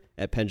Twitter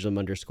at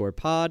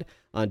Pendulum_pod,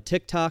 on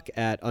TikTok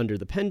at Under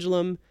the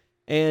Pendulum,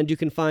 and you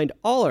can find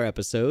all our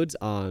episodes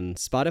on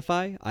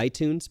Spotify,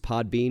 iTunes,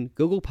 Podbean,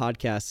 Google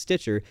Podcasts,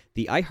 Stitcher,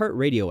 the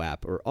iHeartRadio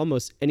app, or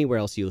almost anywhere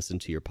else you listen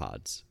to your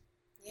pods.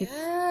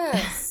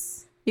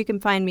 Yes. You can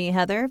find me,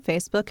 Heather,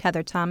 Facebook,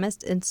 Heather Thomas,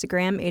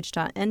 Instagram,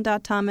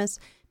 h.n.thomas,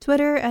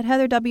 Twitter at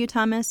Heather W.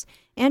 Thomas,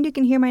 and you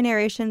can hear my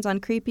narrations on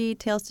Creepy,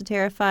 Tales to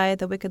Terrify,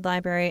 The Wicked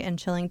Library, and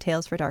Chilling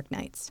Tales for Dark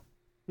Nights.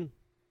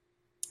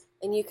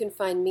 And you can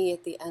find me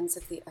at the ends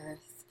of the earth.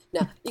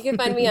 No, you can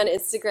find me on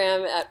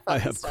Instagram at I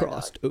have Fucking Stardog.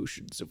 crossed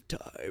oceans of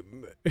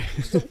time.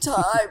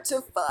 Time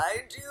to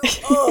find you.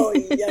 Oh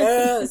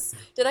yes.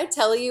 Did I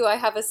tell you I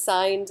have a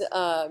signed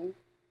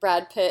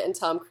Brad Pitt and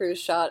Tom Cruise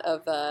shot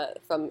of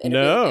from Interview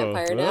No. with the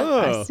Vampire now?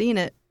 Oh. I've seen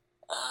it.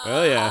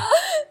 Oh, yeah.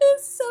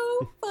 It's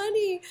so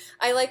funny.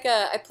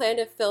 I plan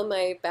to fill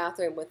my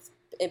bathroom with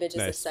images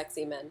of Nice.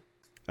 sexy men.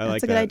 I That's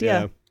like a good that.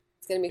 idea.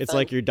 It's gonna be It's fun.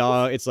 like your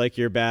dog. It's like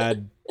your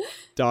bad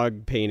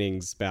dog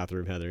paintings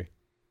bathroom, Heather.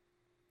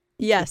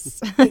 Yes.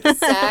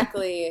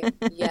 Exactly.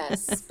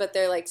 Yes, but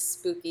they're like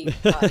spooky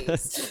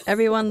bodies.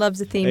 Everyone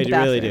loves a themed They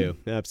bathroom. really do.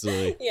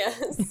 Absolutely.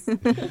 Yes.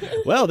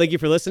 Well, thank you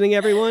for listening,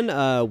 everyone.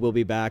 We'll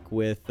be back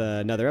with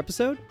another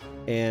episode,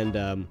 and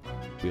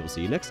we will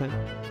see you next time.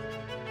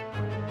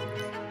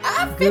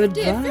 I'm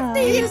 50 Goodbye.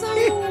 years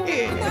old.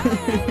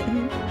 Bye.